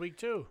 rushes this week,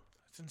 too.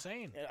 It's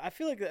insane. I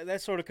feel like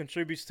that sort of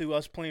contributes to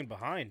us playing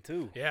behind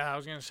too. Yeah, I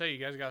was going to say, you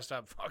guys got to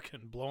stop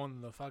fucking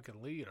blowing the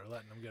fucking lead or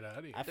letting them get ahead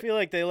of you. I feel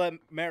like they let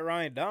Matt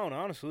Ryan down,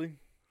 honestly.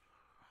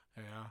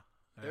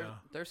 Yeah.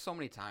 There's so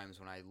many times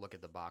when I look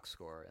at the box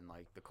score and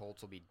like the Colts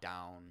will be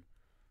down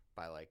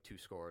by like 2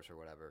 scores or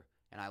whatever,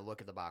 and I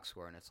look at the box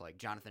score and it's like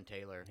Jonathan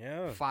Taylor,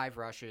 Yeah. 5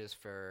 rushes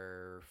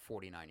for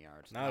 49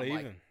 yards. And Not I'm even.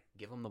 like,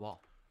 give him the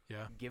ball.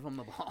 Yeah. Give him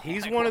the ball.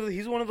 He's Like,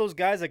 he's one of those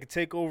guys that could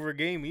take over a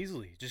game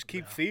easily. Just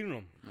keep feeding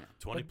him.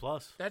 20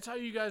 plus. That's how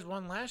you guys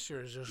won last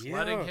year, is just Yeah.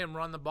 letting him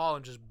run the ball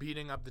and just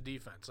beating up the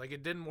defense. Like,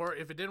 it didn't work.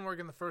 If it didn't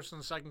work in the first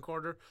and the second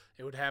quarter,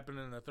 it would happen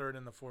in the third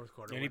and the fourth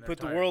quarter. And when he they're put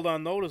the tired. world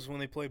on notice when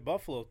they played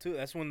Buffalo too.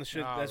 That's when that's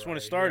when it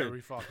Alright, started. every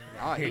fucking Oh,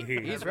 time. he's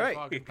Every right.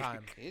 fucking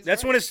time. He's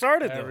That's right. when it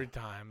started though. Every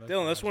time.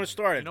 Dylan, that's when it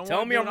started. You know Tell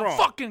what, me dude? I'm wrong.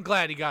 fucking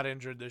glad he got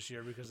injured this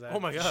year because of that. Oh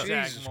my God.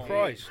 exact Jesus moment.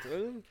 Christ.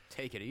 dude.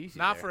 Take it easy.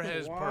 Not there. for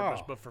his Wow.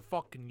 purpose, but for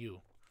fucking you.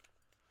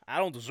 I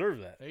don't deserve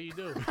that. There you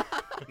do.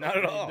 Not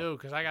at all. You do,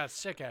 because I got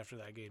sick after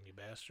that game, you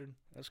bastard.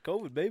 That's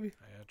COVID, baby.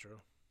 Yeah, true.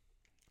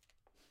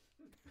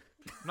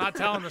 I'm not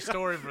telling the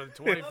story for the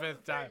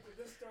 25th time.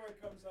 This story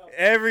comes up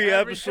Every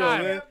Every episode,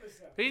 time. man.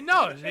 He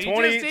knows. He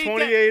 20, just, he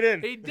 28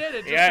 in. He did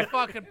it just Yeah. to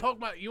fucking poke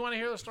my. You want to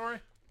hear the story?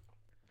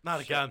 Not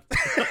again.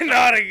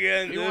 Not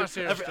again, He dude. wants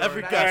to hear a Every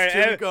story. guest, All right,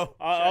 here we go.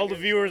 all the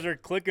viewers are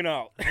clicking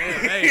out.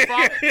 Hey,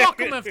 fuck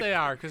them if they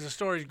are, because the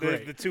story's The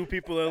great. two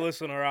people that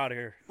listen are out of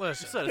here.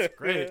 Listen, You said it's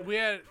great.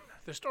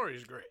 the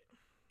story's great.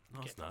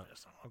 No, it's not.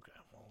 Okay,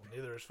 well,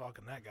 neither is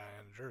fucking that guy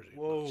in Jersey.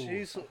 Whoa.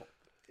 Jeez.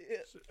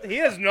 He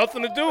has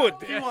nothing to do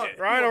with He won-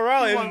 Ryan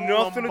O'Reilly he has won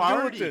nothing to do with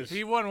Lombardi. this.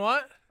 He won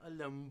what? A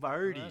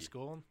Lombardi. That's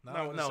cool.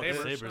 No, the the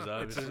Sabres. Sabres,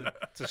 obviously.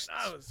 It's a-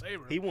 Not the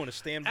Sabres. he won a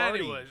Stan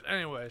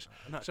Anyways.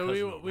 Not So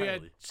cousin we had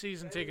O'Reilly.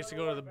 season tickets to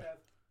go to the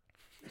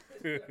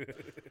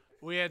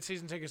we had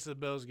season tickets to the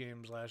Bills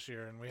games last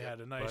year, and we had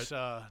a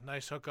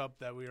nice hookup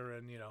that we were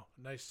in,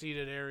 nice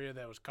seated area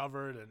that was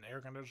covered and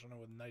air conditioning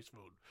with nice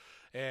food.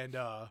 And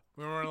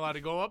we weren't allowed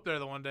to go up there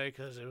the one day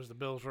because it was the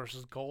Bills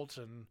versus Colts,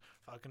 and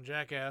fucking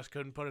jackass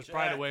couldn't put his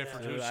pride away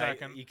for 2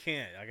 seconds. You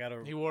can't.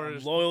 He wore I'm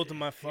his loyal to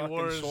my He fucking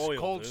wore his soil,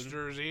 Colts dude.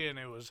 jersey, and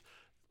it was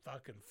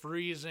fucking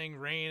freezing,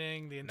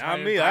 raining the entire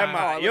Not me. I had time.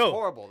 my Oh, it yo. was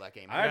horrible that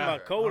game. I had my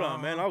remember. coat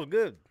on, man. I was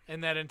good.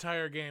 And that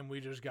entire game,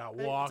 we just got Hey,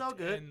 it's all walked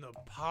good. in the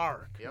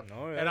park. Yep.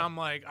 Oh, yeah. And I'm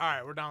like, all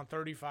right, we're down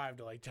 35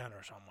 to like 10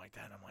 or something like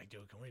that. I'm like,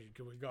 dude, can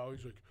we go?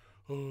 He's like,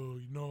 oh,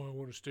 I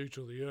want to stay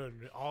till the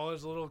end. All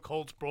his little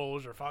Colts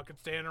bros are fucking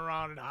standing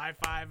around and high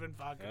fiving,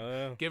 fucking Oh,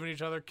 yeah. giving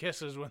each other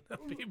kisses when the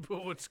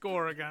people would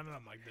score again. And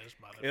I'm like, this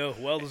mother. Yo,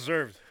 well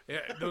deserved. Yeah,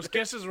 those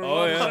kisses were Oh,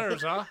 well yeah.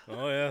 deserved, huh?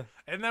 Oh yeah.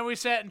 And then we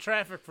sat in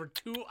traffic for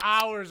 2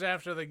 hours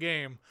after the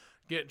game,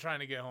 trying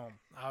to get home.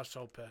 I was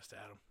so pissed at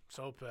him.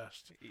 So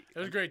pissed. It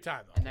was a great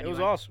time though. And then It you was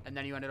went- awesome. And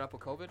then you ended up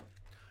with COVID?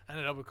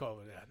 Ended up with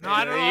COVID. Yeah. No, Yeah,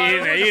 I don't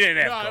know. you didn't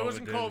have no, COVID, it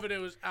wasn't dude. COVID. It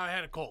was I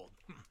had a cold.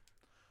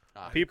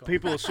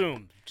 People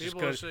assume just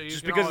People because assume- you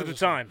just can because of always the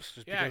assume. times.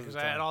 Just Yeah, because of because the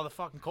I had time. all the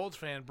fucking Colts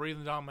fans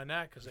breathing down my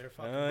neck because they were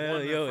fucking. Oh yeah, won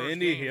their yo, first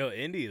Indy, game.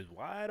 Indy is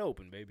wide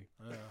open, baby.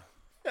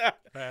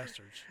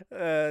 Bastards.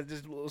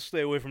 Just we'll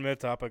stay away from that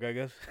topic, I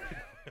guess.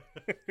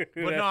 But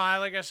no,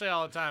 like I say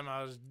all the time,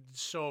 I was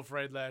so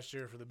afraid last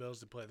year for the Bills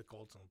to play the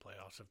Colts in the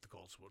playoffs if the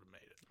Colts would have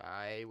made it.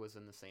 I was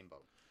in the same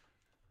boat.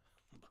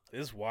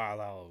 It's wild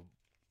how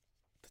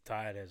the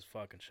tide has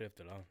fucking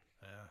shifted, huh?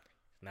 Yeah.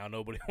 Now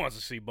nobody wants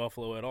to see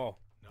Buffalo at all.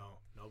 No,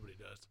 nobody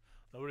does.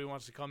 Nobody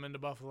wants to come into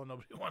Buffalo.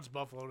 Nobody wants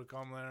Buffalo to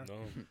come there.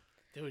 No.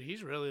 Dude,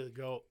 he's really the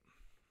GOAT.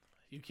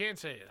 You can't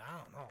say it. I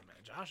don't know, man.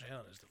 Josh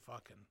Allen is the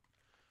fucking.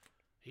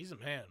 He's the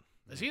man.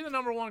 Is he the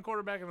number 1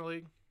 quarterback in the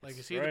league? Like,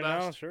 is he right the now,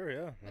 best? sure,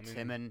 yeah. It's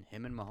I mean,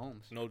 him and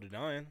Mahomes. no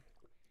denying.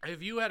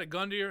 If you had a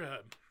gun to your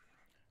head,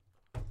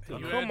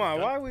 Come you on, had-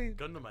 why we?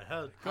 Gun to my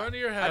head. gun to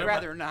your head. I'd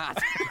rather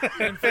not.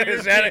 and for your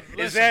Is that team- is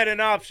listen, that an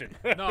option?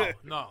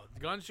 no,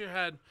 guns to your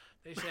head.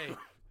 They say,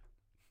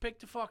 pick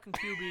the fucking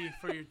QB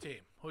for your team.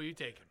 Who are you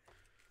taking?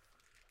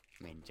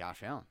 I mean,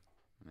 Josh Allen.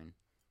 I mean,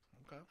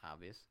 Okay.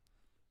 obvious.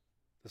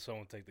 Does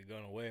someone take the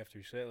gun away after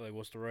you say it? Like,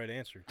 what's the right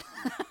answer?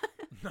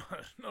 No,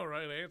 no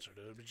right answer,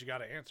 dude. But you got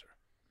to answer.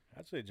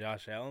 I'd say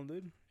Josh Allen,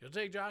 dude. You'll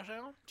take Josh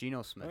Allen.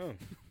 Geno Smith. Oh.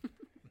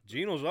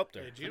 Gino's up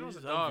there. Hey, Geno's a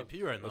He's dog.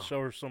 MVP right now. Let's show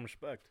her some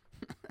respect.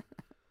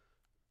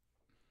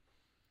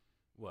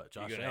 What,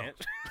 You Josh gonna Allen?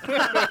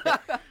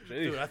 answer?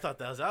 Dude, I thought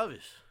that was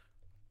obvious.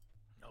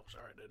 No,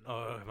 sorry, I didn't. know.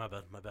 Oh, my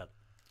bad.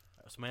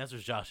 So my answer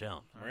is Josh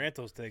Allen.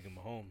 Moranto's taking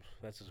Mahomes.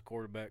 That's his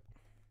quarterback.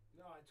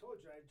 No, I told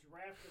you I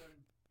drafted him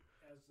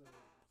as to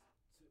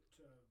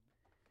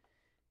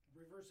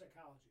reverse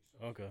psychology.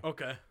 So, Okay.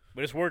 Okay.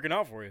 But it's working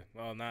out for you.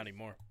 Well, not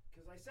anymore.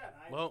 because I said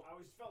I Well-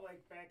 always felt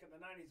like back in the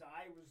 '90s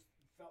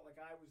felt like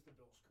I was the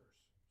Bills curse.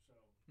 So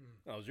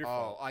That was your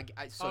Oh,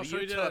 fault. so so you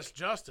he did took us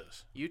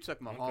justice.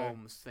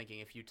 Mahomes thinking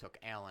if you took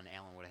Allen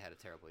would have had a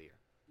terrible year.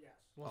 yes.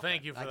 Well, Okay,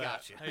 thank you for I that.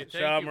 got you. Hey, thank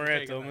Shout out you for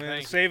taking Moranto, that. man.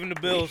 Thank you. Saving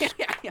the Bills.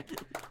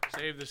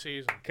 Save the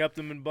season. Kept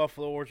him in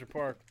Buffalo Orchard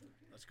Park.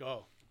 Let's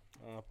go.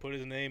 Put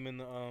his name in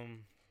the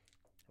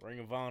Ring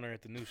of Honor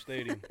at the new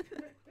stadium.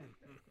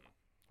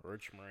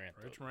 Rich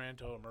Moranto. Rich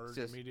Moranto, emerged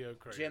Just media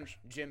creators.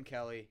 Jim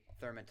Kelly,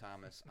 Thurman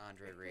Thomas,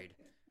 Andre Reed,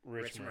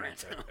 Rich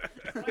Moranto.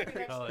 Like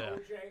next Oh, to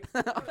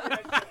yeah. OJ.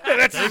 Like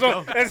next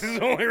to That's his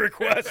only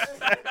request.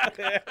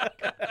 Hey,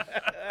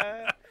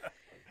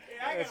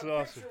 I That's got a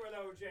awesome. picture with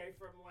OJ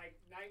from like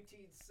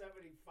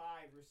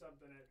 1975 or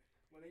something.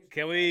 When they used to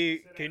Can come we?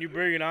 back and sit Can at- you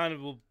bring it on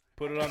and we'll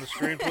put it on the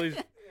screen, please?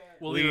 Yeah.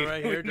 We'll We- leave it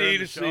right we here during need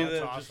the to see show. that. That's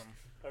Just- awesome.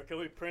 Or can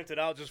we print it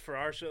out just for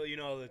our show? You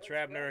know, the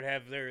Trap Nerd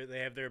have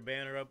their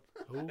banner up.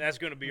 Who? That's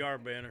gonna be our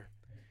banner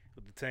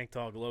with the Tank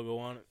Talk logo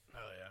on it. Oh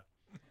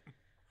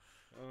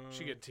yeah.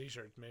 Should get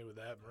T-shirts made with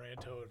that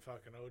Moranto and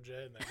fucking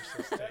OJ, and then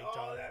just says Tank Oh,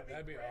 Talk.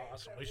 that'd be great.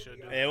 awesome. We should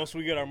do Yeah, that. once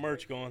we get our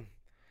merch going.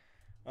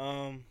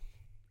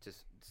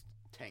 just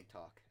Tank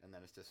Talk, and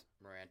then it's just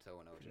Moranto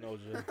and OJ. No,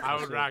 Jim. I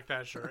would rock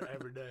that shirt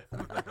every day.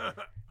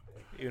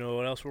 You know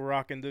what else we're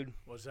rocking, dude?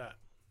 What's that?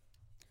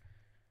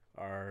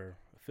 Our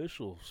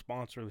official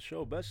sponsor of the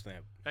show, Best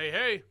Stamp.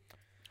 Hey.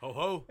 Ho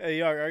ho.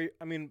 Hey, are you?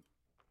 I mean,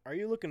 are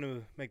you looking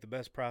to make the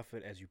best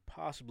profit as you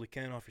possibly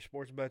can off your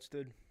sports bets,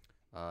 dude?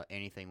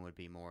 Anything would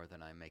be more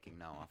than I'm making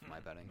now off my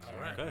betting. So.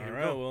 All right. Okay, All here we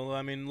right. go. Well,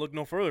 I mean, look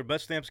no further.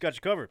 Bet Stamp's got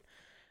you covered.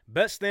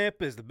 Bet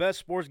Stamp is the best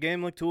sports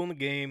gambling tool in the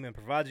game and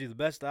provides you the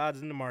best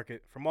odds in the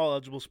market from all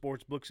eligible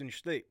sports books in your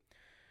state.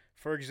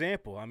 for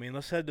example, I mean,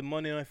 let's head to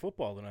Monday Night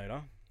Football tonight, huh?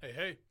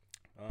 Hey.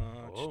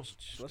 Oh, Let's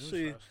snooze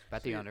see. fest.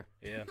 Bet the under.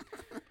 Yeah.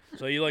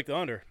 So you like the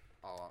under?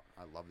 Oh,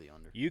 I love the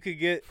under. You could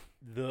get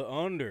the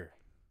under.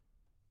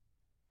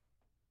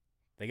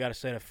 They got it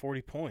set at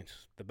 40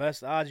 points. The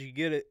best odds you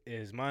get it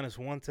is minus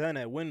 110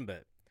 at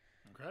WinBet.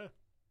 Okay.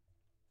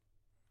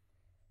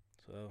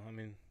 So, I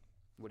mean,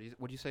 What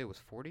do you say it was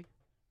 40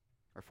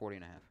 or 40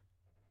 and a half?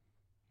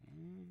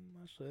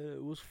 I said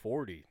it was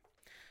 40.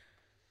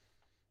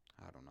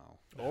 I don't know.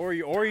 Or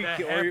you That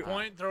can, half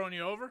point throwing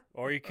you over?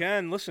 or you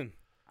can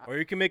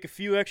make a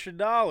few extra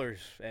dollars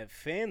at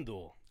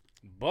FanDuel.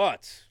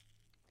 But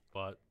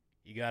But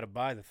you got to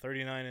buy the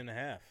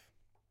 39.5.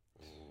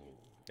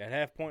 That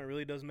half point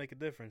really does make a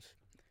difference.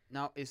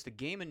 Now, is the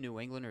game in New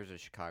England or is it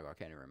Chicago? I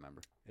can't even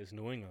remember. It's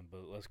New England,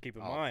 but let's keep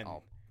in Oh, mind.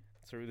 oh.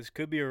 So this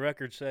could be a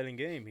record-setting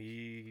game.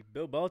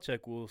 Bill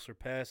Belichick will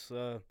surpass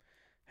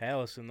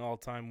Hallis in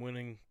all-time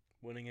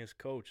winningest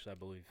coach, I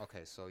believe.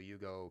 Okay, so you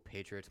go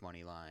Patriots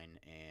money line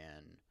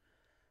and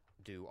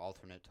do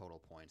alternate total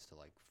points to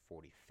like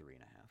 43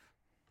 and a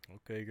half.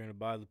 Okay, you're gonna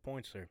buy the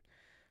points there.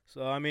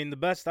 So I mean, the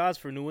best odds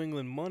for New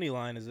England money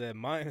line is at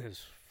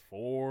minus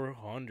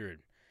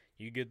 400.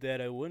 You get that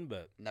at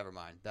WinBet. Never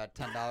mind. That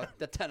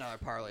 $10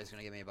 parlay is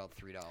gonna give me about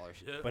 $3.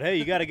 But hey,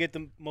 you got to get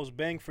the most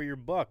bang for your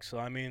buck. So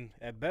I mean,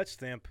 at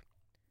BetStamp,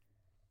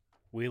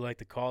 we like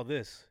to call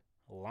this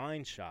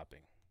line shopping.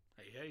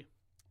 Hey.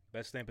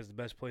 BetStamp is the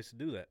best place to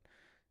do that.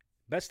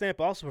 BetStamp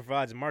also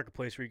provides a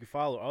marketplace where you can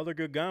follow other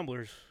good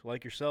gamblers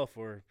like yourself,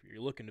 or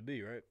you're looking to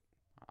be, right?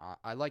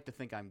 I like to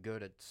think I'm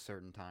good at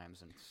certain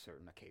times and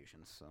certain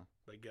occasions. So.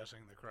 By guessing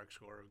the correct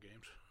score of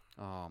games.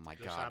 Oh my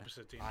Just God.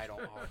 opposite teams. I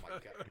don't. Oh my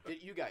God.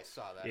 You guys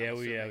saw that? Yeah, I'm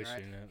we assuming, right?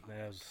 seen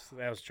that.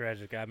 That was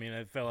tragic. I mean,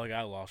 I felt like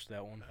I lost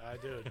that one. I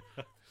did.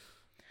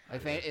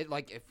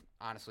 If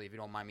honestly, if you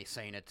don't mind me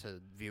saying it to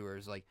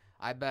viewers, like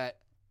I bet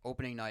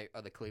opening night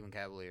of the Cleveland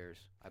Cavaliers,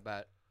 I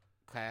bet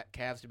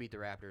Cavs to beat the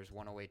Raptors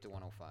 108 to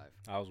 105.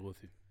 I was with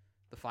you.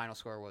 The final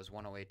score was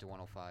 108 to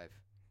 105.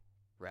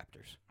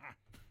 Raptors.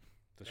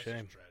 It's a That's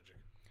shame. just tragic.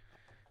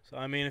 So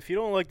I mean, if you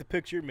don't like the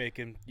picks you're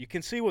making, you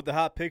can see what the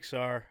hot picks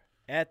are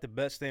at the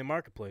BetStamp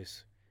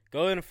Marketplace.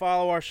 Go ahead and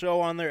follow our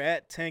show on there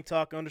at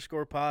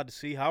TankTalk_pod to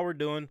see how we're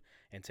doing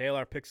and tail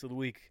our picks of the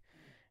week.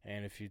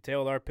 And if you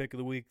tailed our pick of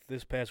the week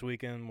this past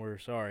weekend, we're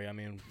sorry. I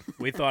mean,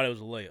 we thought it was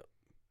a layup.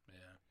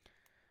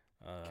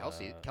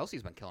 Yeah.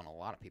 Kelsey's been killing a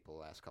lot of people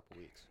the last couple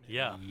weeks.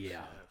 yeah.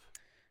 Yeah.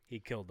 He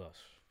killed us.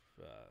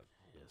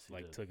 Yes, he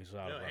Like did. took us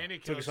out Yo, of our, and he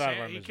took killed us out of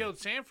our He misery. killed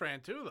San Fran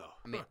too, though.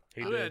 I mean,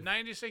 He Look at did. that,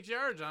 96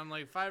 yards on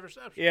like 5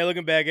 receptions. Yeah,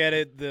 looking back at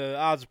it, the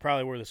odds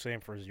probably were the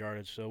same for his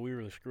yardage, so we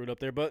really screwed up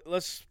there. But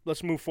let's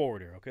move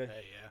forward here, okay?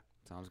 Hey, yeah.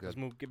 Sounds Let's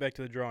good. get back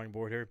to the drawing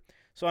board here.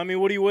 So, I mean,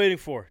 what are you waiting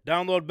for?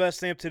 Download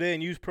BetStamp today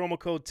and use promo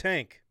code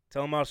TANK.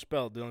 Tell them how to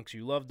spell it, Dylan, because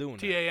you love doing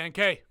that.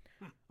 TANK.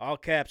 All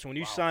caps when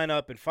you Wow. sign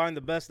up and find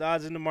the best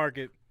odds in the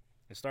market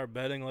and start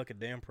betting like a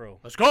damn pro.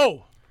 Let's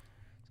go.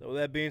 So, with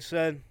that being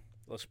said,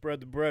 let's spread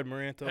the bread,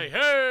 Maranto.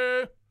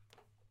 Hey.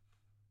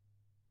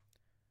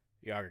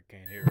 Yager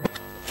can't hear it.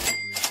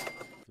 Usually,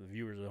 for the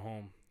viewers at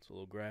home, it's a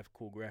little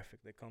cool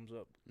graphic that comes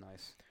up.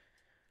 Nice.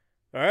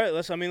 All right,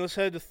 let's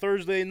head to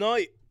Thursday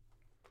night.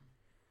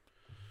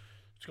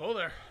 Let's go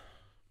there.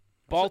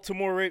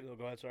 Baltimore Ravens. Oh,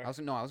 go ahead, sorry. I was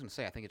gonna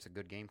say I think it's a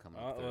good game coming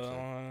up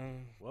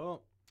Thursday.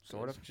 Well,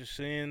 Sort of. Just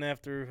seeing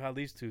after how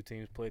these two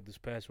teams played this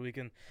past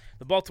weekend.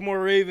 The Baltimore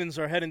Ravens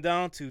are heading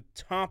down to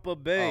Tampa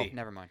Bay. Oh,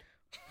 never mind.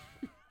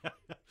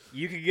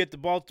 You could get the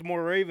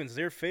Baltimore Ravens.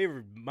 They're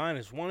favored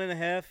minus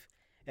 1.5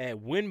 at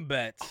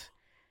WinBet.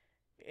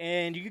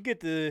 And you could get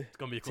the it's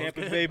gonna be a close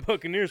Tampa game. Bay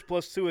Buccaneers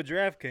 +2 at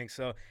DraftKings.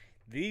 So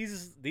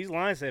these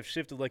lines have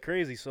shifted like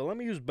crazy. So let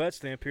me use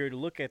BetStamp here to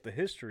look at the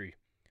history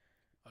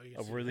Oh, you can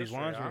of see where these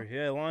history, lines huh? are.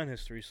 Yeah, line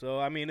history. So,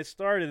 I mean, it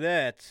started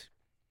at...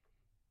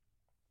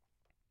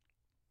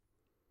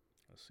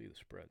 Let's see the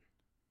spread.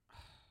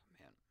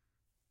 Man,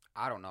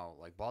 I don't know.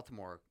 Like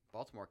Baltimore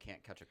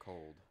can't catch a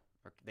cold,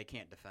 or they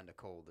can't defend a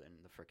cold in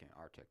the freaking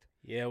Arctic.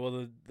 Yeah,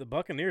 well, the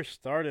Buccaneers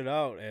started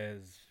out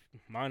as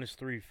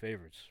 -3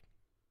 favorites.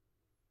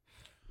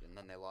 And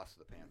then they lost to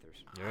the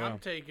Panthers. I'm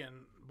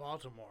taking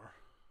Baltimore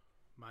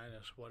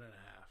 -1.5.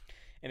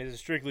 And is it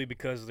strictly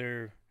because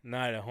they're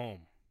not at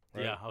home?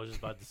 Right? Yeah, I was just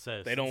about to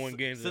say. They don't win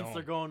games at since home.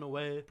 they're going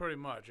away, Pretty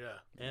much, yeah.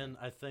 and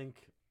I think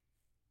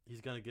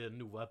he's gonna get a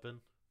new weapon,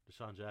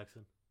 Deshaun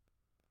Jackson.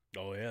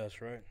 Oh, yeah,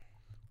 that's right.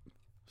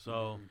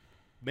 So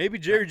Maybe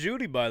Jerry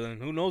Jeudy by then.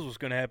 Who knows what's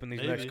going to happen these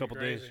Maybe. next couple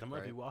Crazy. days. that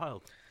might be Right.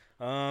 wild.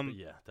 But But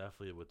yeah,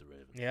 definitely with the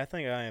Ravens. yeah, I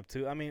think I am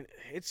too. I mean,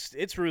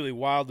 it's really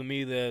wild to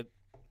me that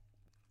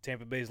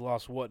Tampa Bay's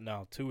lost what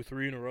now? 2 or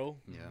 3 in a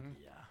row? Yeah.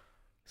 Mhm. Yeah.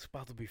 It's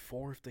about to be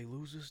 4 if they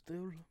lose this,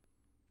 dude.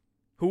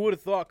 Who would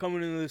have thought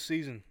coming into this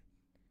season?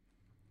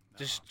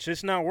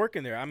 Just not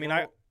working there. I mean,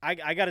 Well-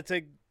 I gotta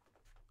take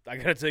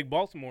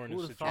Baltimore in Who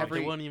this would have thought they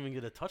situation. wouldn't even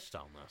get a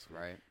touchdown last week?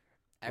 Right.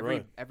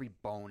 Right. Every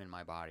bone in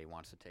my body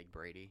wants to take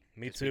Brady.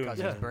 Me just too. Because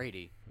Yeah. it's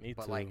Brady. Me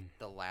But too. like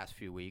the last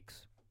few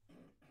weeks,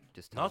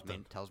 just tells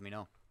Nothing. me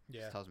no.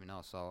 Yeah. Just tells me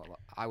no. So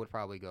I would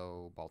probably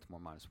go Baltimore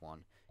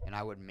 -1, and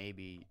I would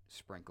maybe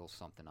sprinkle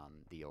something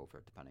on the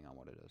over, depending on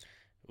what it is.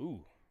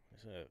 Ooh,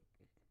 it's a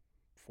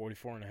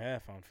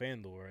 44.5 on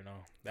FanDuel right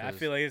now. I Because-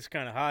 feel like it's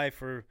kind of high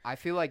for. I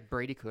feel like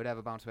Brady could have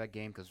a bounce back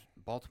game because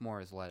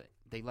Baltimore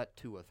they let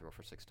Tua throw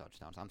for 6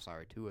 touchdowns. I'm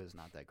sorry, Tua is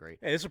not that great.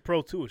 Hey, it's a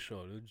Pro Tua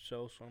show, dude.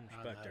 Show some On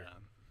respect that there.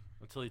 end.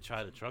 Until he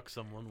tried to truck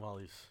someone while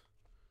he's.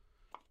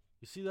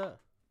 You see that?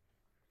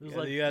 It was Yeah,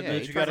 like you gotta do Yeah,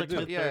 what he you tried gotta to do.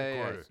 tuck- the yeah, third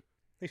yeah, quarter.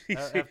 You see,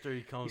 After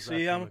he comes you back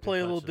see, from I'm a gonna play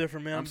a little concussion.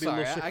 different, man. I'm I'm be a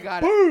little sorry, sick. I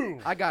got it.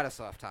 Boom! I got us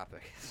off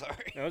topic.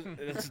 Sorry.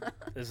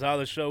 That's how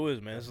the show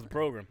is, man. This is the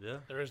program. Yeah.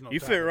 There is no You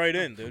fit topic. right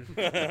in, dude.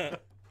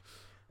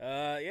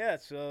 Yeah.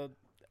 So,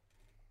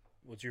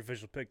 what's your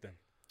official pick then?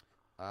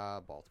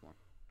 Baltimore.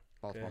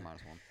 Baltimore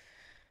Okay. -1.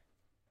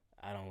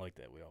 I don't like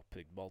that we all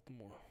picked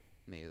Baltimore.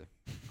 Me either.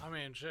 I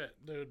mean,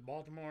 shit, dude.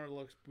 Baltimore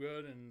looks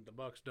good, and the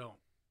Bucks don't.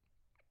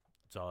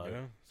 That's all.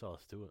 Yeah. That's all.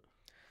 Let's do it.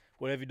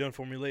 What have you done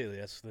for me lately?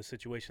 That's the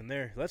situation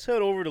there. Let's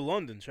head over to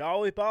London,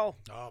 shall we, pal?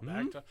 Oh,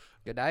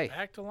 Good day.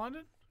 back to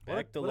London.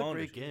 Back to what a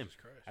London. great game. Jesus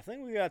Christ. I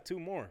think we got 2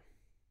 more,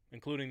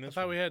 including I this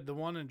thought one. we had the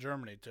one in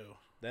Germany too.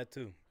 That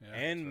too. Yeah,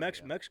 And that's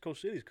right, yeah. Mexico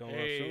City's coming up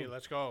Hey, soon.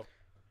 let's go.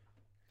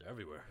 They're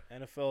everywhere.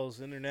 NFL's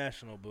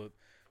international, but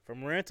from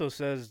Moranto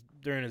says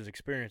during his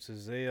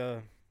experiences,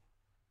 they're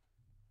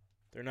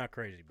not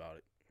crazy about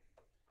it.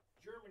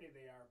 Germany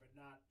they are, but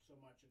not so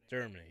much in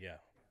Germany, yeah.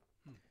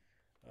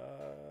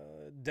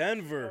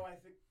 Denver. So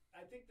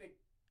I think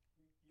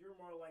you're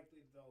more likely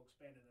they'll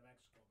expand into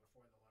Mexico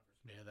before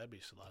they'll ever. Yeah, that'd be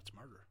a lot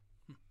smarter.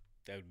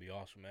 That would be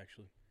awesome,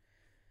 actually.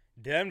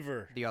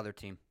 Denver. The other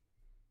team.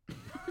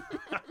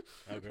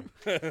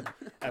 Okay.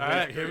 All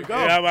right, here we go.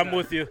 Yeah, I'm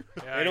with you.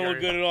 Yeah, They don't I look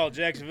got good at all.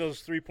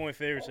 Jacksonville's 3-point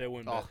favorites at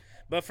win. Oh.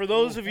 But for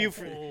those of you,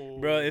 Oh.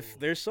 bro, if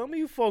there's some of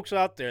you folks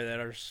out there that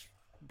are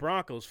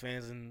Broncos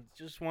fans and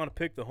just want to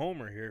pick the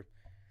homer here,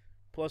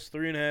 plus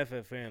 3.5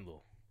 at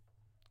FanDuel.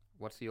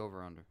 What's the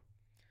over/under?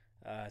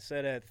 I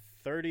said at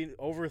 30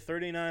 over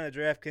 39 at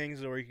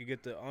DraftKings, or you could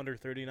get the under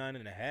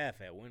 39.5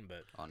 at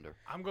WinBet. Under.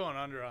 I'm going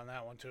under on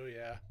that one too.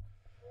 Yeah.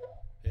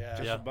 Yeah.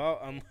 Just Yeah.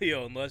 about,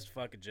 unless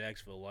fucking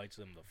Jacksonville lights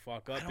them the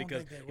fuck I up don't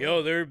because think they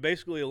will. they're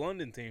basically a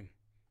London team,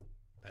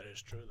 That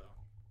is true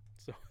though.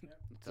 so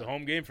it's a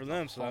home game for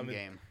them. So Home I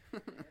mean,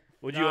 game.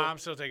 would No, you? I'm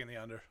still taking the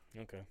under.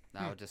 Okay,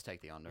 I would just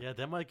take the under. Yeah,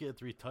 they might get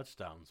 3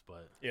 touchdowns,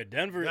 but yeah,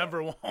 Denver.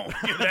 Denver won't.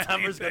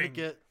 Denver's gonna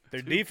get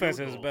Their 2 defense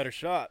field has a goals. better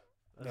shot.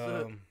 That's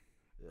it. Um,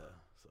 Yeah.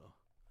 So. all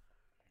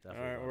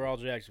Definitely right, not. we're all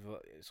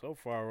Jacksonville. So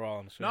far, we're all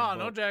on the same. No,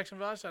 no boat.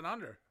 Jacksonville. I said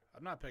under.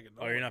 I'm not picking.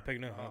 Oh, you're not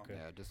picking them? No. Okay.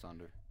 Yeah, just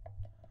under.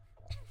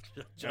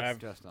 Just, I've-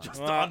 Just under.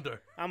 just Well,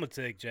 under. I'm gonna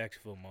take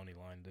Jacksonville money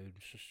line, dude.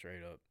 Just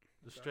straight up.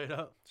 Just straight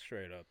up.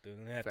 Straight up, dude.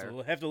 And Fair.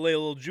 have to lay a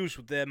little juice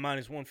with that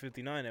minus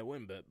 159 at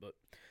WinBet, but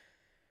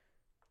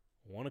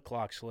 1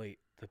 o'clock slate.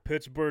 The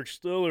Pittsburgh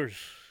Steelers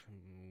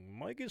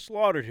might get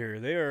slaughtered here.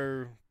 They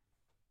are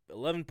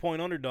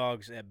 11-point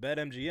underdogs at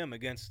BetMGM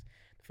against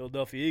the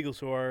Philadelphia Eagles,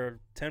 who are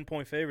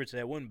 10-point favorites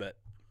at WinBet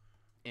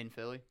In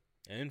Philly?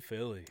 in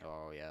Philly.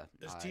 Oh, yeah.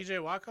 Is I- T.J.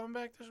 Watt coming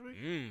back this week?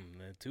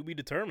 To be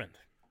determined.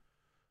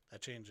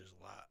 That changes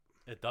a lot.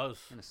 It does.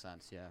 In a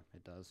sense, yeah,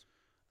 it does.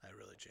 That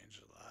really changes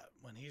a lot.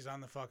 When he's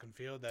on the fucking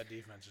field, that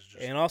defense is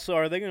just. And also,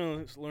 are they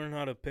going to learn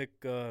how to pick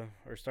or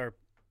start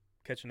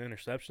catching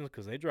interceptions?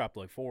 Because they dropped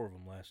like 4 of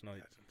them last night.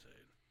 That's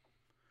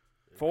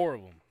insane. 4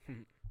 of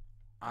them.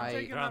 I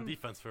taking They're on them-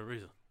 defense for a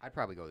reason. I'd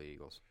probably go the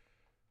Eagles.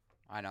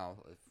 I know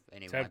if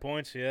any of 10 my,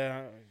 points,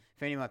 yeah.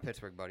 if any of my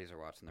Pittsburgh buddies are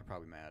watching, they're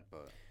probably mad,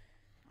 but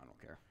I don't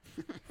care.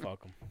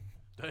 Fuck them.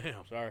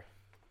 Damn. Sorry.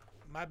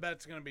 My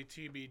bet's gonna be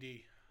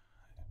TBD.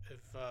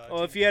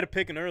 If you had to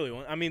pick an early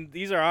one, I mean,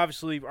 these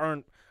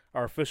aren't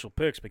our official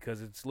picks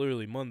because it's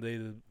literally Monday.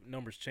 The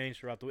numbers change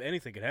throughout the week.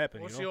 Anything could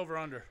happen. What's you the know? over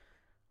under?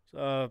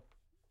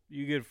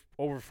 You get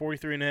over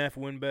 43.5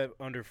 WinBet,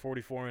 under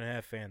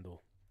 44.5 FanDuel.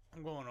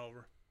 I'm going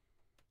over.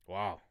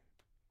 Wow.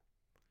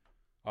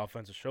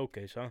 Offensive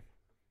showcase, huh?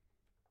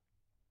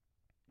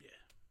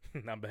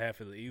 Yeah. On behalf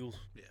of the Eagles.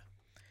 Yeah.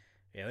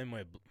 Yeah, they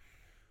might.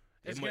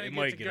 It's It gonna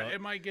might get, get up. it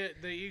might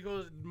get the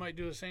Eagles might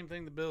do the same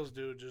thing the Bills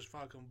do, just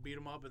fucking beat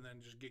them up and then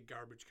just get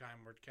garbage time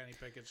where Kenny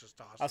Pickett's just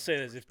tossed. I'll say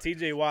this: if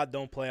T.J. Watt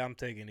don't play, I'm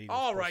taking Eagles.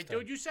 All plus right, 10.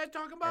 dude. You said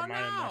talk about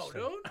mine and now, this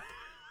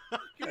dude.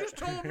 You just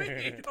told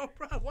me. No,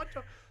 bro, what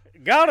the?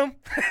 Got him.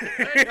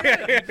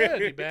 Hey, you did,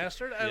 you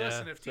bastard. Hey, Yeah,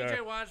 listen, if TJ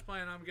sorry. Watt's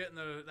playing, I'm getting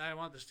the. I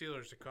want the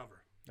Steelers to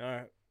cover. All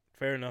right,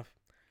 fair enough.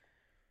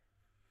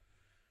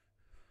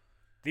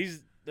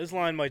 This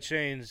line might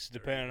change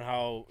depending on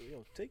how.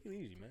 Take it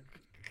easy, man.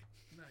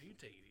 No, you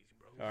take it easy,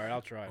 bro. All right,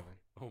 I'll try. Man.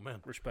 Oh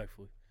man.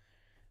 Respectfully.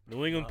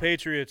 New England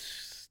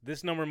Patriots,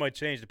 this number might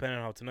change depending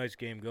on how tonight's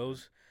game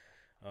goes.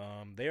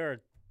 They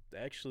are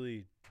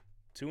actually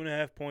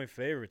 2.5-point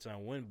favorites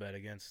on WinBet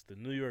against the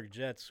New York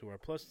Jets, who are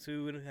plus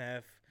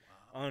 2.5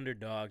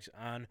 underdogs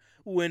on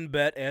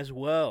WinBet as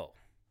well.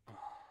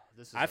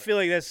 This is I feel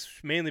like that's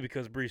mainly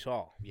because Brees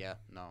Hall. Yeah,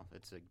 no,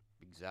 it's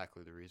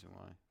exactly the reason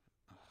why.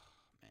 Oh,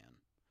 man,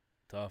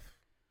 Tough.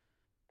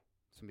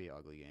 it's gonna be an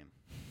ugly game.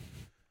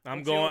 I'm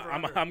What's the going.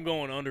 over-under? I'm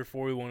going under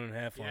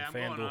 41.5 Yeah, on I'm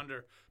FanDuel. going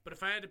under. But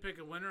if I had to pick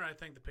a winner, I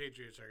think the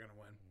Patriots are going to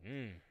win.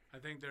 Mm. I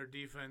think their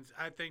defense.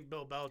 I think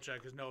Bill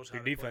Belichick knows how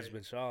Their to defense has play.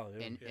 been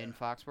solid. Yeah. In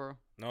Foxborough.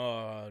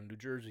 No, New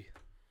Jersey.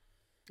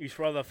 East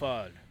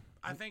Rutherford.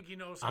 I think he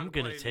knows how I'm to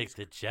gonna play take these-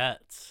 the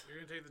Jets. You're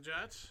going to take the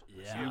Jets?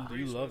 Yeah. See, You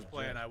if Brees love was the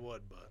playing, Jets. I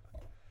would, but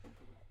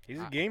He's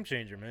a game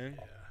changer, man.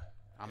 yeah.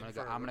 I'm And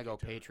gonna for a go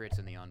rookie, too. Patriots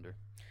in the under.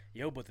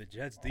 Yo, but the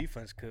Jets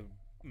defense could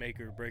make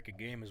or break a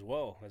game as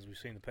well, as we've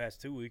seen the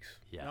past 2 weeks.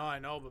 Yeah. No, I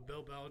know, but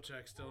Bill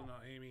Belichick still know.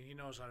 I mean, he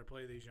knows how to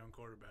play these young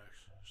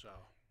quarterbacks. So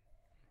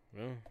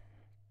Well,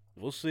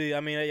 we'll see. I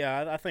mean,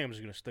 yeah, I think I'm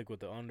just gonna stick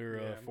with the under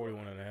Yeah, I'm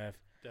 41.5.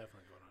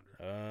 definitely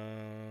going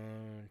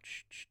under.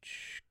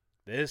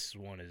 This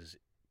one is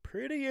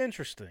pretty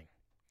interesting.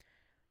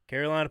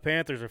 Carolina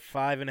Panthers are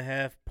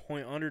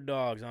 5.5-point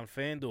underdogs on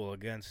FanDuel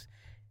against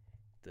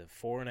the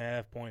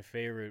 4.5-point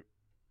favorite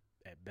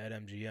at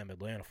BetMGM,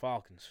 Atlanta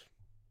Falcons.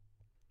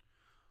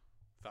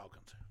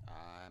 Falcons.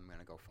 I'm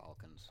gonna go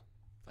Falcons.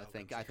 I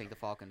Falcons. think the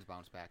Falcons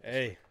bounce back. This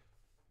Hey, week.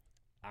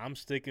 I'm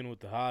sticking with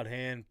the hot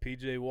hand,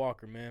 PJ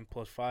Walker, man,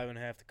 plus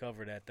 5.5 to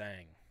cover that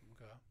thing.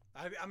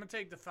 Okay. I'm going to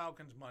take the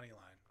Falcons' money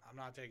line. I'm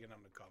not taking them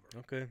to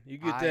cover. Okay, you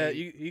get I- that.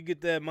 You get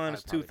that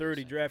minus I'd probably do the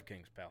 230 same.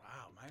 DraftKings, pal.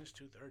 Wow, minus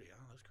 230.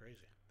 Oh, that's crazy.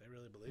 They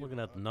really believe Looking in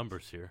at the Falcons.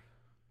 numbers here.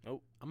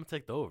 Nope. I'm gonna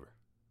take the over.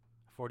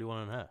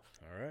 41.5.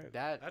 All right,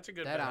 That's a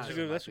good that bet.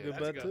 honestly That's a might good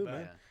be bet good too, bet.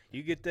 man.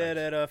 You get that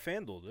at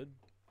FanDuel, dude.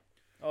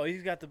 Oh,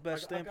 he's got the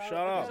best stamp. got-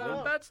 Shout I out, got dude.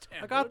 it. That's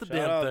 10. I got the Shout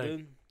damn out, thing.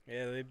 dude.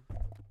 Yeah,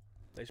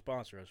 they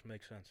sponsor us.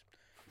 Makes sense.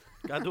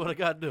 Gotta do what I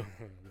gotta do.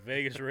 The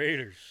Vegas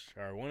Raiders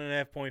are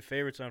 1.5-point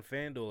favorites on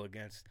FanDuel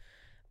against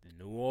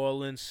the New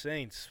Orleans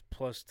Saints,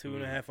 plus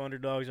 2.5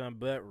 underdogs on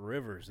Bet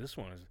Rivers. This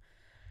one is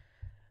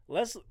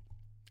less.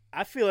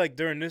 I feel like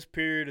during this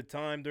period of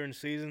time during the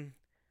season,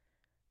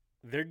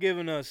 they're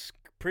giving us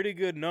pretty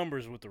good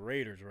numbers with the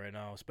Raiders right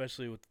now,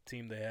 especially with the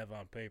team they have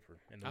on paper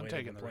and the I'm way they've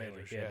taking been the playing.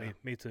 Raiders, Yeah, yeah.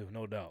 me too,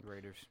 no doubt.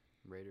 Raiders.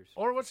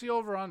 Or what's the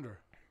over-under?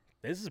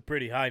 This is a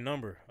pretty high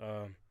number,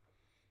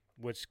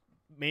 which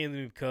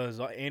mainly because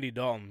Andy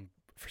Dalton,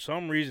 for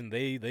some reason,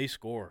 they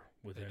score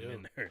with They him do.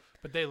 in there.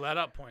 But they let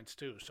up points,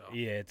 too, so.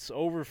 Yeah, it's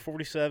over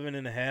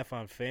 47.5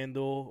 on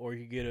FanDuel, or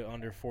you get it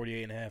under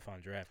 48.5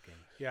 on DraftKings.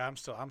 Yeah, I'm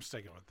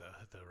sticking with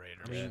the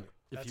Raiders. I mean,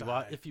 That's if a you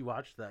high. if you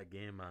watched that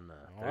game on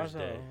Oh, I saw-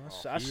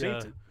 Thursday, I he, seen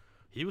it.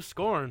 he was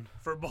scoring.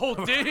 For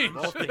both teams.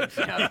 Both teams.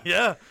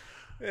 Yeah.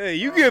 Hey,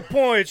 you get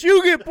points.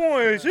 You get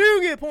points.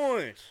 You get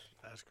points.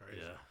 That's crazy.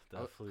 Yeah.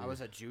 I Definitely.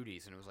 was at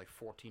Judy's and it was like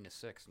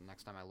 14-6. And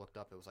next time I looked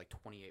up, it was like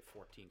 28-14.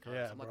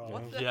 Yeah, I'm like, bro.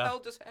 what the Yeah. hell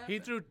just happened? He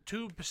threw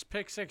two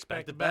pick six Back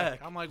back to to back.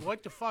 back. I'm like,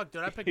 what the fuck,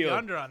 dude? I picked Yo. the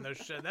under on this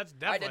shit. That's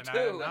I definitely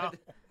did too. not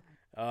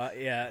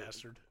Yeah,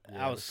 bastard.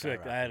 Yeah, I it was kinda sick.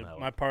 rough I had on that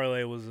my one.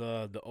 parlay was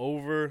the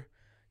over,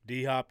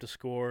 D-Hop to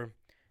score,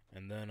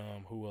 and then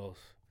who else?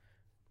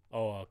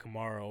 Oh,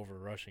 Kamara over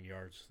rushing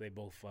yards. They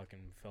both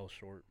fucking fell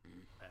short.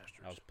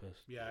 Bastards. I was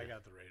pissed. Yeah, I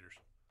got the Raiders.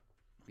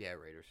 Yeah,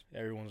 Raiders.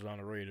 Everyone's on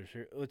the Raiders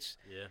here.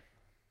 Yeah.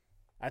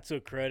 I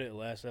took credit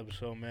last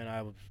episode, man.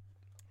 I was,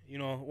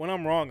 when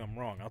I'm wrong, I'm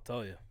wrong. I'll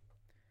tell you.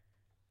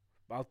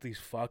 About these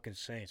fucking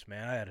Saints,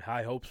 man. I had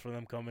high hopes for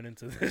them coming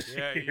into this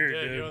Yeah, you year,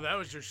 did. dude. Yo, that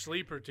was your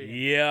sleeper team.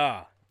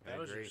 Yeah. That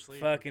was your Great.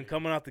 sleeper Fucking team.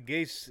 coming out the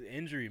gates,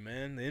 injury,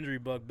 man. The injury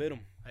bug bit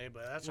him. Hey,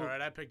 but that's Well- all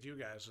right. I picked you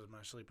guys as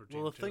my sleeper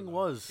team. Well, the too, thing though.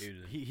 was,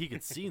 Dude. he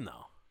could see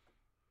now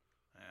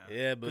Yeah.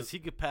 Yeah, but because he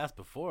could pass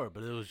before,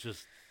 but it was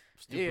just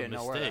He stupid didn't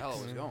know where the mistakes.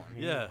 hell it was going.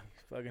 Yeah,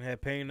 fucking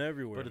had pain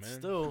everywhere, but it's man.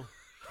 still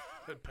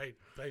Paid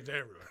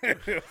everywhere.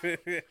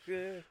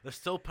 there's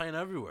still pain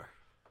everywhere.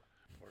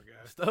 Poor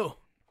guy. Still,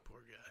 Poor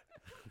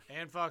guy.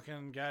 And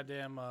fucking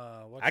goddamn.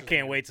 What's I his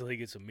can't name? wait till he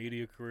gets a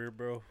media career,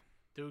 bro.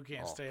 Dude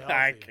can't Oh. stay healthy.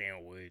 I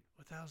can't wait.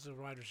 What the hell's the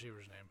wide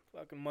receiver's name?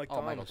 Fucking Mike Oh,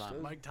 Thomas. Michael Thomas.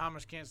 dude. Mike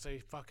Thomas can't stay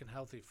fucking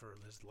healthy for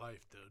his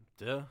life,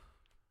 dude. yeah.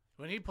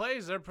 When he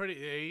plays, they're pretty.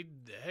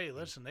 Hey,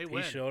 listen, they He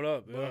win. showed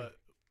up. Yeah. But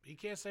he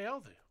can't stay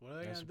healthy. What are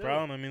they That's gonna the do?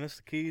 problem. I mean, that's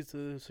the key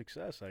to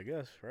success, I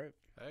guess, right?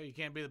 Hey, you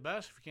can't be the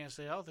best if you can't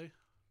stay healthy.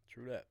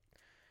 True that.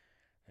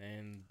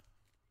 And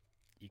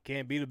you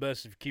can't be the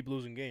best if you keep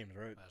losing games,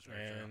 right? That's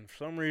very true. and for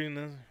some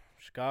reason,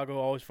 Chicago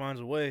always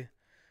finds a way.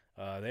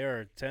 They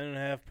are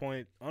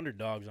 10.5-point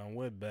underdogs on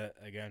WinBet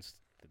against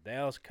the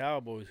Dallas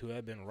Cowboys, who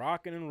have been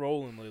rocking and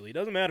rolling lately. It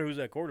doesn't matter who's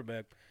at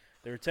quarterback.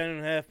 They're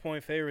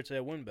 10.5-point favorites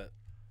at WinBet.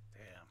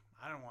 Damn,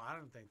 I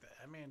don't think that.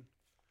 I mean,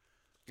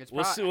 It's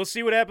We'll see. We'll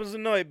see what happens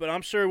tonight, but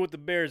I'm sure with the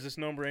Bears, this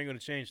number ain't going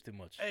to change too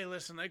much. hey,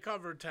 listen, they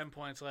covered 10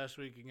 points last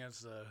week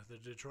against the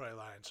Detroit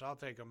Lions, so I'll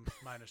take them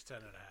minus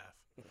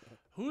 10.5.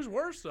 Who's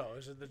worse though?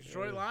 Is it the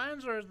Detroit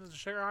Lions or is it the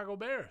Chicago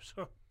Bears?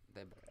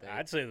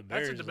 I'd say the That's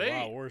Bears a is a debate.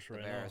 lot worse the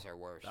right Bears now. are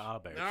worse. Ah,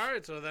 Bears. All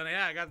right, so then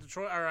I got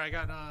Detroit. Or I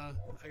got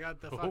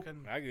the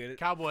fucking I get it.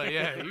 Cowboy.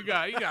 Yeah, you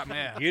got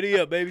man. Giddy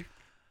up, baby.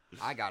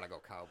 I gotta go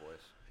Cowboys.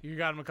 You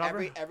got him a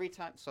cover. Every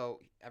time. So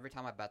every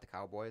time I bet the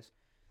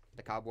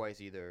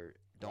Cowboys either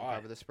don't Why?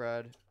 cover the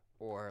spread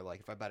or like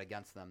if I bet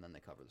against them, then they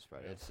cover the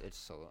spread. Yeah. It's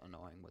so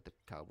annoying with the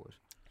Cowboys.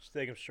 Just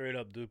take them straight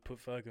up, dude. Put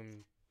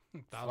fucking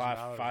 $1,000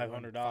 $500 five.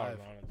 on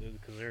it, dude,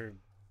 because they're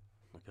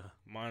Okay.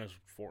 minus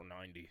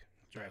 490.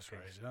 That's DraftKings.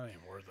 crazy. That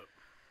ain't worth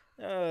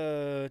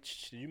it.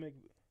 Did you make?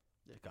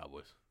 Yeah,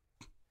 Cowboys.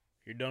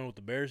 You're done with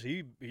the Bears.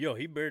 He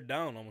bared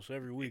down almost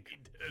every week. He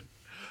did.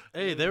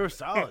 Hey, they were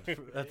solid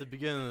at the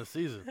beginning of the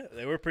season.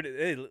 They were pretty.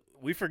 Hey,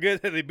 we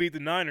forget that they beat the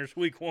Niners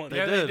week 1.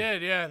 Yeah, did. they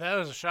did. Yeah, that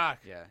was a shock.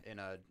 Yeah, in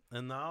a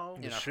And now,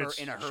 in a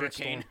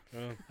hurricane.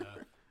 shitstorm. Yeah.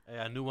 hey,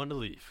 I knew when to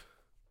leave.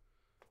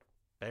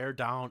 Bear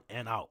down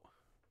and out.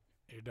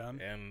 You're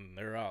done. And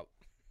they're out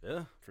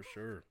Yeah. for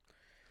sure.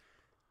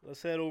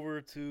 Let's head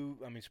over to.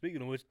 I mean,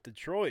 speaking of which,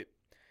 Detroit.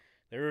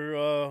 They're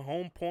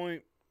home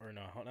point or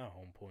no, not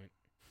home point.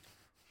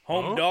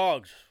 Home Huh?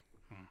 dogs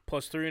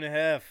plus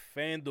 3.5.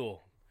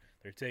 FanDuel.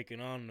 They're taking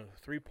on the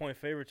 3-point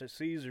favorites at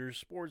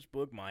Caesars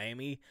Sportsbook.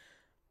 Miami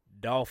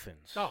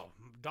Dolphins. Oh,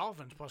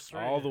 Dolphins plus 3.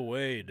 All the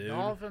way, dude.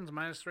 Dolphins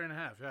minus 3.5.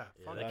 Yeah.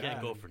 Yeah, Fuck they that.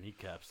 can't go for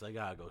kneecaps. They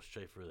gotta go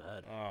straight for the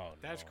head. Oh,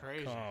 That's no.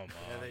 crazy. Come on,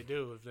 Yeah, they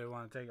do if they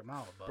want to take them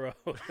out. But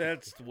bro.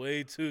 That's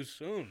way too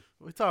soon.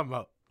 What are we talking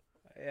about?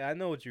 Yeah, I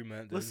know what you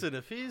meant. Dude. Listen,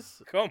 if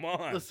he's Come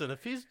on.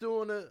 if he's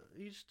doing it,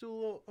 you just do a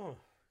little,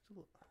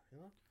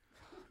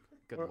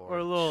 Good or lord.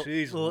 a little,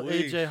 Jeez little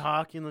Louise. AJ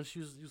Hawking. Let's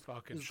use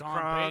fucking use Sean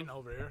Kron. Payton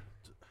over here.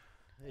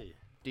 Hey,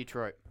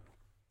 Detroit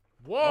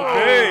Whoa.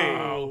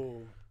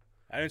 Okay.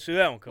 I didn't see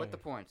that one coming. with the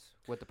points.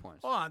 With the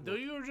points. Hold on, dude.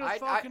 You were just I-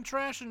 fucking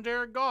trashing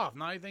Derek Goff.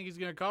 Now you think he's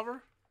going to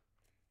cover?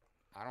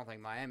 I don't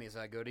think Miami's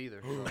that good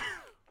either.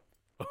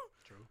 So.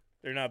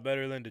 They're not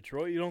better than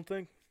Detroit, you don't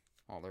think?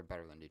 Well, they're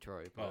better than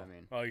Detroit, but I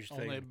mean, you're just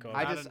Only taking the cover.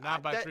 Not I a- just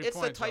not by 3 it's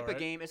points, the type though, of right?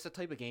 game. It's the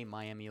type of game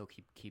Miami will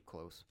keep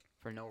close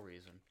for no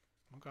reason.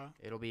 Okay.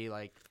 It'll be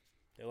like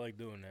They like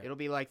doing that.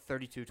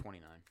 32-29.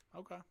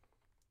 Okay.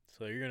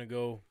 So you're going to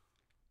go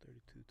 32-20.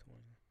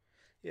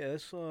 Yeah,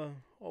 that's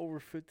over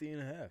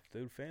 50.5,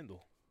 dude. FanDuel.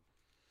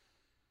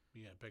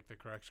 You going to pick the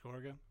correct score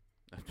again?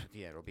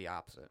 Yeah, it'll be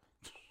opposite.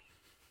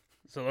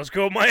 So let's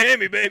go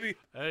Miami, baby.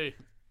 Hey.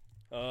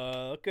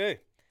 Okay.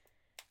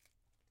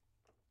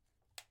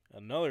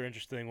 Another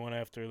interesting one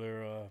after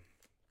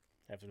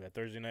that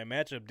Thursday night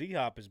matchup.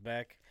 D-Hop is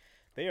back.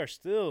 They are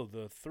still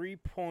the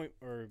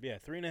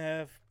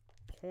 3.5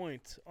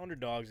 point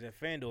underdogs at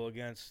FanDuel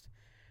against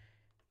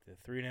the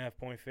 3.5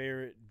 point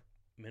favorite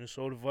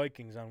Minnesota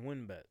Vikings on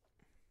WinBet.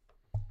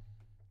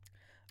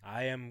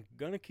 I am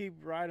gonna keep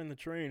riding the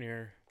train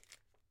here.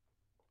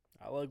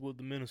 I like what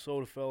the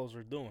Minnesota fellas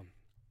are doing.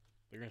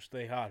 They're gonna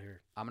stay hot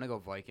here. I'm gonna go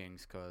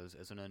Vikings because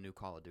isn't a new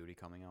Call of Duty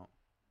coming out?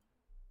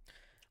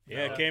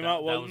 Yeah, No, it came that-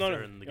 out. Well, that was no,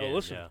 during the no. game,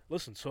 Listen, yeah.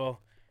 listen. So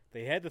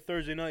they had the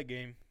Thursday night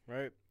game,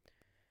 right?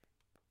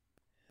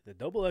 The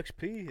double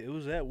XP. It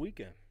was that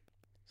weekend.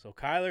 So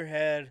Kyler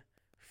had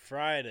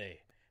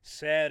Friday,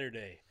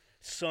 Saturday,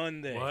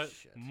 Sunday, What?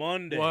 Shit.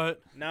 Monday.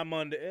 What? Not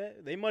Monday.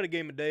 They might have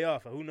gave him a day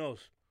off. Who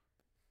knows?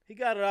 He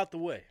got it out the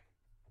way.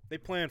 They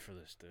planned for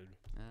this, dude.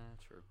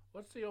 True.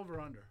 What's the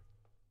over-under?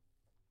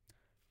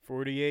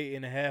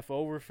 48.5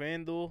 over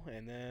FanDuel,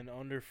 and then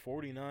under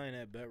 49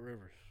 at Bet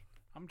Rivers.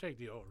 I'm going to take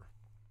the over.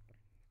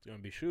 It's gonna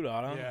be a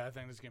shootout, huh? Yeah, I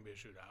think this is going to be a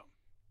shootout.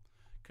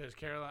 Because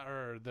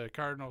the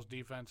Cardinals'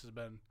 defense has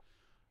been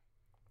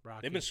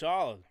rocky. They've been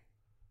solid.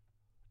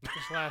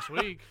 Just last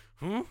week.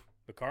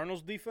 The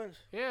Cardinals' defense.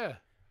 Yeah.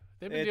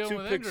 They've They been had dealing 2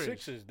 with pick injuries.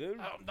 sixes, dude.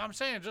 I'm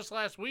saying just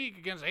last week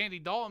against Andy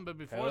Dalton, but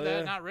before Hell that,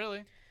 yeah. not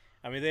really.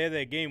 I mean, they had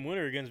that game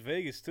winner against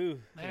Vegas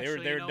too.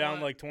 Actually, they you were know down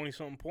what? like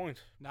 20-something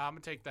points. No, I'm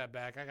going to take that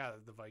back. I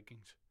got the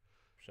Vikings.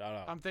 Shout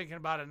out. I'm thinking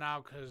about it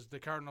now because the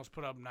Cardinals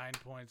put up 9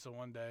 points the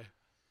one day,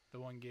 the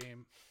one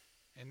game.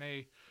 And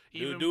they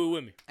even do it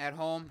with me. At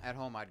home,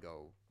 I'd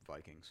go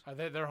Vikings. Are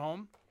they're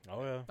home?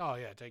 Oh yeah. Oh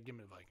yeah, give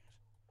me the Vikings.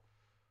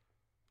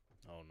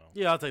 Oh no.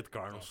 Yeah, I'll take the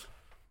Cardinals.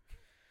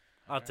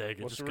 I'll take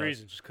it. What's just the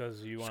reason? Just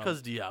because you Just want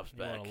because Diop's you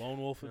back. want a lone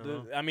wolf? you It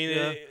know? did? I mean,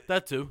 Yeah,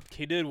 that too.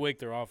 he did wake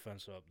their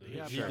offense up, dude.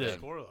 Yeah, He sure. did.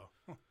 Score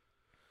though.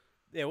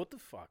 Yeah, what the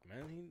fuck,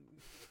 man?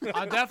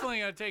 I'm definitely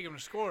gonna take him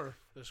to score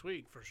this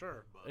week for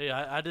sure. But Hey,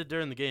 I did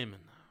during the game.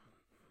 And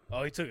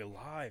Oh, he took it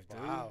live, dude.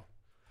 wow,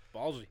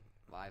 Ballsy.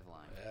 Live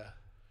line. yeah,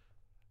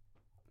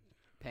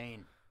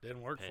 Pain.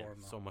 didn't work pain, for him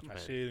though. so much I pain.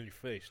 see it in your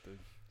face, dude.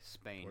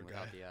 Spain Poor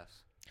without guy. the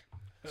S.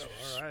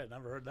 Oh, all right,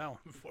 never heard that one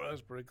before. That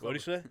was pretty close.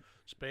 What'd he say?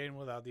 Spain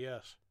without the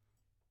S.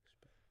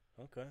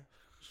 Okay.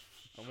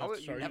 I'm How gonna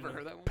you start never using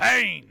heard that one?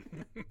 Pain.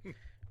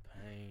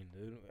 Pain,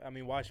 dude. I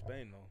mean, why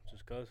Spain though?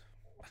 Just cause?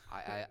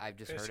 I've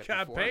just It's heard it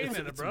got before. pain It's,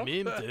 in it, it's bro. a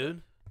meme,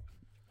 dude.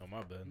 Oh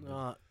my bad. dude.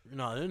 You're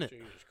not in it.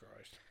 Jesus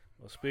Christ.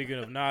 Well, speaking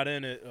of not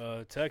in it,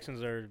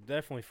 Texans are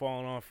definitely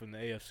falling off in the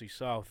AFC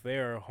South. They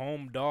are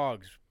home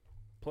dogs,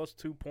 plus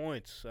 2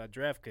 points.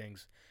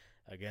 DraftKings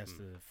against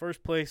the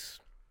first place.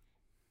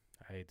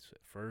 I hate to say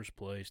it, first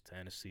place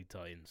Tennessee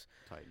Titans.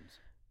 Titans.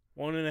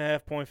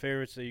 1.5 point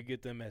favorites. So you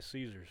get them at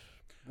Caesars,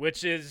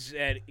 which is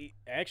at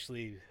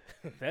actually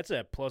that's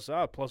at plus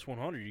odd plus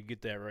 100. You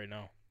get that right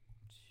now.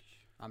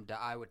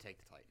 I would take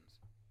the Titans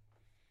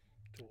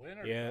To win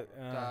or Yeah,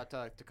 to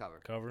cover? to cover.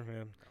 cover,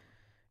 man.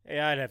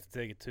 Yeah, I'd have to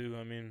take it too.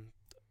 I mean,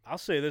 I'll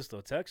say this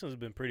though: Texans have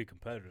been pretty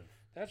competitive.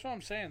 That's what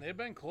I'm saying. They've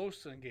been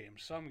close in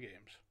games, some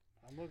games.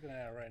 I'm looking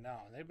at it right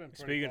now, and they've been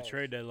pretty Speaking of close.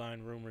 trade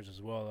deadline rumors as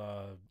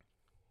well,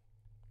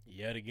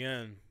 Yet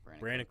again,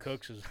 Brandon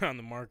Cooks is on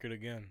the market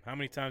again. How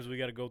many times do we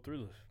got to go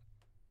through this?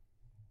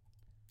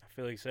 I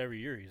feel like it's every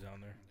year he's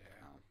on there.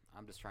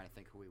 I'm just trying to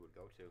think who we would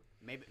go to.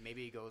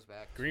 Maybe he goes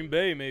back Green to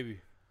Bay, maybe.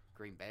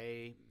 Green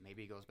Bay.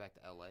 Maybe he goes back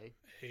to L.A.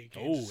 Hey, Oh,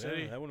 Kansas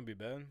City. yeah, that wouldn't be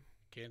bad.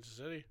 Kansas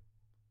City.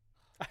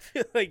 I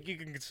feel like you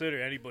can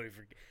consider anybody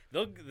for.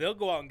 They'll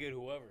go out and get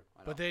whoever. I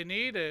know. But they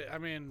need it. I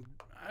mean,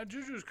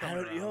 Juju's I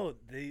coming don't,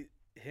 around.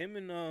 him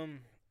and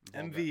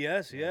Valdes-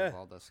 MVS, yeah,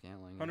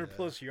 Valdes-Scantling. 100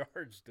 plus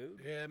yards,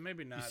 dude. Yeah,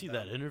 maybe not. You see though.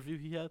 that interview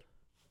he had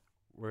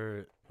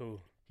where Who?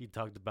 he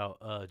talked about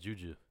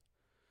Juju?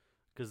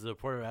 Because the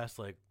reporter asked,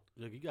 like,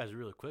 you guys are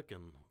really quick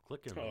and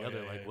clicking Oh,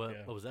 together. yeah, like, yeah, what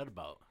yeah. what was that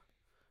about?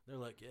 They're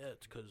like, yeah,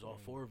 it's because all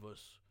four of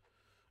us,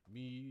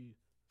 me,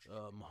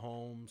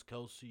 Mahomes,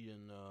 Kelsey,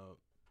 and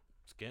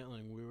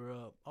Scantling, we were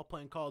all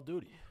playing Call of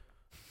Duty.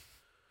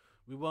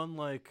 We won,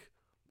 like,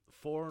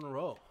 4 in a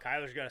row.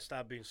 Kyler's got to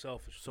stop being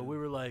selfish. So dude. we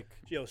were like,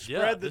 Yo, yeah,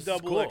 spread the this is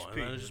double cool. XP.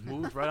 And then it just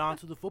moved right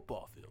onto the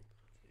football field.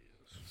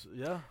 So,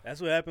 yeah.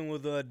 That's what happened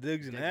with Diggs and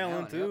Diggs and Allen,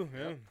 Allen, too.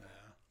 yep, Yeah. yep.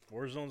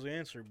 Warzone's the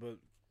answer, but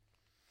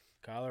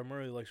Kyler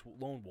Murray likes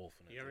lone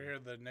wolfing it. You ever hear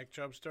the Nick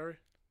Chubb story?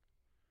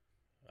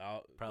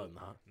 Probably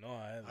not. No,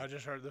 I haven't. I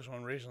just heard this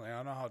one recently. I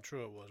don't know how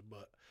true it was,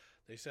 but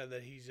they said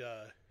that he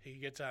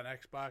gets on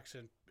Xbox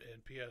and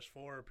PS4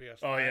 or PS5.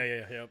 Oh,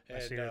 yeah. Yep. I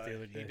And seen that the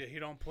other day. he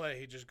don't play.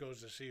 He just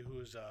goes to see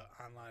who's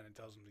online and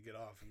tells him to get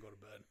off and go to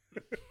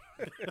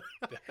bed.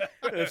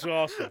 That's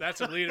awesome.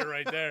 That's a leader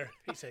right there.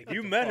 He said, "Get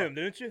You the met fuck." him,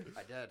 didn't you?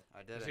 I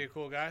did. Is he a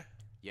cool guy?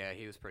 Yeah,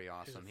 he was pretty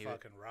He's awesome. a He was,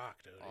 fucking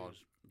rock, dude. He oh,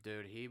 was-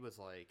 dude, he was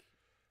like,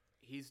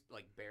 he's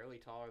like barely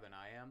taller than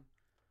I am,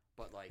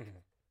 but like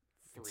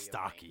three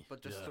Stocky, of me.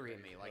 But just yeah. 3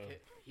 of me.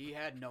 Like he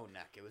had no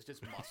neck. It was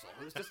just muscle.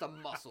 It was just a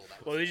muscle. That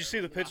was Well, did you there. see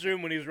the picture of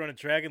him when he was running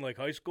track in like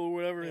high school or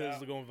whatever? It Yeah.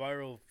 was going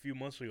viral a few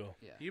months ago.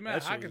 Yeah. You met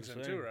That's what he was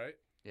Hawkinson saying. too, right?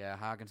 Yeah,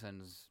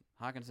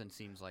 Hawkinson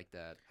seems like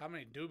that. How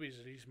many doobies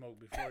did he smoke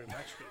before he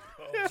met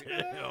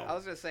you? I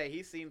was gonna say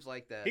he seems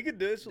like that. He could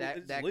do this.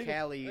 that legal.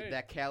 Cali Hey.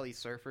 that Cali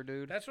surfer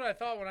dude. That's what I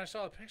thought when I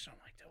saw the picture. I'm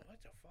like, dude,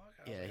 what the fuck?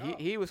 How's it Yeah, go?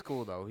 he was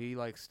cool though. He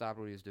like stopped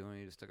what he was doing.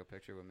 He just took a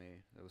picture with me.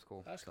 It was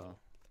cool. That's So, cool.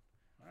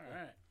 All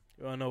right.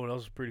 You want to know what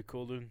else is pretty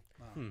cool, dude?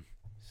 Oh.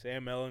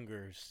 Sam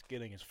Ellinger is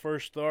getting his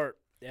first start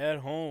at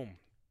home.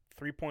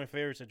 3-point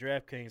favorites at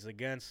DraftKings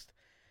against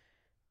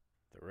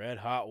the red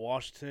hot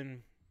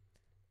Washington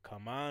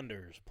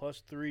Commanders.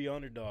 +3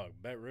 underdog,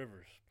 Bet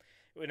Rivers.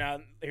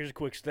 Now, here's a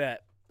quick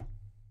stat.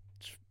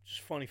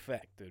 Just funny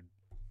fact, dude.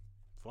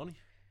 Funny.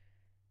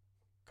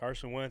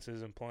 Carson Wentz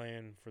isn't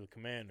playing for the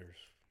Commanders.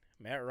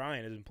 Matt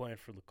Ryan isn't playing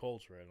for the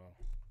Colts right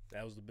now.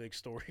 That was the big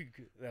story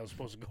that was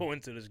supposed to go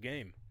into this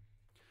game.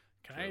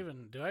 Do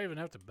I even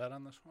have to bet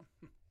on this one?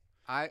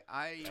 I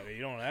I mean,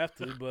 you don't have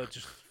to, but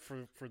just for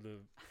the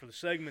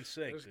segment's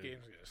sake, This dude.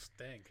 game's gonna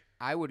stink.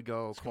 I would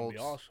go It's gonna Colts. be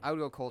awesome. I would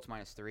go Colts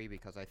 -3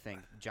 because I think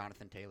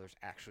Jonathan Taylor's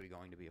actually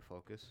going to be a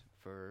focus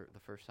for the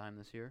first time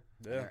this year.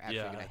 And Yeah. they're actually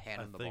yeah, going to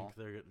hand I him the think ball.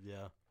 they're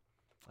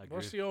I agree.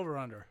 What's the over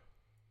under?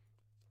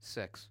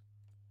 6.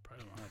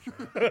 Pretty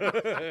much.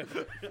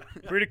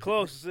 Right? Pretty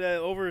close. It's,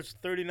 over it's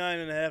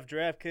 39.5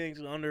 DraftKings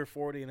and under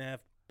 40.5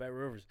 Bet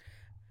Rivers.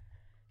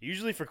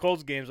 Usually for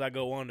Colts games, I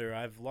go under.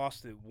 I've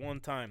lost it one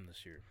time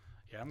this year.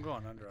 Yeah, I'm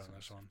going under on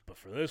this one. But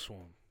for this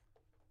one,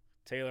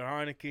 Taylor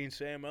Heineke and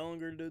Sam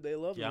Ellinger, dude, they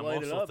love Yeah, to I'm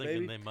light it also up, thinking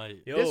baby. they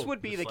might. Yo, This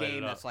would be just the light it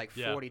game up. that's like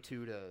Yeah.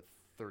 42 to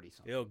 30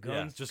 something. Yo,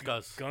 guns, just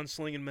cause.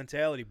 gunslinging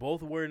mentality.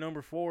 Both wear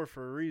number 4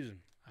 for a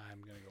reason.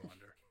 I'm gonna go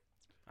under.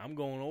 I'm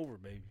going over,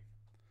 baby.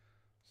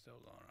 Still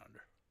going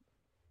under.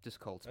 Just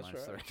Colts That's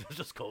 -3. right.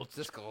 just Colts.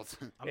 Just Colts.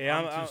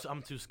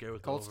 I'm too scared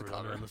with Colts the to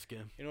over cover. in this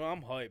game. You know,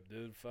 I'm hyped,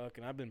 dude.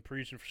 Fucking, I've been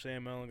preaching for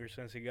Sam Ellinger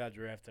since he got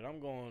drafted. I'm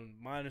going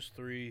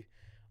 -3,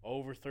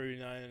 over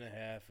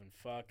 39.5, and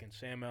fucking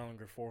Sam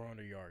Ellinger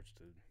 400 yards,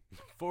 dude.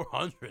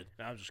 400.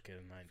 No, I'm just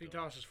kidding. I ain't If he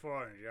doing tosses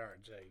 400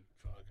 yards, hey,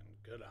 fucking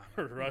good on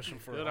it. him. Rushing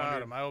for Good 100.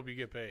 on him. I hope you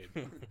get paid.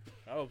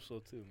 I hope so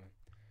too,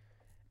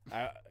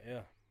 man.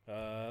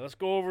 Let's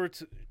go over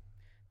to.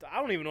 I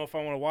don't even know if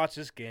I want to watch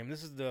this game.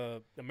 This is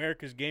the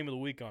America's Game of the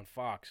Week on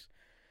Fox.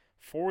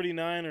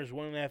 49ers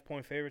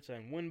 1.5-point favorites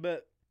on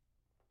WinBet.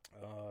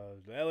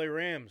 The LA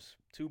Rams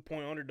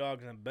 2-point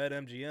underdogs on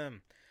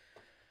BetMGM.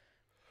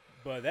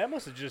 But that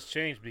must have just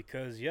changed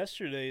because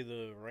yesterday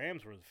the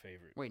Rams were the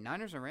favorite. Wait,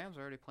 Niners and Rams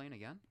are already playing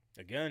again?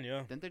 Again,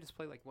 yeah. Didn't they just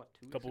play like, what,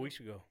 2 A couple ago? weeks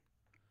ago.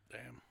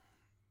 Damn.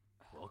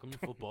 Welcome to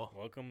football.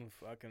 Welcome to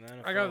fucking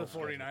NFL. I got the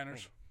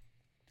 49ers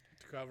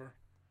to cover.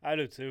 I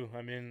do too.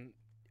 I mean,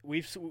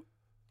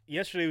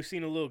 yesterday we've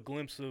seen a little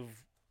glimpse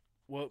of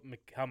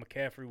how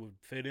McCaffrey would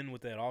fit in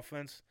with that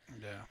offense.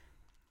 Yeah.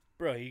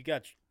 Bro, he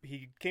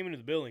came into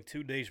the building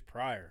 2 days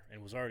prior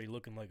and was already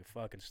looking like a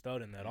fucking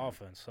stud in that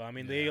offense. So I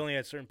mean, they Yeah. only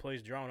had certain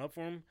plays drawn up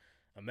for him.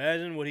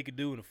 Imagine what he could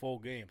do in a full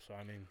game. So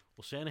I mean,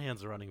 Well,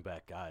 Shanahan's a running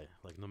back guy.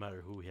 Like, no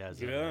matter who he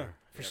has in yeah. there,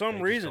 For some they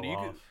just reason, go you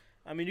could. off.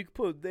 I mean, you could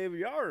put David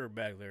Yarder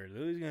back there,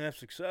 dude. He's gonna have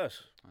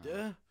success,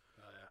 Yeah.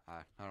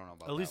 I don't know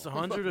about At least that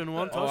one.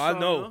 101 Oh, touchdowns. I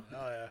know. huh?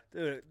 Oh, yeah.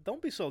 dude.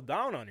 Don't be so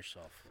down on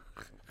yourself.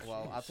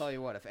 Well, I'll tell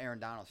you what. If Aaron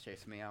Donald's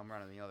chasing me, I'm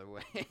running the other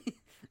way.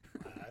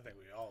 I think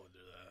we all would do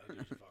that. That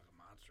dude's a fucking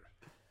monster.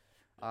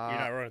 You're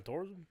not running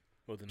towards him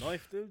with a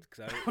knife, dude?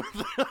 'Cause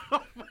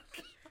I,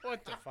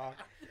 What the fuck?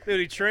 dude,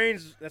 he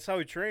trains. That's how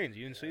he trains.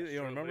 You didn't see that? You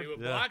don't remember? He would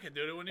Yeah. block it,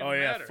 dude. It wouldn't even Oh,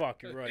 yeah, matter.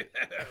 fuck, you're right.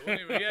 Yeah, it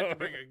wouldn't even have to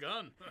bring a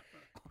gun.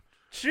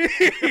 Jeez.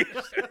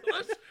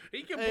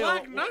 He can Hey,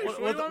 block knives. What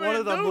do you want me one to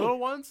of the do? little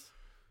ones?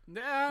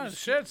 Yeah, You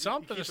shit, just-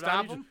 something you to keep it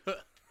on stop you, him.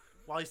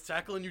 While he's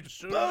tackling you, just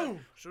Shoot boom!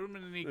 him, shoot him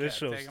in the kneecap. This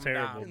show's take him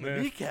terrible, down. In the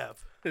man. kneecap.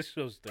 This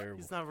show's terrible.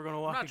 He's never going to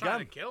I'm walk not trying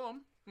to again. kill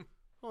him.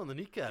 Oh, in the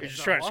kneecap. You're He's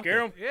just not trying to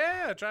scare walking. him?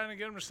 Yeah, trying to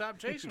get him to stop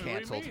chasing me.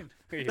 What do you Canceled.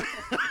 mean?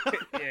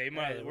 Yeah, you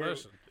might. Hey, we're,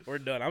 listen. we're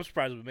done. I'm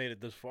surprised we made it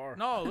this far.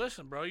 No,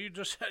 listen, bro. You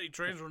just said he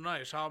trains with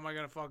knives. How am I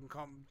gonna fucking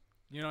come?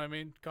 You know what I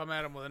mean? Come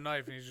at him with a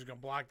knife, and he's just gonna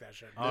block that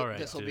shit. All right,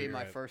 This will dude, be you're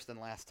my right. first and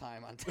last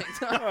time on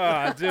TikTok.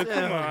 Ah, dude,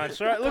 come Yeah. on.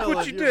 Sorry, look Tell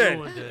what him you you did.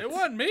 ruined it. It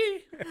wasn't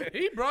me.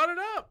 He brought it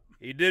up,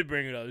 He did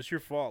bring it up. It's your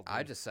fault. I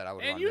dude. just said I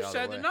would and run you the other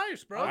said way. the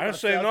knives, bro. I didn't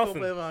say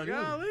nothing.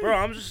 Golly. Bro,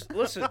 I'm just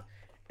listen.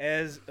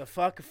 As a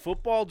fucking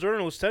football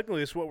journalist,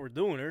 technically, it's what we're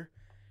doing here.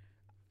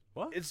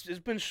 What? It's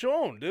been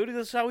shown, dude.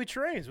 That's how he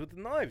trains with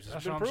the knives. It's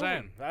That's been what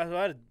I'm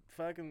proven.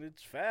 Fucking,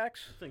 it's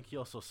facts. I think he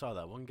also saw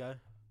that one guy.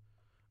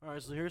 All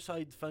right, so here's how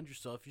you defend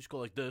yourself. You just go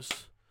like this.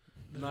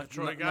 The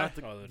Detroit guy?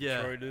 Oh, the yeah.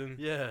 Detroit dude.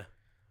 Yeah.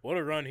 What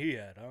a run he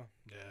had, huh?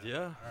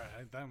 Yeah. All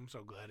right. I'm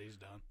so glad he's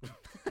done.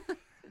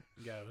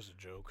 Yeah, it was a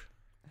joke.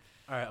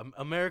 All right,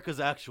 America's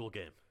actual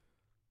game.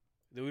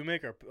 Did we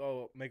make our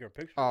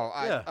picture? Oh,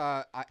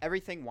 Yeah.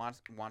 everything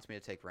wants me to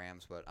take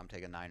Rams, but I'm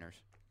taking Niners.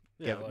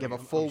 Yeah, Give a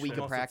I'm full sure. week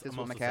I'm of practice with I'm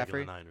also taking McCaffrey.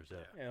 the Niners, yeah.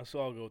 Yeah, so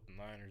I'll go with the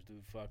Niners,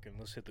 dude. Fucking,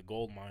 let's hit the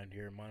gold mine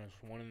here.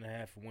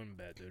 -1.5 win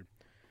bet, dude.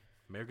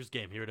 America's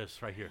game. Here it is,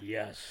 right here.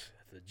 Yes,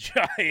 the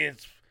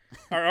Giants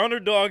are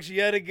underdogs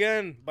yet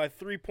again by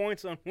 3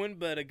 points on win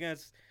bet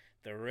against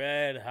the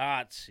red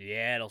hot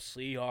Seattle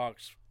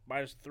Seahawks.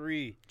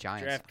 -3.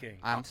 Giants. DraftKings.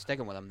 I'm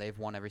sticking with them. They've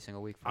won every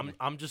single week for me.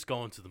 I'm just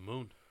going to the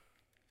moon.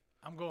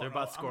 I'm going. They're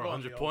about to I'm score going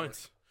 100 the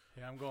points. Over.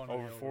 Yeah, I'm going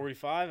Over the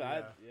 45.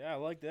 Yeah. I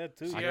like that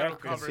too. Seattle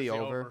can covers see the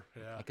over.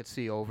 Yeah. I could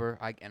see over.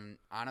 And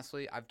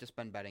honestly, I've just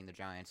been betting the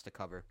Giants to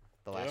cover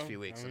the last Yeah, few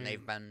weeks, I and mean-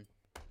 they've been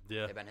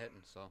Yeah.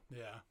 hitting. So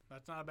Yeah,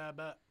 that's not a bad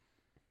bet.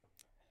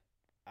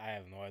 I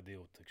have no idea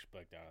what to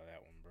expect out of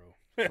that one, bro.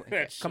 come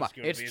That's on, just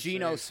gonna it's be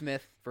Geno insane.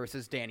 Smith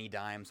versus Danny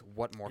Dimes.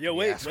 What more? Yo, can you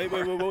wait, ask wait, for?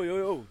 wait, wait, wait,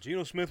 yo.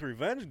 Geno Smith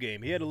revenge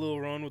game. He had a little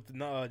run with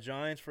the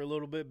Giants for a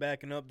little bit,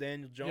 backing up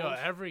Daniel Jones. Yo,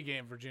 every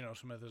game for Geno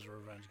Smith is a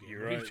revenge game.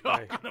 You're What are right. you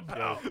talking Hey,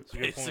 about? yo, it's a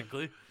good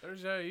point.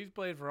 Basically. He's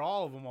played for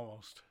all of them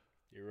almost.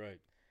 You're right.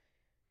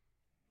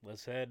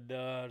 Let's head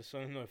to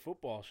Sunday Night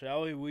Football,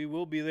 shall we? We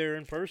will be there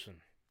in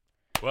person.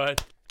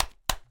 What?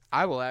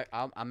 I will.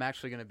 I'm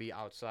actually going to be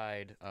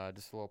outside.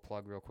 Just a little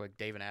plug, real quick.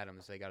 Dave and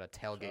Adams, they got a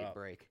tailgate up?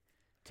 break.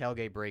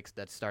 Tailgate breaks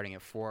that's starting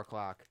at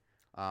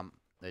 4:00.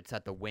 It's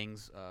at the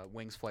Wings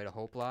Flight of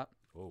Hope lot,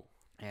 Whoa.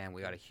 and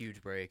we got a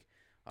huge break.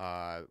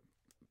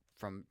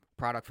 From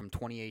product from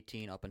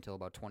 2018 up until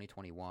about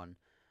 2021,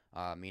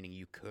 meaning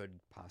you could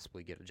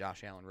possibly get a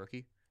Josh Allen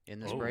rookie in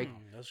this Oh. break.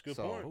 That's a good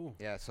So point. Ooh.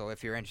 yeah, so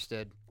if you're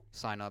interested,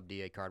 sign up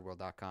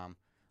dacardworld.com.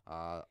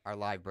 Our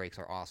live breaks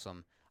are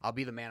awesome. I'll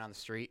be the man on the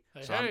street,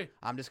 Hey, so hey.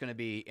 I'm just gonna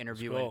be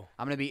interviewing. go.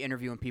 I'm gonna be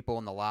interviewing people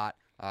in the lot.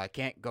 I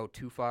can't go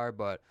too far,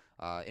 but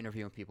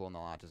interviewing people in the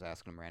lot, just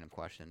asking them random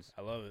questions.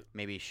 I love it.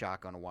 Maybe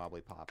shotgun a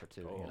wobbly pop or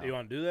two. Oh. You know? You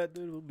want to do that,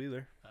 dude? We'll be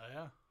there.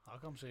 Yeah, I'll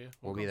come see you.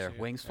 We'll come be there. see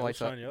you. Wings Yeah, we'll Flight.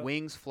 sign you up.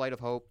 Wings Flight of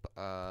Hope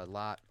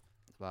lot.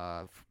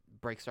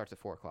 Break starts at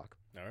 4:00.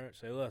 All right,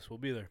 say less. We'll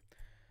be there.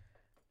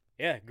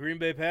 Yeah, Green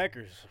Bay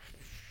Packers,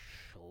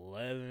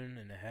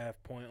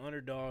 11.5-point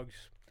underdogs.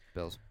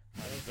 Bills.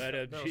 I bet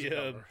it'd Bills be,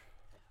 cover.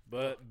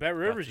 but Bet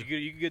Rivers, Gotcha.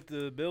 you could get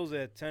the Bills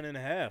at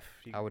 10.5.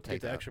 You I would get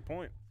take the that. extra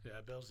point.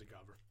 Yeah, Bills to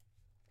cover.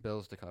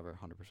 Bills to cover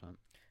 100%.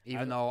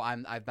 Even though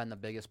I've been the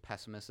biggest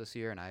pessimist this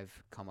year, and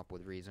I've come up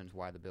with reasons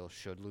why the Bills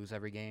should lose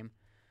every game.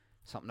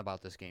 Something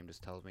about this game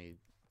just tells me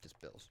just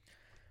Bills.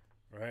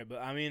 Right, but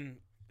I mean,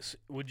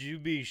 would you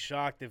be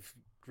shocked if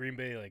Green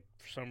Bay, like,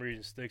 for some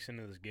reason sticks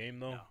into this game,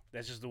 though? No.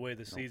 That's just the way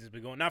the season's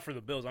been going. Not for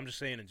the Bills. I'm just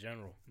saying in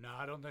general. No,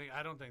 I don't think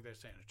they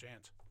stand a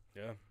chance.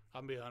 Yeah.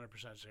 I'm being 100%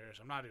 serious.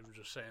 I'm not even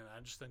just saying that.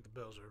 I just think the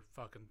Bills are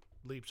fucking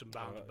leaps and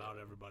bounds about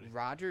everybody.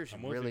 Rodgers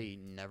I'm with you. really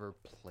never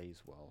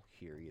plays well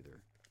here either.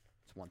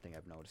 It's one thing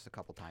I've noticed a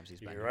couple times he's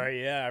been You're here. right,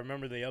 yeah. I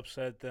remember they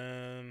upset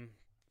them,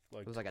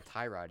 like, It was like a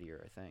Tyrod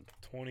year, I think.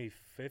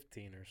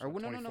 2015 or Or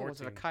something. no,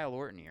 was it a 2014. Kyle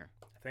Orton year?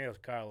 I think it was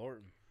Kyle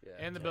Orton. Yeah.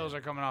 And the Bills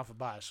are coming off a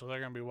bye, so they're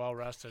going to be well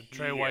rested.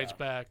 Trey Yeah. White's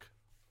back.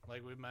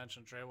 Like we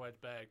mentioned, Trey White's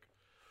back.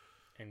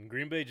 And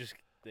Green Bay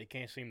they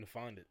can't seem to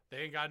find it. They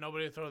ain't got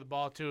nobody to throw the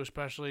ball to,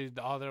 especially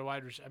all their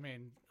wide receivers. I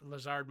mean,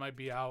 Lazard might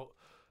be out.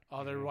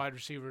 All their wide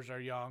receivers are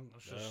young.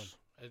 It's just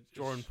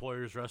Jordan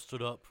Poyer's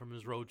rested up from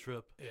his road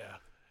trip. Yeah.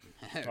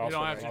 Also- You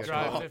don't have to also-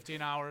 drive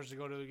 15 hours to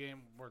go to the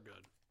game. We're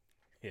good.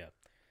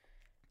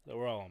 So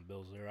we're all on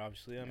Bills there,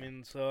 obviously. I mean,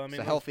 It's the let's-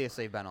 healthiest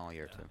they've been all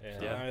year, too. Yeah.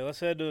 Yeah. All right, let's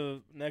head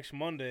to next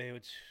Monday,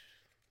 which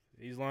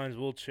these lines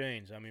will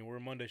change. I mean, we're a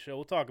Monday show.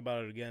 We'll talk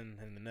about it again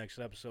in the next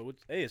episode.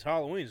 Hey, it's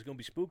Halloween. It's gonna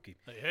be spooky.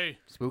 Hey,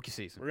 Spooky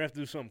season. We're gonna have to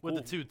do something With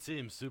cool. the two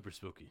teams, super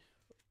spooky.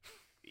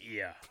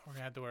 Yeah. We're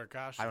gonna have to wear a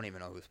costume. I don't even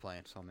know who's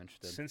playing, so I'm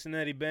interested.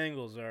 Cincinnati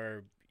Bengals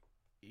are,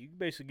 you can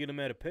basically get them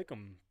at a pick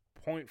 'em,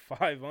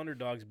 0.5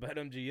 underdogs, bet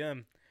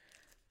MGM.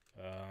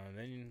 And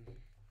then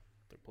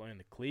they're playing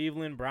the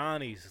Cleveland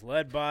Brownies,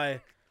 led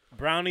by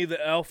Brownie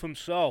the Elf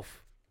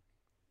himself.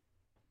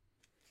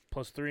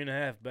 Plus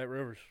 3.5, Bet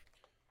Rivers.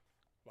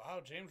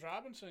 Wow, James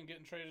Robinson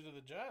getting traded to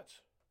the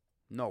Jets.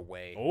 No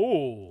way.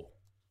 Oh.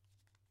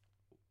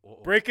 Uh-oh.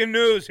 Breaking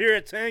news here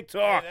at Tank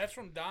Talk. Hey, that's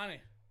from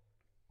Donnie.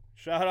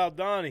 Shout out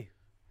Donnie.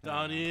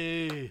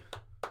 Donnie.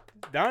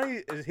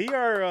 Donnie, is he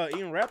our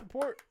Ian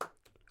Rappaport?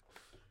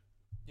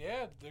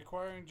 Yeah, they're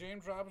acquiring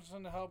James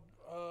Robinson to help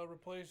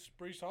replace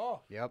Brees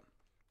Hall. Yep.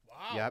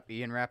 Wow. Yep.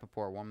 Ian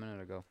Rappaport 1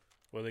 minute ago.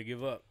 Will they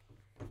give up?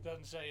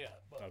 Doesn't say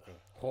yet. But Okay.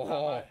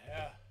 Oh.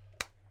 yeah.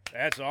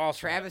 That's awesome.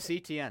 Travis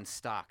Etienne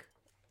stock.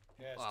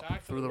 Yeah, Up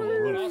stock through to the moon.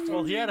 roof. But also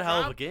Well, he had a James hell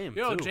of a Rob- game,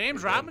 Yo, too.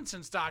 James He did.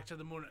 Robinson stock to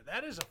the moon.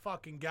 That is a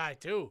fucking guy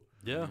too.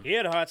 Yeah. He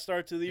had a hot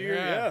start to the year,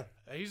 yeah.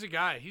 He's a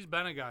guy. He's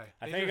been a guy.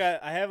 I They think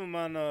just- I have him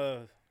on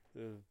the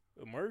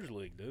Emerge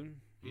League, dude.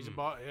 He's a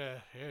ball.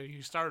 Yeah.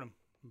 You start him.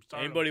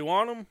 Start him. Anybody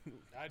want him?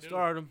 I do.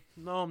 Start him.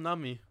 No, not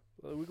me.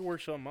 We can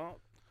work something out.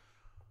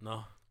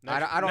 No. I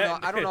don't know.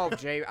 I don't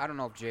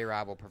know if J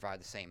Rob will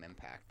provide the same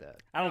impact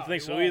that. I don't No,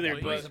 think he so won't, either.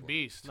 but But he's a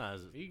beast. Not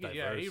as He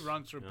diverse,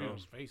 runs through you know?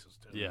 people's faces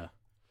too. Yeah.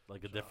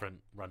 Like a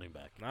different running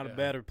back. not Yeah. a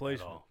bad At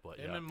replacement. all. But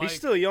Him yeah. and Mike, He's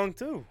still young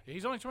too.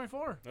 he's only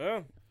 24.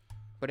 Yeah.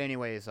 But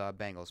anyways,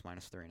 Bengals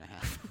minus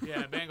 3.5.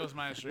 Yeah, Bengals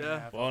minus 3.5.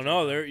 Yeah. Well,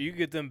 no, there you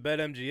get them Bet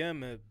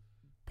MGM at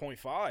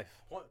 0.5.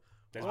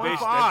 That's, Wow.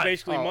 that's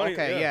basically Oh, money.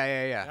 okay.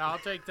 Yeah. Yeah, I'll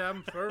take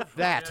them for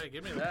That. Yeah,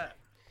 give me that.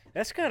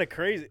 That's kind of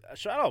crazy.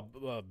 Shout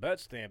out Bet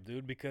Stamp,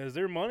 dude, because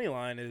their money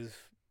line is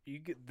you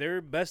get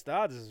their best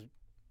odds is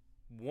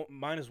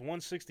minus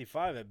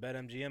 165 at Bet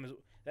MGM.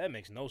 That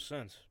makes no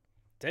sense.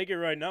 Take it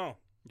right now.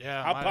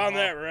 Yeah, Hop on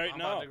that I'm right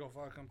now. about to go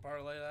fucking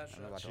parlay that I'm shit.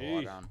 about to Jeez.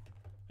 log on.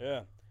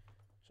 Yeah.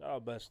 Shout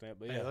out Bet Stamp.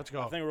 But Hey, yeah, let's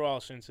go. I think we're all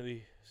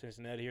Cincinnati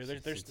here.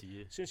 There's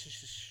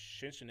Cincinnati.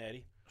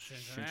 Cincinnati.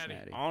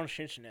 Cincinnati. On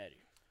Cincinnati.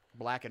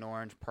 Black and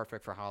orange,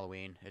 perfect for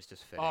Halloween. It's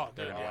just fitting. Oh,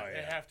 dude, They're yeah, all-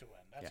 they have to win.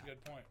 That's Yeah. a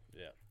good point.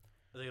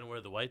 Are they gonna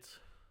wear the whites?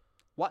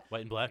 What?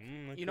 White and black.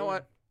 You know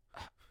what?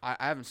 I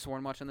haven't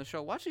sworn much in the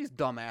show. Watch these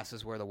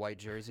dumbasses wear the white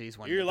jerseys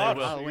when You're it's allowed,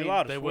 Halloween. you're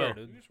allowed to They swear, will.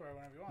 dude. You can swear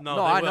whenever you want. No,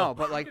 No, they I will. know,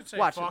 but You like, can say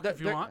watch. fuck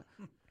if you want.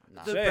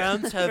 Nah. The Say it.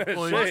 Browns have Say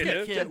orange. it, You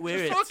dude. can't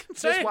wear Just it. fucking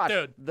say Just it, watch.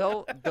 dude.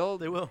 They'll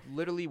They will.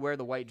 literally wear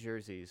the white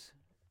jerseys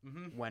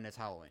Mm-hmm. when it's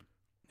Halloween.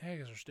 Yeah,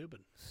 because they're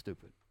stupid.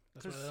 Stupid.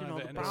 That's why Because they you don't know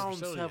have the it in their Browns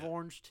facility have yet.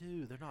 orange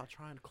too. They're not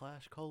trying to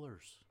clash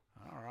colors.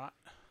 All right.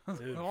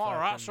 Dude, All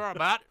right. fucking- Sorry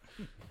about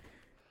it.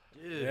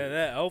 Dude. Yeah,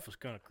 that elf is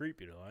kind of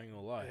creepy though. I ain't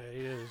gonna lie. Yeah,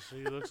 he is.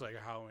 He looks like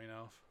a Halloween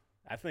elf.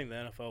 I think the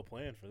NFL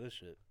planned for this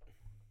shit.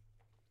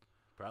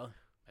 Probably.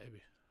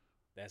 Maybe.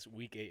 That's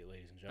week 8,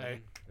 ladies and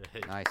gentlemen.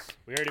 Hey. Nice.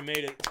 We already made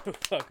it to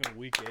fucking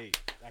week 8.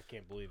 I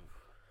can't believe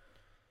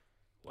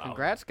it. Wow.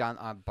 Congrats,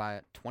 gone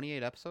by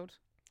 28 episodes.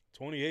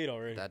 28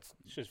 already. That's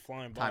It's just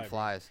flying by. time bro.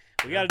 flies.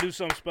 We got to do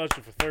something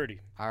special for 30.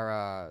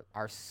 Our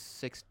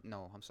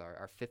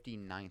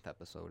 59th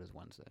episode is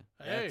Wednesday.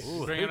 Hey, That's- you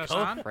Ooh, bringing here us it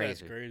comes. on? You Crazy.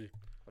 That's crazy.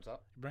 What's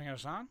up? bringing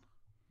us on?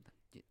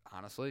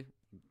 Honestly,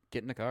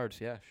 getting the cards.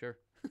 Yeah, sure.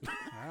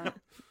 All right.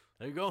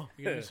 There you go.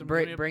 You give me some-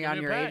 Bring, give me a- bring give on me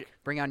a your pack.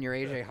 bring on your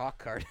AJ Hawk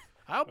card.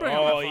 I'll bring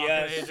Oh, him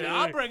yes, AJ. sir.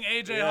 I'll bring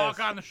AJ Yes. Hawk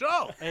on the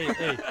show.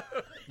 Hey.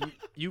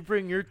 You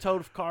bring your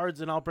tote of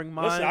cards and I'll bring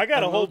mine. Listen, I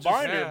got a and whole we'll just-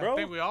 binder, Yeah, bro. I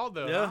think we all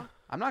do. Yeah. Huh?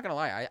 I'm not gonna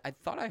lie. I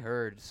thought I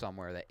heard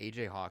somewhere that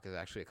AJ Hawk is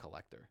actually a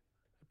collector.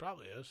 It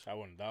probably is. I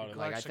wouldn't doubt He it.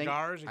 Like, collects I think-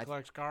 cigars. He I-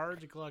 collects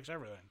cards. He collects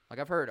everything. Like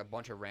I've heard a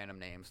bunch of random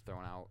names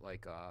thrown out.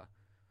 Like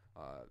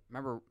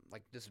remember,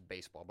 like this is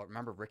baseball, but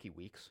remember Ricky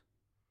Weeks?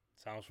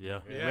 Sounds Yeah.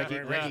 familiar. Yeah, Ricky,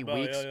 yeah. Ricky Bell,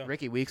 Weeks. yeah, yeah.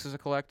 Ricky Weeks is a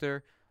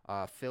collector.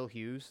 Phil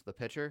Hughes, the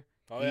pitcher.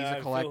 Oh, He's yeah, a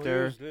Phil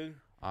collector. Hughes, dude.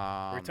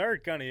 Um,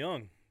 Retired kind of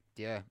young.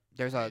 Yeah.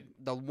 There's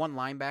the one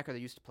linebacker that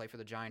used to play for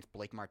the Giants,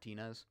 Blake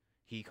Martinez.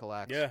 He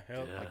collects. Yeah,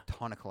 hell, Yeah. Like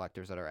ton of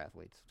collectors that are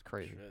athletes. It's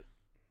crazy. shit.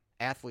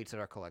 Athletes that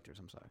are collectors.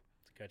 I'm sorry.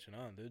 It's catching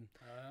on, dude.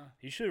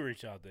 You should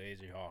reach out to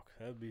AJ Hawk.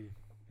 That'd be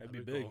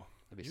big. Cool.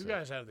 That'd be You sick.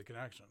 guys have the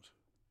connections.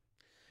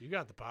 You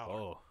got the power.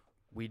 Oh.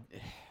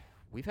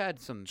 We've had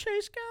some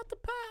Chase got the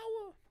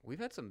power. we've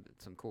had some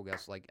cool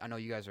guests. Like I know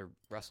you guys are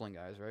wrestling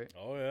guys, right?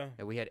 Oh yeah.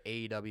 Yeah, we had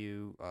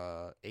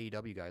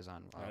AEW guys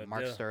on.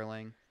 Mark yeah.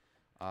 Sterling,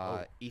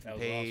 that Ethan was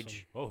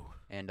Page, Oh.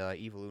 and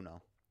Eva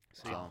Luno.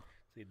 See, So,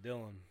 see,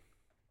 Dylan.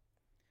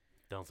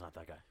 Dylan's not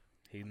that guy.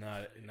 He's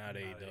not Not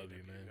AEW,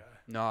 AEW man. Uh, guy.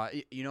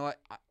 no, you know what?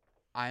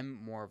 I'm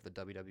more of the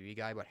WWE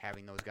guy, but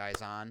having those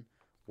guys on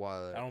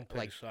was I don't pick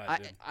like a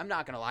side, dude. I'm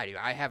not gonna lie to you.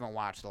 I haven't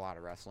watched a lot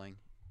of wrestling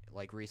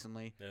like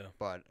recently, Yeah.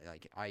 but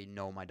like I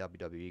know my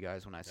WWE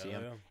guys when I see Yeah,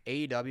 them.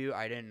 yeah. AEW,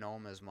 I didn't know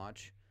them as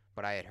much,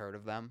 but I had heard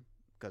of them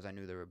because I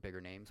knew they were bigger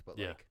names. But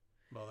Yeah. like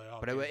Well, they all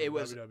But it came wa- from it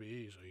was-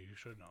 WWE, so you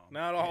should know. 'em.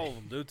 Not all of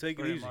them, dude. Take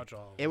it Pretty easy. much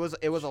all. Of it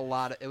them. was a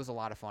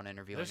lot of fun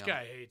interviewing This them.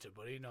 guy hates it,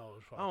 but he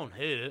knows. I don't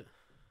hate it.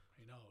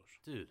 He knows.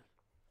 Dude,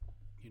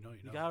 You know.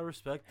 you gotta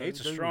respect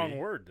Hate's a WWE. strong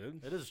word,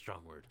 dude. It is a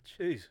strong word.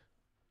 Jeez.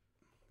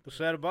 What's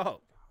that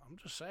about? I'm I'm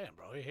just saying,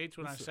 bro. He hates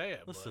when I say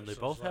it. Listen, but they it's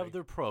both just have like,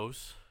 their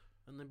pros,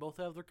 and they both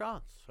have their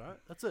cons. All right,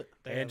 that's it.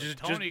 They And have just-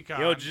 a Tony just- Khan,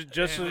 yo, just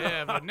and so- they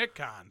have a Nick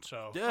Khan.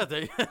 So Yeah,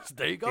 there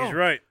you go. He's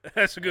right.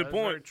 That's a good that's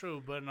very point.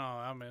 true. But no,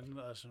 I mean,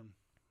 listen,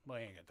 we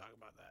ain't gonna talk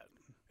about that.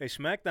 Hey,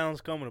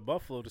 SmackDown's coming to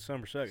Buffalo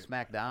December 2nd.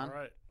 SmackDown. All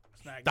right,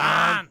 Snack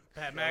Don. Don,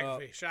 Pat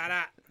McAfee, shout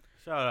out.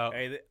 Shout out.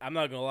 Hey, I'm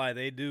not gonna lie,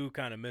 they do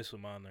kind of miss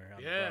him on there.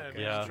 On the Yeah, broadcast.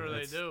 man. Yeah, sure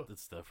they it's, do.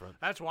 It's different.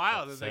 That's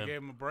wild that Same. they gave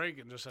him a break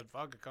and just said,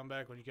 "Fuck it, come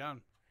back when you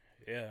can."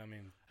 Yeah, I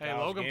mean. Hey, Kyle's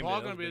Logan game Paul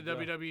day, gonna be that the was a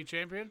big deal. WWE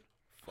champion?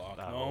 Fuck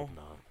I no. hope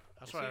not.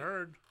 That's Is what I he?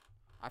 heard.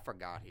 I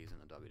forgot he's in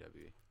the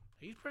WWE.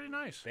 He's pretty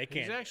nice. They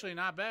He's can't- actually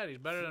not bad. He's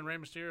better than Rey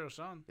Mysterio's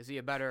son. Is he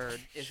a better?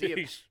 Is he a,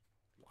 Jeez.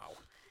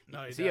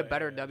 No, is he a does,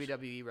 better yeah,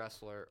 WWE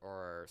wrestler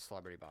or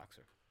celebrity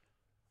boxer?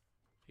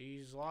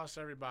 He's lost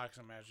every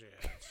boxing match he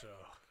had, so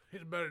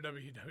he's a better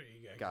WWE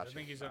guy. 'Cause Gotcha. I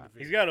think he's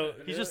undefeated. He's got a.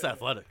 He's just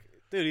athletic.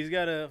 Dude, he's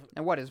got a.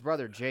 And what, his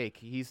brother Jake?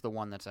 He's the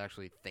one that's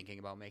actually thinking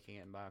about making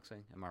it in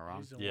boxing. Am I wrong?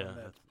 He's the Yeah. one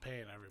that's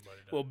paying everybody.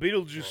 To Well,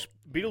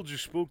 Beetlejuice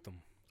spooked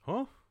him.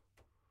 Huh?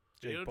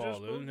 Jake Beetlejuice Paul,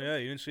 spooked dude. him? Yeah,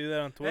 you didn't see that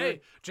on Twitter?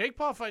 Hey, Jake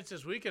Paul fights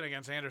this weekend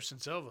against Anderson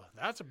Silva.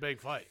 That's a big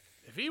fight.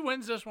 If he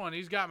wins this one,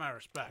 he's got my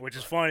respect. Which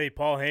is but- funny.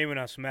 Paul Heyman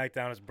on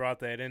SmackDown has brought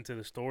that into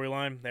the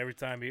storyline. Every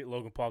time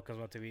Logan Paul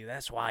comes on TV,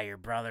 that's why your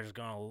brother's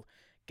gonna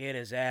get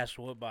his ass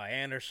whooped by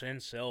Anderson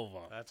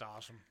Silva. That's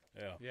awesome.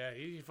 Yeah. Yeah,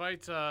 he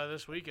fights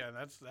this weekend.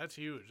 That's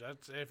huge.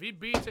 That's if he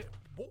beats it.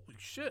 Holy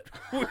shit!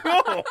 Whoa!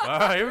 All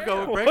right, here we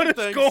go. We're What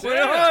breaking is things. going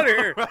on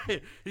here?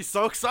 Right. He's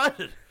so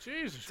excited.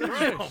 Jesus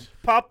Christ!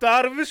 Popped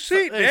out of his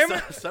seat, Hey, damn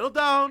it. settle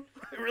down.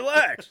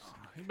 Relax.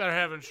 You better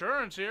have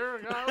insurance here.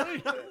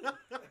 Golly.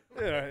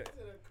 Yeah, It's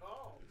a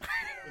call.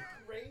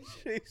 Crazy.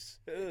 Jesus.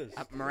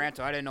 Maranto,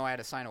 I didn't know I had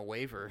to sign a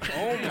waiver.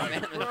 Oh my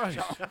Christ.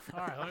 All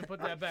right, let me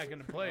put that back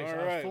into place. All I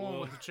was right, fooling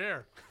well. with the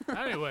chair.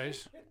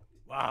 Anyways,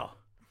 Wow.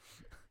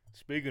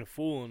 Speaking of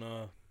fooling,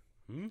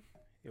 Hmm?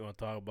 you want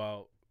to talk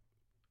about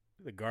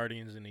the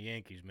Guardians and the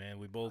Yankees, man?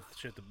 We both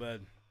shit the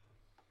bed,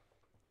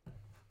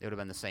 It would have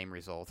been the same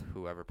result,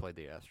 whoever played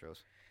the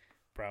Astros.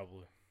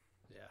 probably.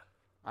 yeah.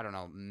 I don't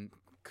know.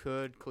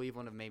 Could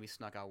Cleveland have maybe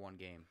snuck out one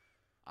game?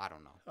 I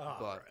don't know. All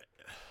but right.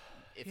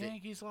 if The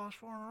Yankees lost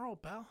 4 in a row,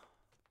 pal.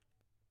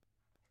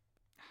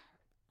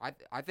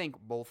 I think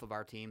both of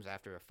our teams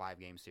after a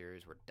 5-game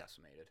series were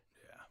decimated.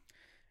 Yeah.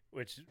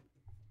 Which,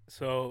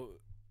 so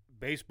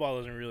baseball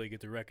doesn't really get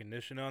the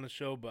recognition on the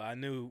show, but I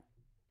knew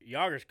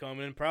Yager's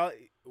coming in.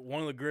 Probably one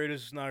of the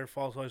greatest Niagara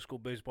Falls High School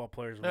baseball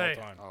players of Hey.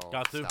 all time. Oh,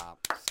 Got to.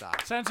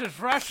 Stop, Since his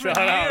freshman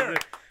Shout out, year.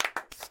 dude.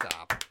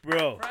 stop.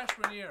 Bro.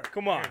 Freshman year.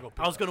 Come on.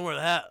 I was gonna wear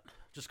the hat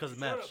just because it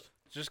matched.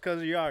 Just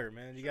because of Yager,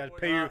 man. You got to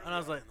pay your. And I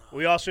was like,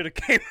 We all should have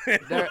came in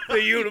with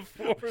the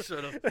uniform.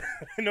 should have.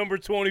 Number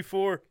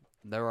 24.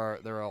 There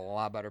are a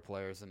lot better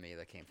players than me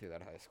that came through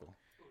that high school.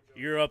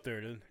 You're up there,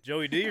 dude.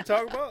 Joey D, you're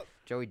talking about?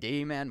 Joey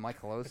D, man, Mike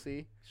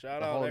Colosi.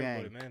 Shout The out whole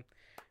everybody, gang. man.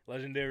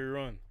 Legendary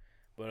run.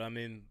 But I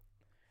mean,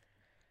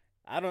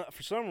 I don't.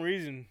 For some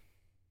reason,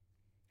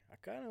 I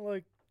kind of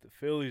like the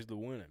Phillies to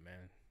win it,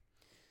 man.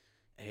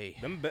 Hey,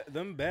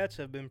 Them bats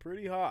have been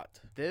pretty hot.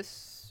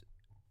 this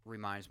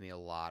reminds me a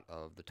lot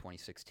of the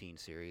 2016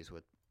 series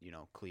with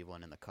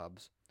Cleveland and the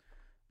Cubs.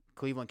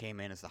 Cleveland came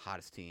in as the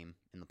hottest team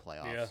in the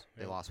playoffs. Yeah,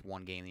 They yeah. lost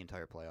one game the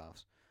entire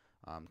playoffs.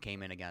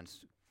 Came in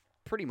against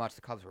pretty much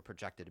the Cubs were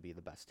projected to be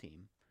the best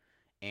team,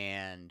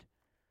 and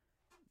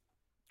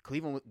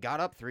Cleveland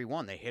got up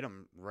 3-1. They hit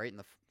them right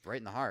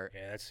in the heart.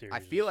 Yeah, that's serious. I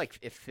feel like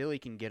if Philly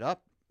can get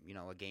up,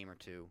 a game or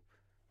two,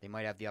 they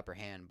might have the upper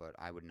hand. But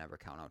I would never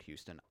count out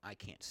Houston. I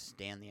can't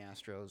stand the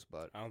Astros,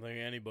 but I don't think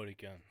anybody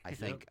can. I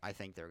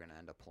think they're gonna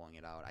end up pulling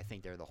it out. I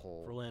think they're the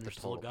Verlander's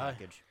still total a guy.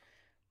 package.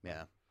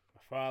 Yeah.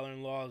 My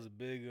father-in-law is a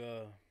big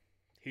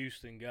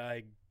Houston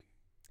guy.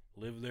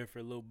 Lived there for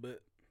a little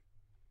bit.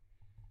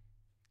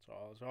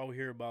 That's all we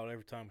hear about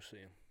every time we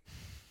see him.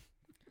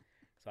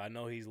 So I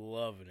know he's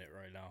loving it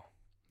right now.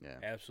 Yeah.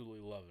 Absolutely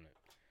loving it.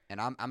 And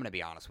I'm gonna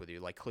be honest with you.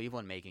 Like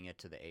Cleveland making it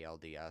to the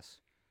ALDS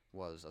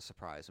was a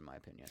surprise in my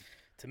opinion.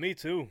 To me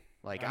too.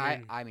 Like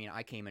I I mean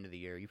I came into the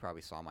year. You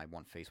probably saw my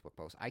one Facebook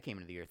post. I came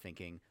into the year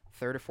thinking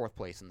 3rd or 4th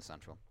place in the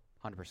Central,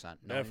 100%.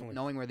 Definitely.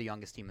 Knowing we're the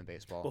youngest team in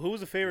baseball. Well, who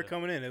was the favorite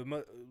coming in?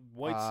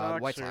 White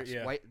Sox? White or- Sox.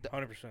 Yeah, White-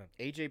 100%.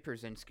 AJ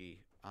Pierzynski,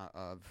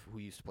 of who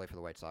used to play for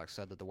the White Sox,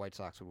 said that the White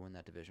Sox would win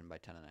that division by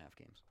 10.5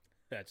 games.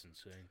 That's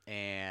insane.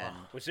 And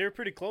Which they were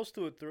pretty close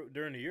to it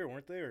during the year,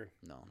 weren't they? Or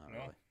no, not No?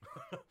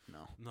 really.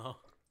 No. No.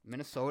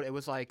 Minnesota. It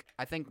was like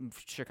I think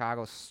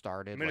Chicago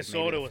started.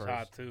 Minnesota like maybe was the first,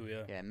 hot too,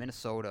 yeah. Yeah,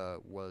 Minnesota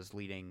was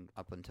leading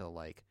up until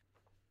like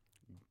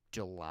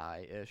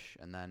July-ish,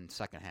 and then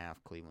second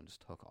half Cleveland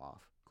just took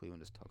off.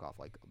 Cleveland just took off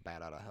like a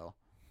bat out of hell.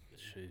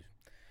 Jeez.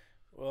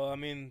 Well, I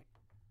mean,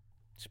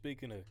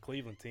 speaking of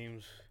Cleveland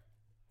teams,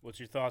 what's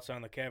your thoughts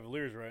on the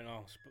Cavaliers right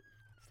now?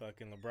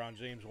 Fucking LeBron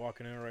James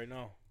walking in right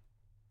now.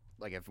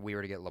 Like if we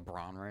were to get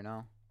LeBron right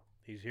now,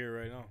 He's here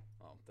right now,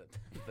 oh,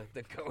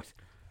 the goat.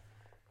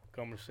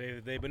 coming to save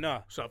the day. But nah,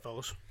 What's up,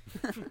 fellas?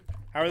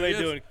 how are they He is.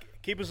 doing?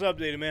 Keep us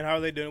updated, man. How are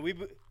they doing?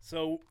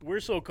 We're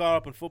so caught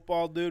up in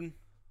football, dude.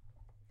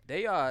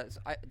 They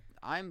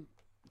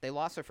They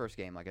lost their first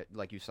game,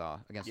 like you saw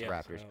against the Yes,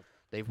 Raptors. yeah.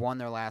 They've won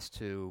their last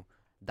 2.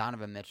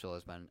 Donovan Mitchell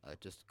has been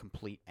just a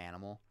complete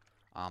animal,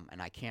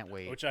 and I can't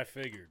wait. Which I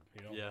figured,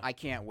 Yeah. I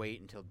can't wait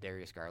until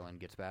Darius Garland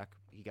gets back.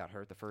 He got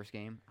hurt the first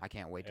game. I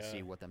can't wait to see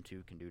Yeah. what them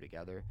two can do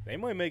together. They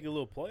might make a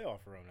little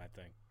playoff run, I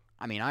think.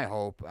 I mean, I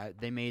hope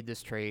they made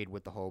this trade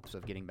with the hopes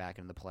of getting back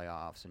into the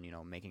playoffs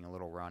and making a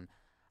little run.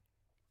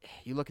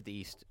 You look at the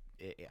East.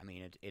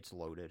 It's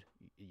loaded.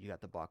 You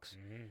got the Bucks.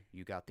 Mm-hmm.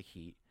 You got the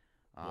Heat.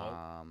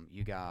 What?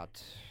 You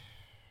got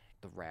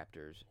the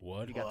Raptors.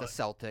 What? You got the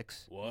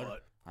Celtics.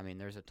 What? I mean,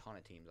 there's a ton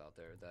of teams out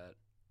there that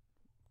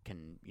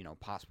can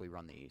possibly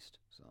run the East.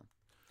 So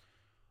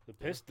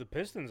The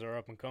Pistons are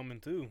up and coming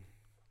too.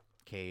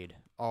 Cade.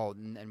 Oh,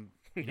 and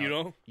You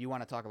know? you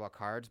want to talk about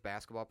cards,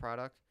 basketball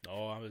product?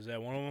 Oh, is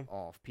that one of them?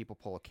 Oh, if people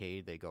pull a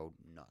Cade, they go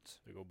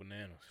nuts. They go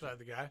bananas. Is that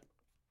the guy?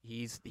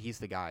 He's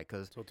the guy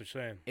because That's what they're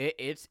saying.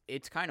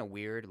 it's kind of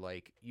weird.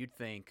 Like you'd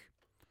think,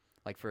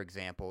 like for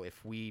example,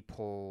 if we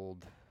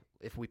pulled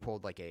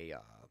like a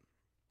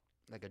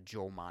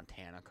Joe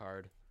Montana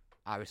card,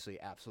 obviously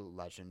absolute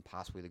legend,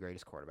 possibly the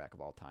greatest quarterback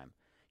of all time.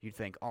 You'd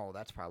think, oh,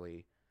 that's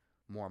probably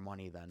more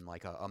money than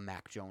like a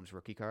Mac Jones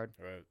rookie card.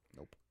 Right.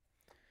 Nope.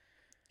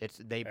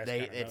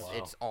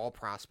 It's all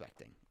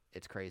prospecting.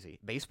 It's crazy.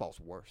 Baseball's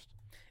worst.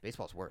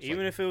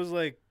 Even if it was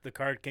like the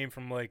card came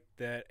from like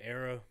that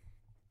era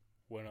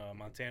when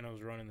Montana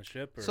was running the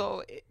ship. Or?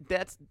 So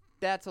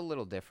that's a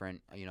little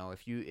different.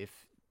 If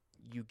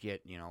you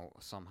get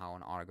somehow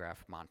an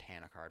autographed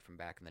Montana card from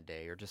back in the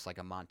day, or just like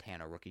a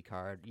Montana rookie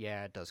card,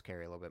 yeah, it does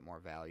carry a little bit more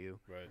value.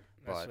 Right.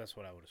 But- That's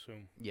what I would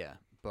assume. Yeah,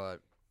 but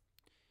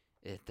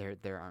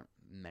there aren't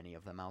many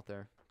of them out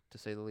there, to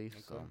say the least.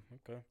 Okay. So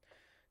Okay.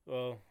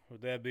 Well,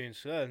 with that being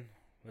said,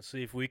 let's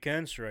see if we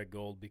can strike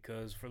gold,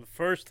 because for the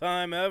first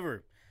time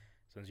ever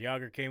since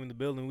Yager came in the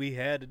building, we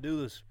had to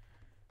do this.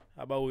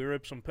 How about we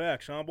rip some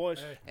packs, huh, boys?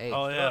 Hey, hey,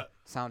 Oh yeah.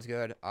 sounds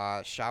good.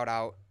 Shout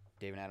out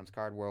David Adams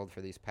Card World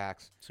for these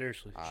packs.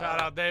 Seriously.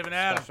 shout out David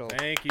Adams. Special,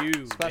 Thank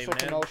you. special David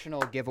Adams.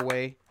 promotional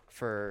giveaway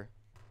for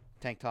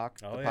Tank Talk,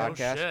 Oh, the yeah. Oh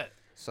podcast. shit.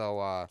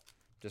 So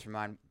just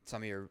remind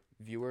some of your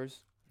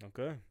viewers.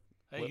 Okay.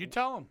 Hey, you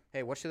tell him.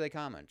 Hey, what should they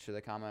comment? Should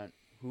they comment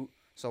who?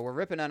 So we're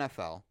ripping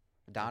NFL,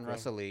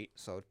 Donruss Okay. Elite,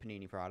 so it's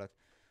Panini product.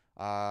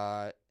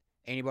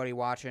 Anybody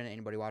watching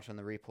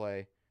the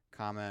replay,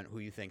 comment who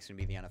you think's gonna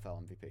be the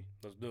NFL MVP,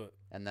 Let's do it.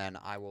 and then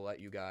I will let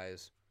you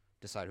guys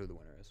decide who the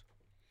winner is.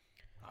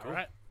 All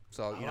right.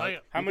 So I you like know,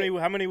 it.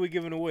 How many we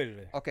giving away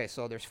today? okay.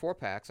 So there's 4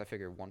 packs. I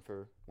figured one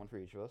for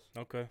each of us.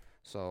 Okay.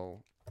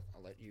 So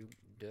I'll let you,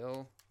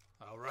 Dill,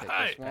 All take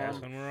right. this one,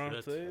 Passing around the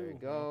Shit. table. There you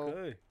go.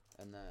 Okay.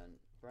 and then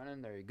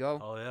Brennan. There you go.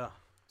 Oh yeah.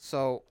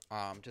 So,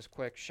 just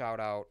quick shout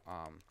out,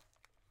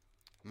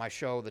 my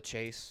show, The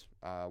Chase,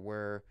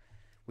 where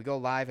we go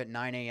live at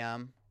 9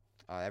 a.m.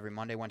 Every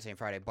Monday, Wednesday, and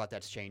Friday, but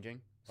that's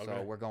changing. So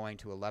Okay. we're going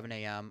to 11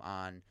 a.m.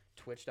 on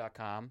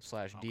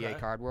twitch.com/DA Okay.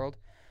 Card World.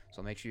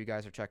 So make sure you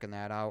guys are checking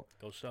that out.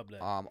 Go sub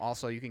that.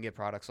 Also, you can get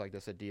products like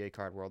this at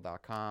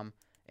dacardworld.com.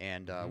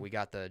 And we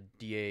got the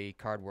DA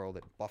Card World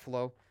at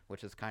Buffalo,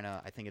 which is kind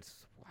of, I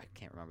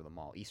can't remember the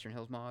mall, Eastern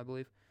Hills Mall, I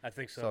believe. I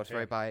think so. So it's yeah.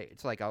 right by.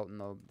 It's like out in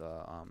the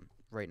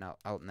right now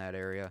out in that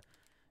area.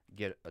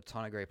 Get a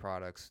ton of great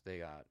products. They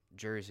got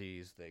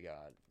jerseys. They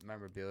got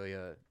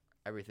memorabilia.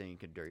 Everything you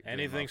could dream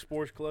Anything up.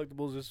 sports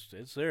collectibles,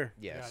 it's there.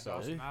 Yeah. So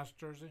Dawson Knox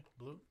jersey,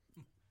 blue.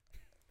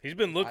 He's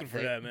been looking for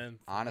they- that, man.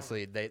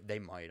 honestly, they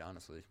might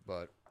honestly,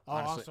 but Oh,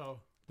 honestly, also,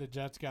 the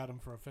Jets got him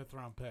for a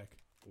 5th-round pick.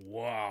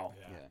 Wow.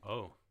 yeah.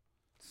 Oh,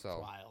 So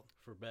Wild.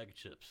 for a bag of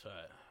chips. All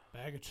right.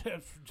 Bag of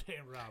chips for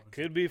James Robinson.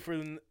 Could be for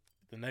the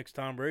next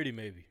Tom Brady,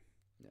 maybe.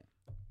 Yeah.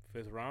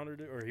 5th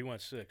rounder, or he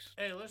went 6th.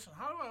 Hey, listen,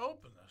 how do I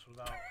open this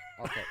without?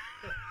 okay.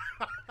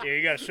 Yeah,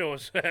 you gotta show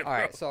us that. All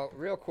right. So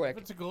real If quick,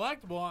 it's a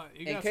collectible,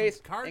 you In got case-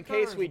 some card in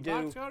case cutters we and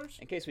box do- cutters?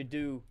 in case we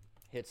do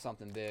hit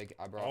something big,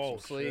 I brought Oh,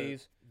 some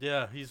sleeves,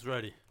 Yeah, he's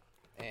ready.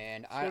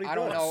 and what he I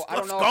don't does. know. I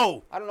don't Let's know.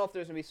 go. I don't know if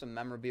there's gonna be some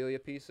memorabilia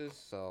pieces,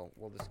 so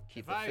we'll just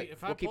keep If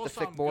I we'll keep pull the thick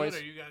something boys.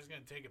 good, are you guys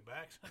gonna take it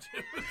back? Since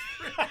it was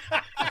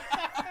free?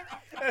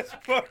 That's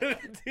part of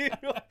the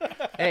deal.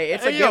 Hey,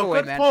 it's a Hey, yo, giveaway,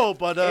 good man. pull,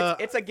 but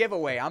It's a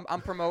giveaway.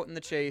 I'm promoting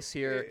the chase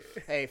here.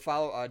 Hey,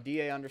 follow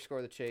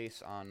DA_the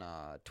chase on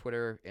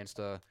Twitter,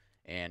 Insta,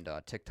 and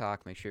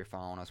TikTok. Make sure you're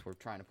following us. We're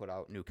trying to put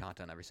out new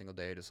content every single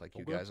day, just like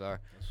you Okay. guys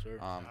are. Yes,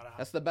 sir.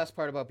 That's the best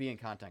part about being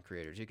content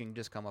creators. You can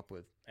just come up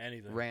with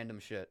Anything. random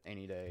shit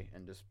any day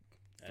and just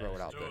throw it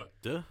Let's out do there. it.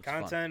 duh. It's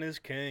fun. Content is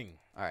king.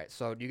 All right.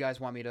 So, do you guys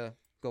want me to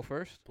go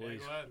first?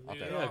 Please. Go ahead, lead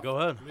Okay. it Yeah, off. go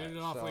ahead. Lead it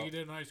off So- like you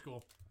did in high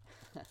school.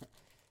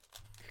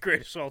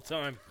 Greatest all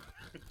time.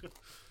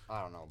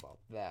 I don't know about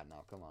that.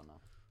 Now, come on now.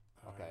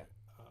 All Okay. right,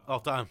 All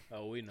time.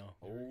 Oh, we know.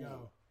 Here we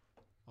go.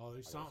 Oh,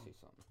 there's I gotta something. see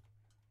something.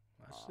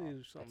 I see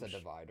there's That's something. a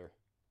divider.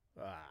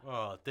 Ah.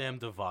 Oh, damn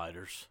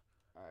dividers.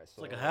 All right. It's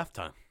So like a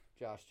halftime.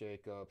 Josh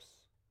Jacobs.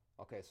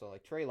 Okay, so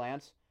like Trey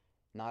Lance,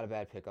 not a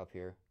bad pickup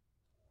here.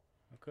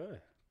 Okay.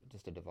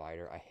 Just a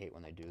divider. I hate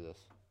when they do this.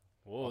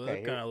 Whoa, Okay, that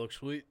here- kind of looks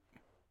sweet.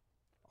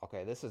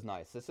 Okay, this is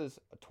nice. This is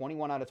a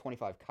 21 out of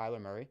 25.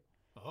 Kyler Murray.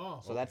 Oh.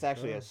 So that's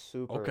actually a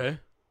super. Okay.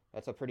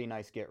 That's a pretty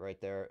nice get right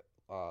there.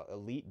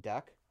 Elite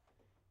deck.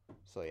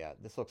 So yeah,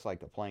 this looks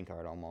like a playing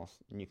card almost,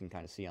 and you can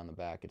kind of see on the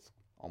back it's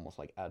almost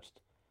like etched,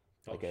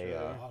 like a.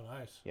 Oh,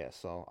 nice. Yeah,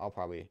 so I'll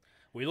probably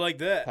We like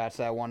that. patch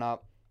that one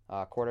up.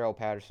 Cordero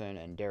Patterson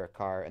and Derek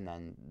Carr, and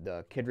then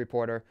the Kid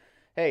Reporter.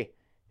 Hey,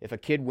 if a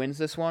kid wins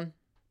this one,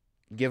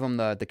 give him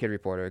the Kid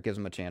Reporter. It gives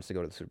him a chance to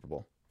go to the Super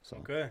Bowl. So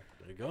Okay.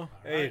 There you go.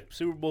 Hey, right.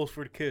 Super Bowl's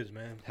for the kids,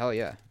 man. hell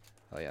yeah.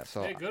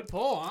 So Hey, good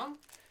pull, huh?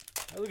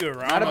 That was a good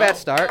round. not a bad out.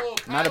 start.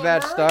 Kyler Not a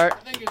bad Murray, start. I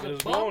think he's It a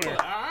was bumper.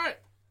 boner. All right.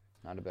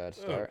 Not a bad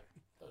start.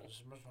 That's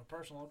just my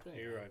personal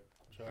opinion. You're right.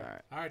 Sorry. All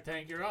right. All right,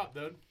 Tank, you're up,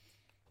 dude.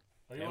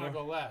 Or you Yeah, want to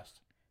man. go last?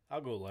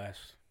 I'll go last.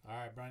 All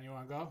right, Brian, you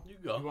want to go? You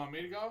go. You want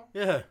me to go?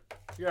 Yeah.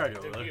 You're already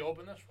over Did we there.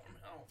 open this for me?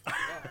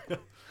 Oh,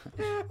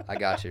 fuck. I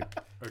got you.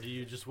 Or do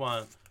you just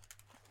want,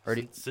 Or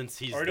do, since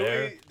he's Or do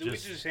there, we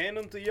just hand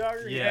them to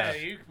Yager? Yeah.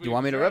 you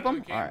want me to rip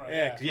 'em? All right.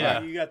 Yeah, 'cause Yeah.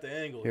 you got the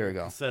angle. here we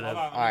go. instead Hold of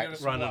on, let me Alright. get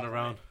us running some luck.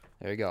 around.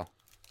 There you go.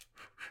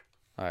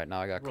 All right,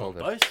 now I got Roll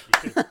COVID.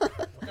 dice? Dude,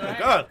 Oh,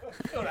 God.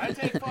 Dude, I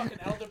take fucking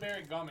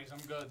elderberry gummies. I'm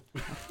good.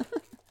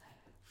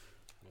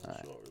 Short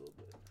a little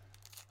bit.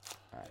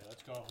 Okay,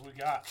 let's go. Who we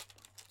got?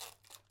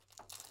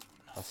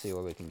 Let's see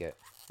what we can get.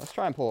 Let's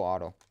try and pull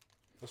auto.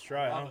 Let's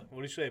try it, huh? Love it. What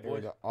do you say, Here we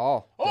boys? go.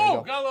 Oh, there you Oh,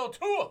 go. got a little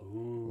Tua.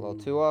 Little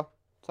Tua.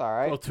 It's all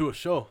right. Go to a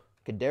show.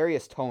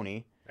 Kadarius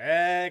Toney.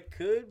 That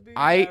could be. Is that a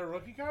I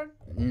rookie card?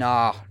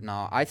 nah.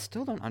 I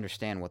still don't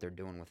understand what they're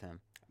doing with him.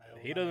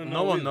 He doesn't No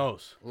know. one either.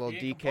 knows. Little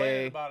He ain't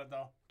complaining DK. about it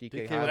though. DK.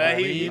 DK highlight,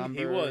 with the he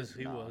numbered. was,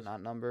 he No, was.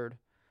 not numbered.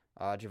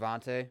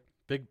 Javante.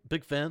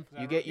 Big fan. Is that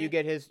You a get rookie?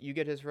 you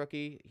get his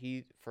rookie.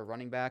 He for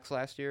running backs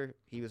last year.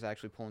 He was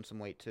actually pulling some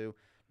weight too.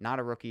 Not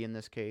a rookie in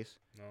this case.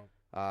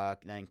 No.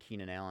 Then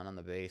Keenan Allen on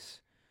the base,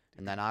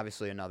 and then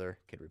obviously another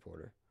Kid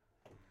Reporter.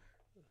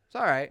 It's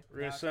all right. We're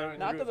gonna Not send, sorry.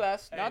 Not the we're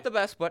best. Hey. Not the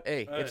best, but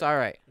hey, All it's right. all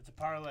right. It's a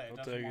parlay. It I'll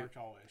doesn't take it. work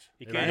always.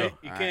 You Here we can't go. hit,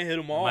 you All can't hit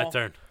them all. My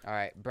turn. All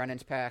right,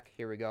 Brennan's pack.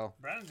 Here we go.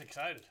 Brandon's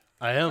excited.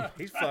 I am.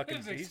 He's fucking.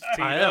 He's He's excited.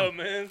 teed I am. up,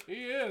 man.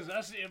 He is.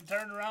 I see him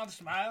turning around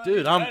smiling. Dude,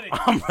 He's I'm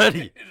ready.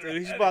 ready. Dude,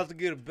 he's about to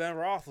get a Ben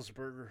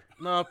Roethlisberger.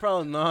 No,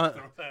 probably not.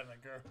 Throw that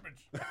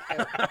in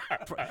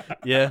the garbage.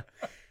 Yeah.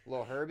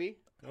 Little Herbie.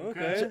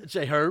 Okay.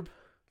 J Herb.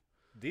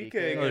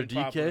 DK. Another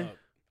getting popping DK? up.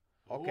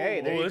 Okay,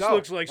 Ooh. there Oh, you this go.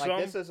 looks like This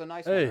something. is a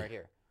nice Hey. one right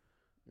here.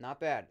 Not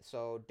bad.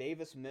 So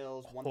Davis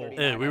Mills, 139.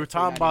 Hey, we out were of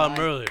talking about him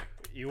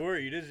 399. earlier.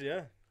 You did,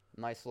 yeah.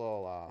 Nice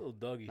little, Little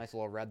Dougie. nice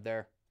little red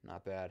there.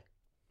 Not bad.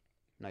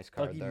 Nice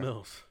card Dougie there.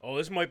 Mills. Oh,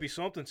 this might be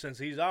something since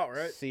he's out,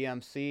 right?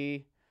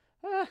 CMC.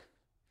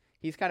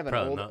 He's kind of an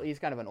Probably old. not. He's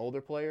kind of an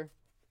older player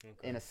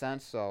Okay. in a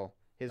sense. So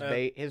his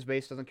Yeah. his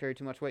base doesn't carry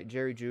too much weight.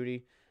 Jerry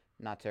Judy,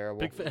 not terrible.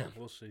 Big fan.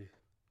 We'll see.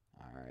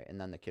 All right, and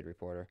then the Kid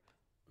Reporter,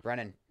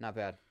 Brennan, not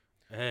bad.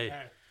 Hey.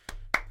 Hey,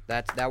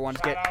 That one's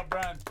shout out,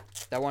 Bren.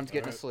 getting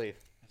a Alright. sleeve.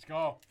 Let's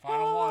go.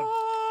 Final one.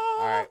 All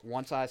right,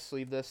 once I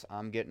sleeve this,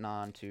 I'm getting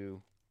on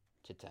to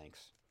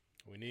tanks.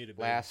 We need it.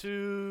 baby. Last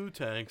 2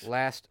 tanks.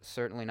 Last,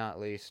 certainly not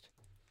least,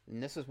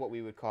 and this is what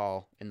we would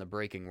call in the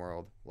breaking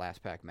world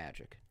last pack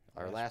magic.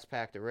 Our last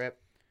pack to rip,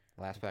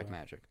 last pack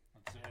magic.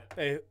 Let's see it.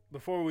 Hey,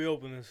 before we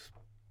open this,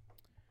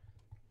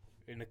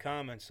 in the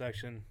comment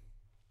section,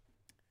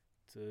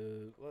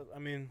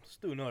 let's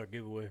do another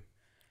giveaway.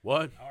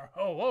 What?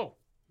 Oh, whoa.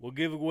 We'll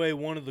give away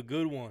one of the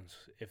good ones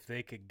if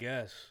they could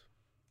guess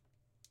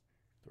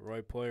the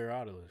right player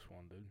out of this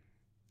one, dude.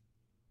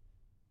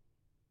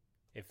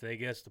 If they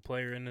guess the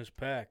player in this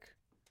pack,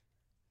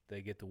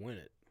 they get to win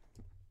it.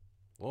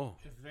 Whoa.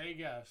 If they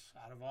guess,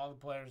 out of all the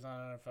players in the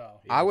NFL,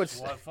 I would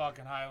what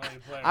fucking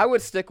highlighted player? I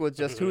would stick with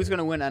just who's going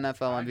to win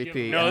NFL I'd give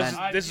MVP. him- No, and this is,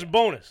 then, this is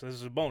bonus. This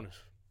is a bonus.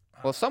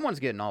 well, someone's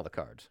getting all the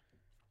cards.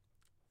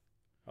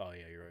 Oh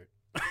yeah, you're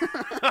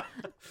right.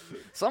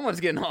 Someone's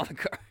getting all the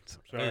cards.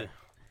 Sorry. Hey,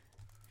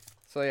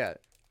 So yeah,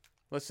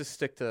 let's just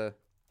stick to.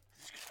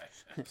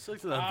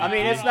 stick to them. I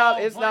mean, it's not-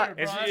 it's not-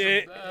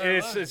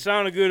 It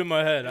sounded good in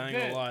my head. I ain't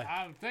gonna lie.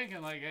 I'm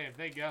thinking like, hey, if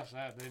they guess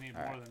that, they need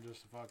more Alright. than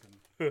just a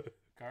fucking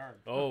card.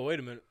 Oh, wait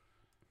a minute.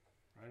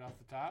 Right off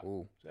the top.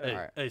 Ooh, Hey, all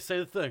right. hey, say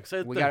the thing. Say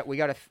the We thing. got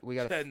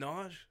That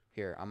Naj?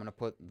 here. I'm gonna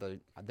put the.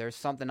 There's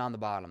something on the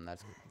bottom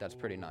that's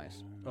pretty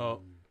nice. Oh,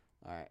 All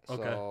right.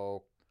 Okay.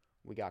 So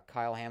we got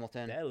Kyle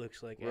Hamilton, That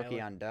looks like rookie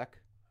Allen. on deck.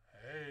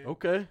 Hey.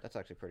 okay. That's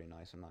actually pretty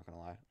nice. I'm not gonna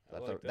lie.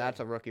 That's like that. that's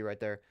a rookie right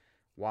there.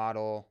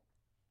 Waddle,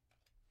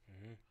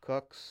 Mhm.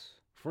 Cooks.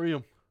 Free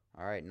him.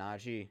 All right,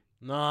 Najee.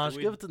 Naj, Do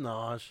we- give it to Naj.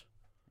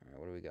 All right,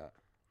 what do we got?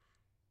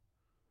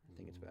 I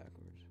think it's backwards.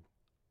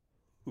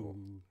 Ooh,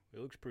 it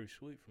looks pretty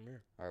sweet from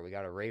here. All right, we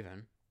got a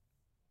Raven,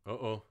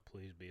 Uh-oh.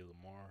 Please be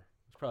Lamar.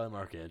 It's probably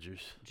Mark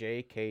Andrews.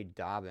 J.K.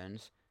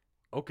 Dobbins,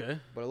 Okay.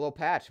 but a little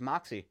patch,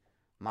 Moxie.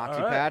 Moxie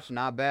All right. patch,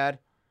 not bad.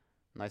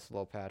 Nice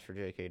little patch for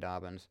J.K.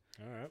 Dobbins.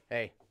 All right.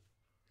 Hey,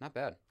 not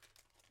bad.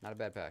 Not a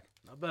bad pack.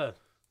 Not bad.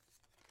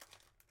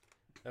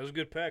 That was a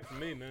good pack for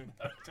me, man.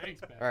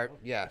 Thanks, man. All right,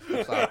 yeah.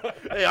 Sorry.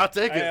 Hey, I'll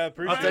take it. I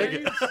appreciate I'll take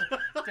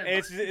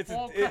it.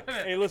 it.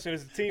 Hey, listen,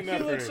 it's a team You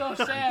effort. look so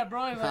sad,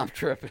 bro. He's I'm like,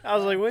 tripping. I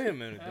was like, wait a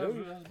minute, that was,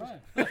 dude. that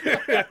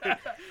was fine.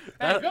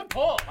 Hey, good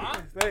pull,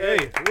 huh? Hey,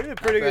 we did a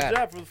pretty good bad.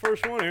 job for the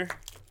first one here.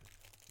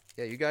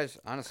 Yeah, you guys,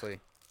 honestly,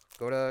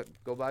 go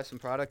buy some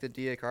product at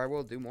DA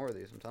Cardworld. Do more of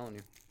these. I'm telling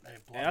you. Hey,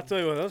 And I'll tell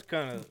you what, that was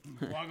kind of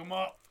plug him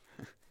up.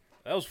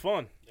 that was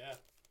fun.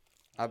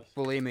 Yeah,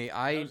 Believe me, that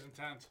I was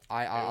intense.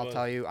 I'll was.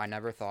 tell you, I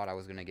never thought I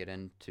was gonna get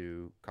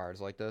into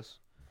cards like this,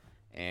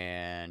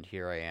 and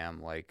here I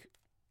am. Like,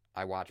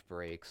 I watch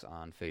breaks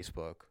on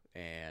Facebook,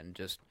 and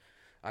just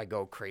I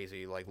go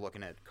crazy, like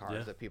looking at cards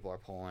Yeah. that people are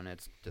pulling.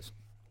 It's just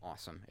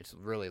awesome. It's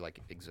really like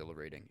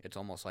exhilarating. It's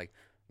almost like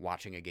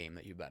watching a game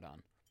that you bet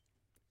on.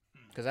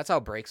 Because that's how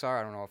breaks are.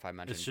 I don't know if I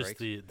mentioned It's just breaks.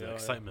 the Yeah, yeah.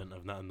 excitement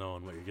of not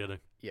knowing what you're getting.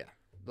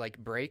 Like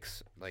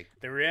breaks, like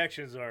The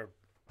reactions are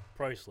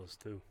priceless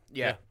too.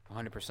 yeah,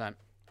 100%.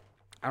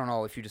 I don't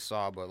know if you just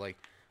saw, but like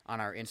on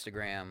our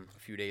Instagram a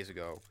few days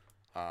ago,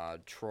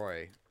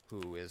 Troy,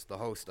 who is the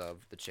host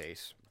of The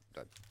Chase,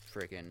 a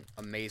freaking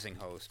amazing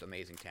host,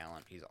 amazing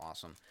talent. He's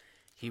awesome.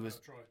 He was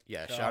Troy.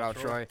 yeah. Shout Shout out out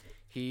Troy.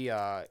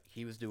 Troy.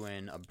 He was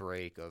doing a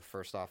break of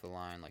first off the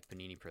line like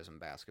Panini Prism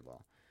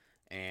basketball,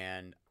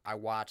 and I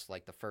watched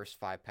like the first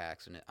 5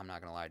 packs, and I'm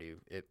not gonna lie to you,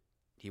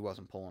 he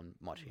wasn't pulling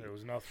much heat. There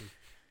was nothing.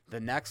 The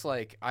next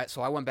like I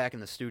went back in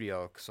the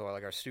studio, so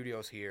like our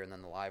studio's here, and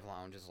then the live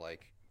lounge is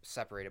like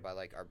separated by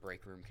like our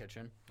break room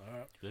kitchen. All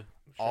right. Yeah.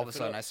 All of a Chef it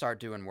sudden, up. I start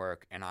doing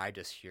work, and I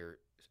just hear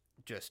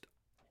just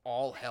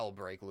all hell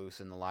break loose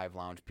in the live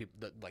lounge.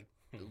 People like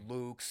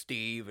Luke,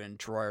 Steve, and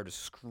Troy are just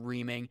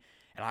screaming,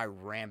 and I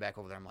ran back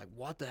over there. I'm like,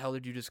 "What the hell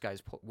did you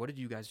guys pull? What did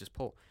you guys just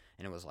pull?"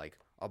 And it was like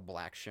a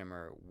black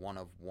shimmer 1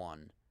 of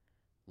 1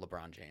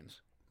 LeBron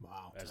James,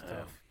 Wow. That's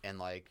tough. and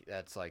like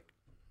that's like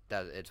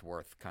that. It's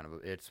worth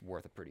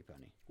a pretty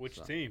penny. Which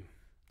So, team?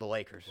 The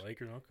Lakers.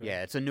 Lakers. Okay.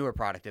 Yeah, it's a newer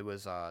product. It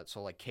was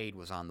so like Cade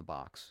was on the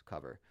box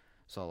cover,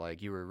 so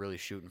like you were really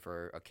shooting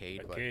for a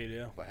Cade, Arcade,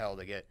 yeah. but hell,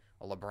 to get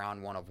a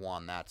LeBron 1 of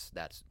 1, that's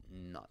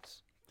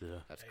nuts. Yeah.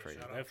 That's Hey, crazy.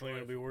 shout out Definitely Troy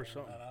gonna be for worth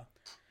pulling something. that out.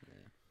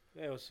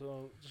 Yeah.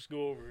 So just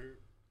go over here.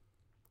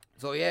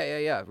 So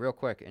yeah, real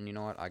quick, and you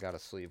know what? I got a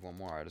sleeve one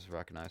more. I just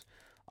recognized.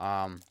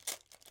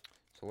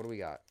 So what do we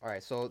got? All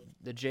right, so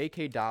the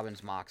J.K.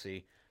 Dobbins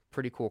Moxie,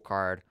 pretty cool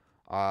card.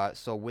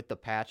 So with the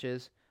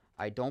patches,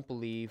 I don't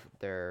believe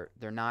they're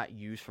not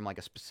used from like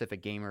a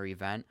specific game or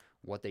event.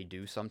 What they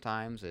do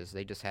sometimes is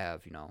they just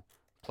have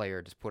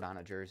player just put on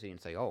a jersey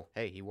and say, oh,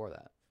 hey, he wore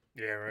that.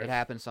 Yeah. Right. It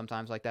happens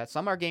sometimes like that.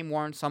 Some are game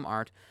worn, some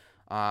aren't.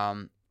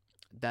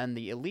 Then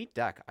the Elite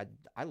deck,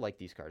 I like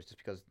these cards just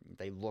because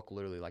they look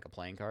literally like a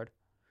playing card.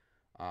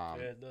 Yeah,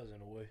 it does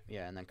in a way.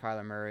 Yeah, and then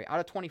Kyler Murray out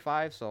of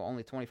 25, so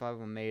only 25 of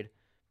them made.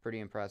 Pretty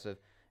impressive.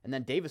 And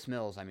then Davis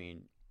Mills, I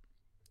mean,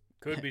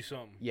 Could be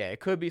something. yeah, it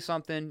could be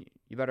something.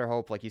 You better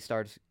hope like he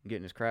starts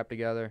getting his crap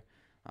together.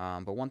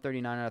 But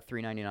 139 out of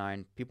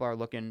 399. People are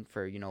looking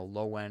for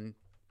low end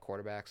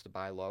quarterbacks to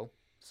buy low.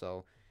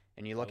 So,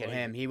 and you look I at like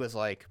him, he was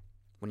like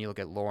when you look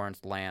at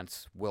Lawrence,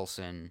 Lance,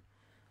 Wilson,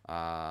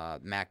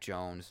 Mac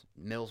Jones,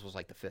 Mills was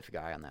like the 5th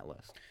guy on that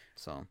list.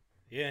 So.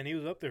 Yeah, and he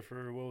was up there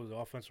for what was the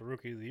offensive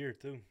rookie of the year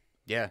too.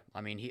 Yeah,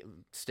 I mean, he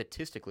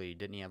statistically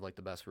didn't he have like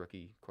the best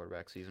rookie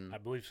quarterback season? I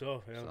believe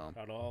so. Yeah, So.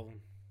 out of all of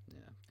them, Yeah,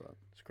 but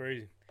it's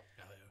crazy.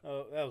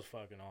 Hell yeah. That was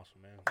fucking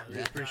awesome, man. Yeah.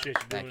 Really appreciate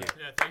you doing Thank it.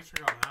 Yeah, thanks for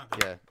coming on.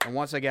 yeah, and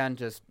once again,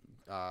 just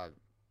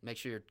make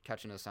sure you're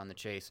catching us on the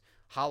Chase.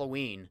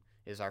 Halloween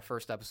is our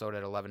first episode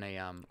at 11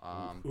 a.m.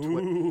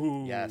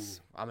 Ooh. Yes,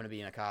 I'm gonna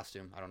be in a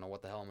costume. I don't know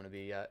what the hell I'm gonna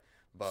be yet,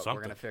 but we're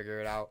Something. gonna figure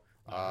it out.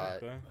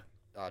 Okay.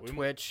 We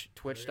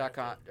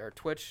Twitch.com or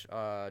Twitch,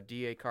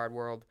 DA Card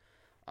World.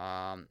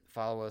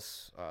 Follow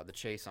us, The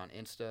Chase on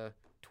Insta,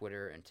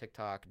 Twitter, and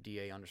TikTok,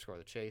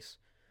 DA_The Chase.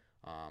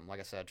 Like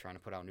I said, trying to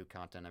put out new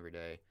content every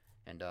day.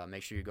 And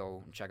make sure you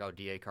go and check out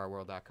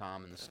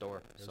DACardworld.com in the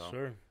store. Yes, So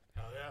sir.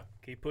 Hell yeah.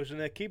 Keep pushing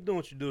that. Keep doing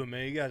what you're doing,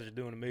 man. You guys are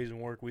doing amazing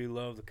work. We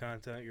love the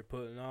content you're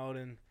putting out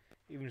and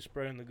even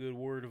spreading the good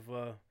word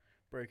of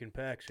breaking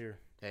packs here.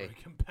 hey,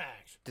 Breaking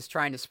packs. just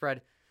trying to spread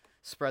the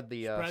Spread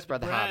the hobby.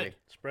 bread.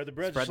 Spread the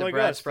bread, Spread just the like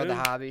bread, us, spread the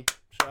dude. hobby.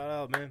 Shout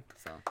out, man.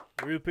 So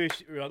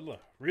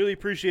Really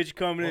appreciate you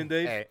coming in,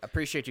 Dave. hey,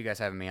 appreciate you guys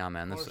having me on,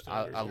 man. Of This course,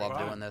 I dude. love You're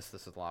doing fine. this.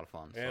 This is a lot of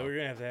fun. Yeah, so. we're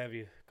gonna have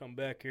you come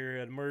back here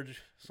at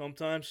Merge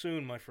sometime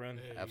soon, my friend.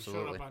 Hey,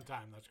 Absolutely. You showed up on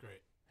time. That's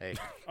great. Hey,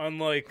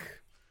 Unlike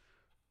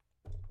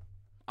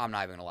I'm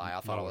not even gonna lie.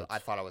 I thought No, I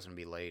thought I was gonna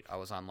be late. I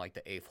was on like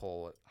the 8th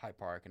hole at High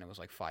Park, and it was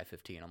like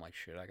 5:15. I'm like,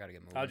 shit, I gotta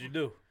get moving. how'd you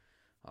do?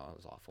 Oh, it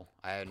was awful.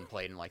 I hadn't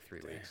played in like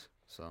 3 weeks.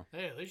 So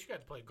Hey, at least you got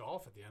to play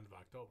golf at the end of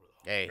October,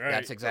 though. hey, Right.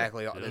 that's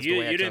exactly that's the You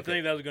way I didn't took think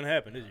it. that was gonna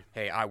happen, did you?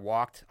 Hey, I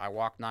walked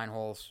 9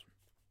 holes.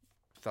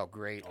 Felt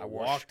great. I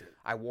walked it.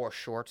 I wore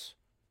shorts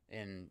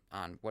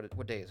on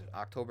what day is it?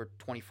 October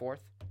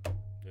 24th.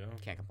 Yeah,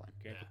 Can't complain.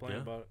 can't Yeah. complain Yeah.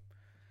 about it.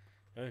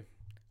 Hey,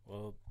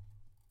 well,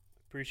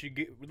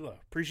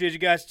 appreciate you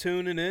guys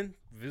tuning in.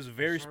 This is a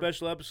very sir.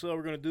 special episode.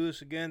 We're gonna do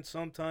this again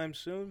sometime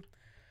soon.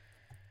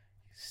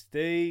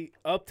 Stay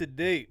up to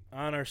date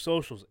on our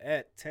socials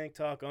at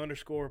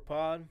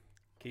TankTalk_pod.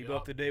 Keep Yup.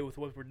 up to date with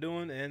what we're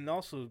doing. And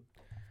also,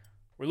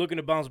 we're looking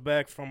to bounce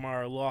back from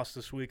our loss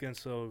this weekend.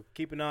 So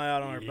keep an eye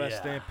out on our best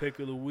stand pick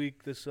of the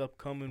week this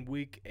upcoming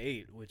week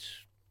 8,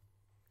 which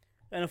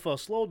NFL,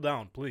 slow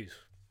down, please.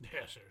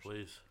 Yeah, seriously.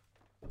 Please.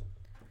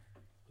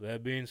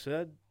 That being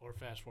said, Or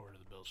fast forward to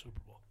the Bills Super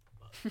Bowl.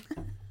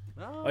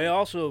 No. oh yeah,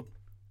 also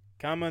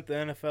comment the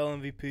NFL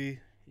MVP.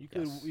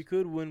 Yes. You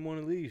could win one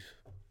of these.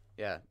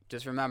 Yeah,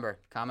 just remember,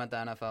 comment the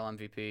NFL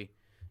MVP,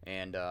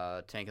 and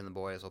Tank and the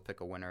boys will pick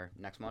a winner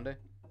next Monday.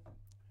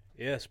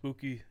 Yeah,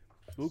 spooky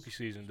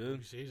season, dude.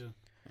 Good season.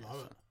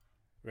 Love it.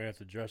 We're gonna have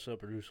to dress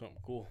up or do something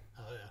cool.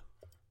 Hell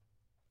yeah.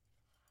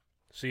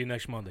 See you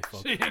next Monday,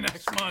 folks. See you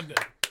next Monday.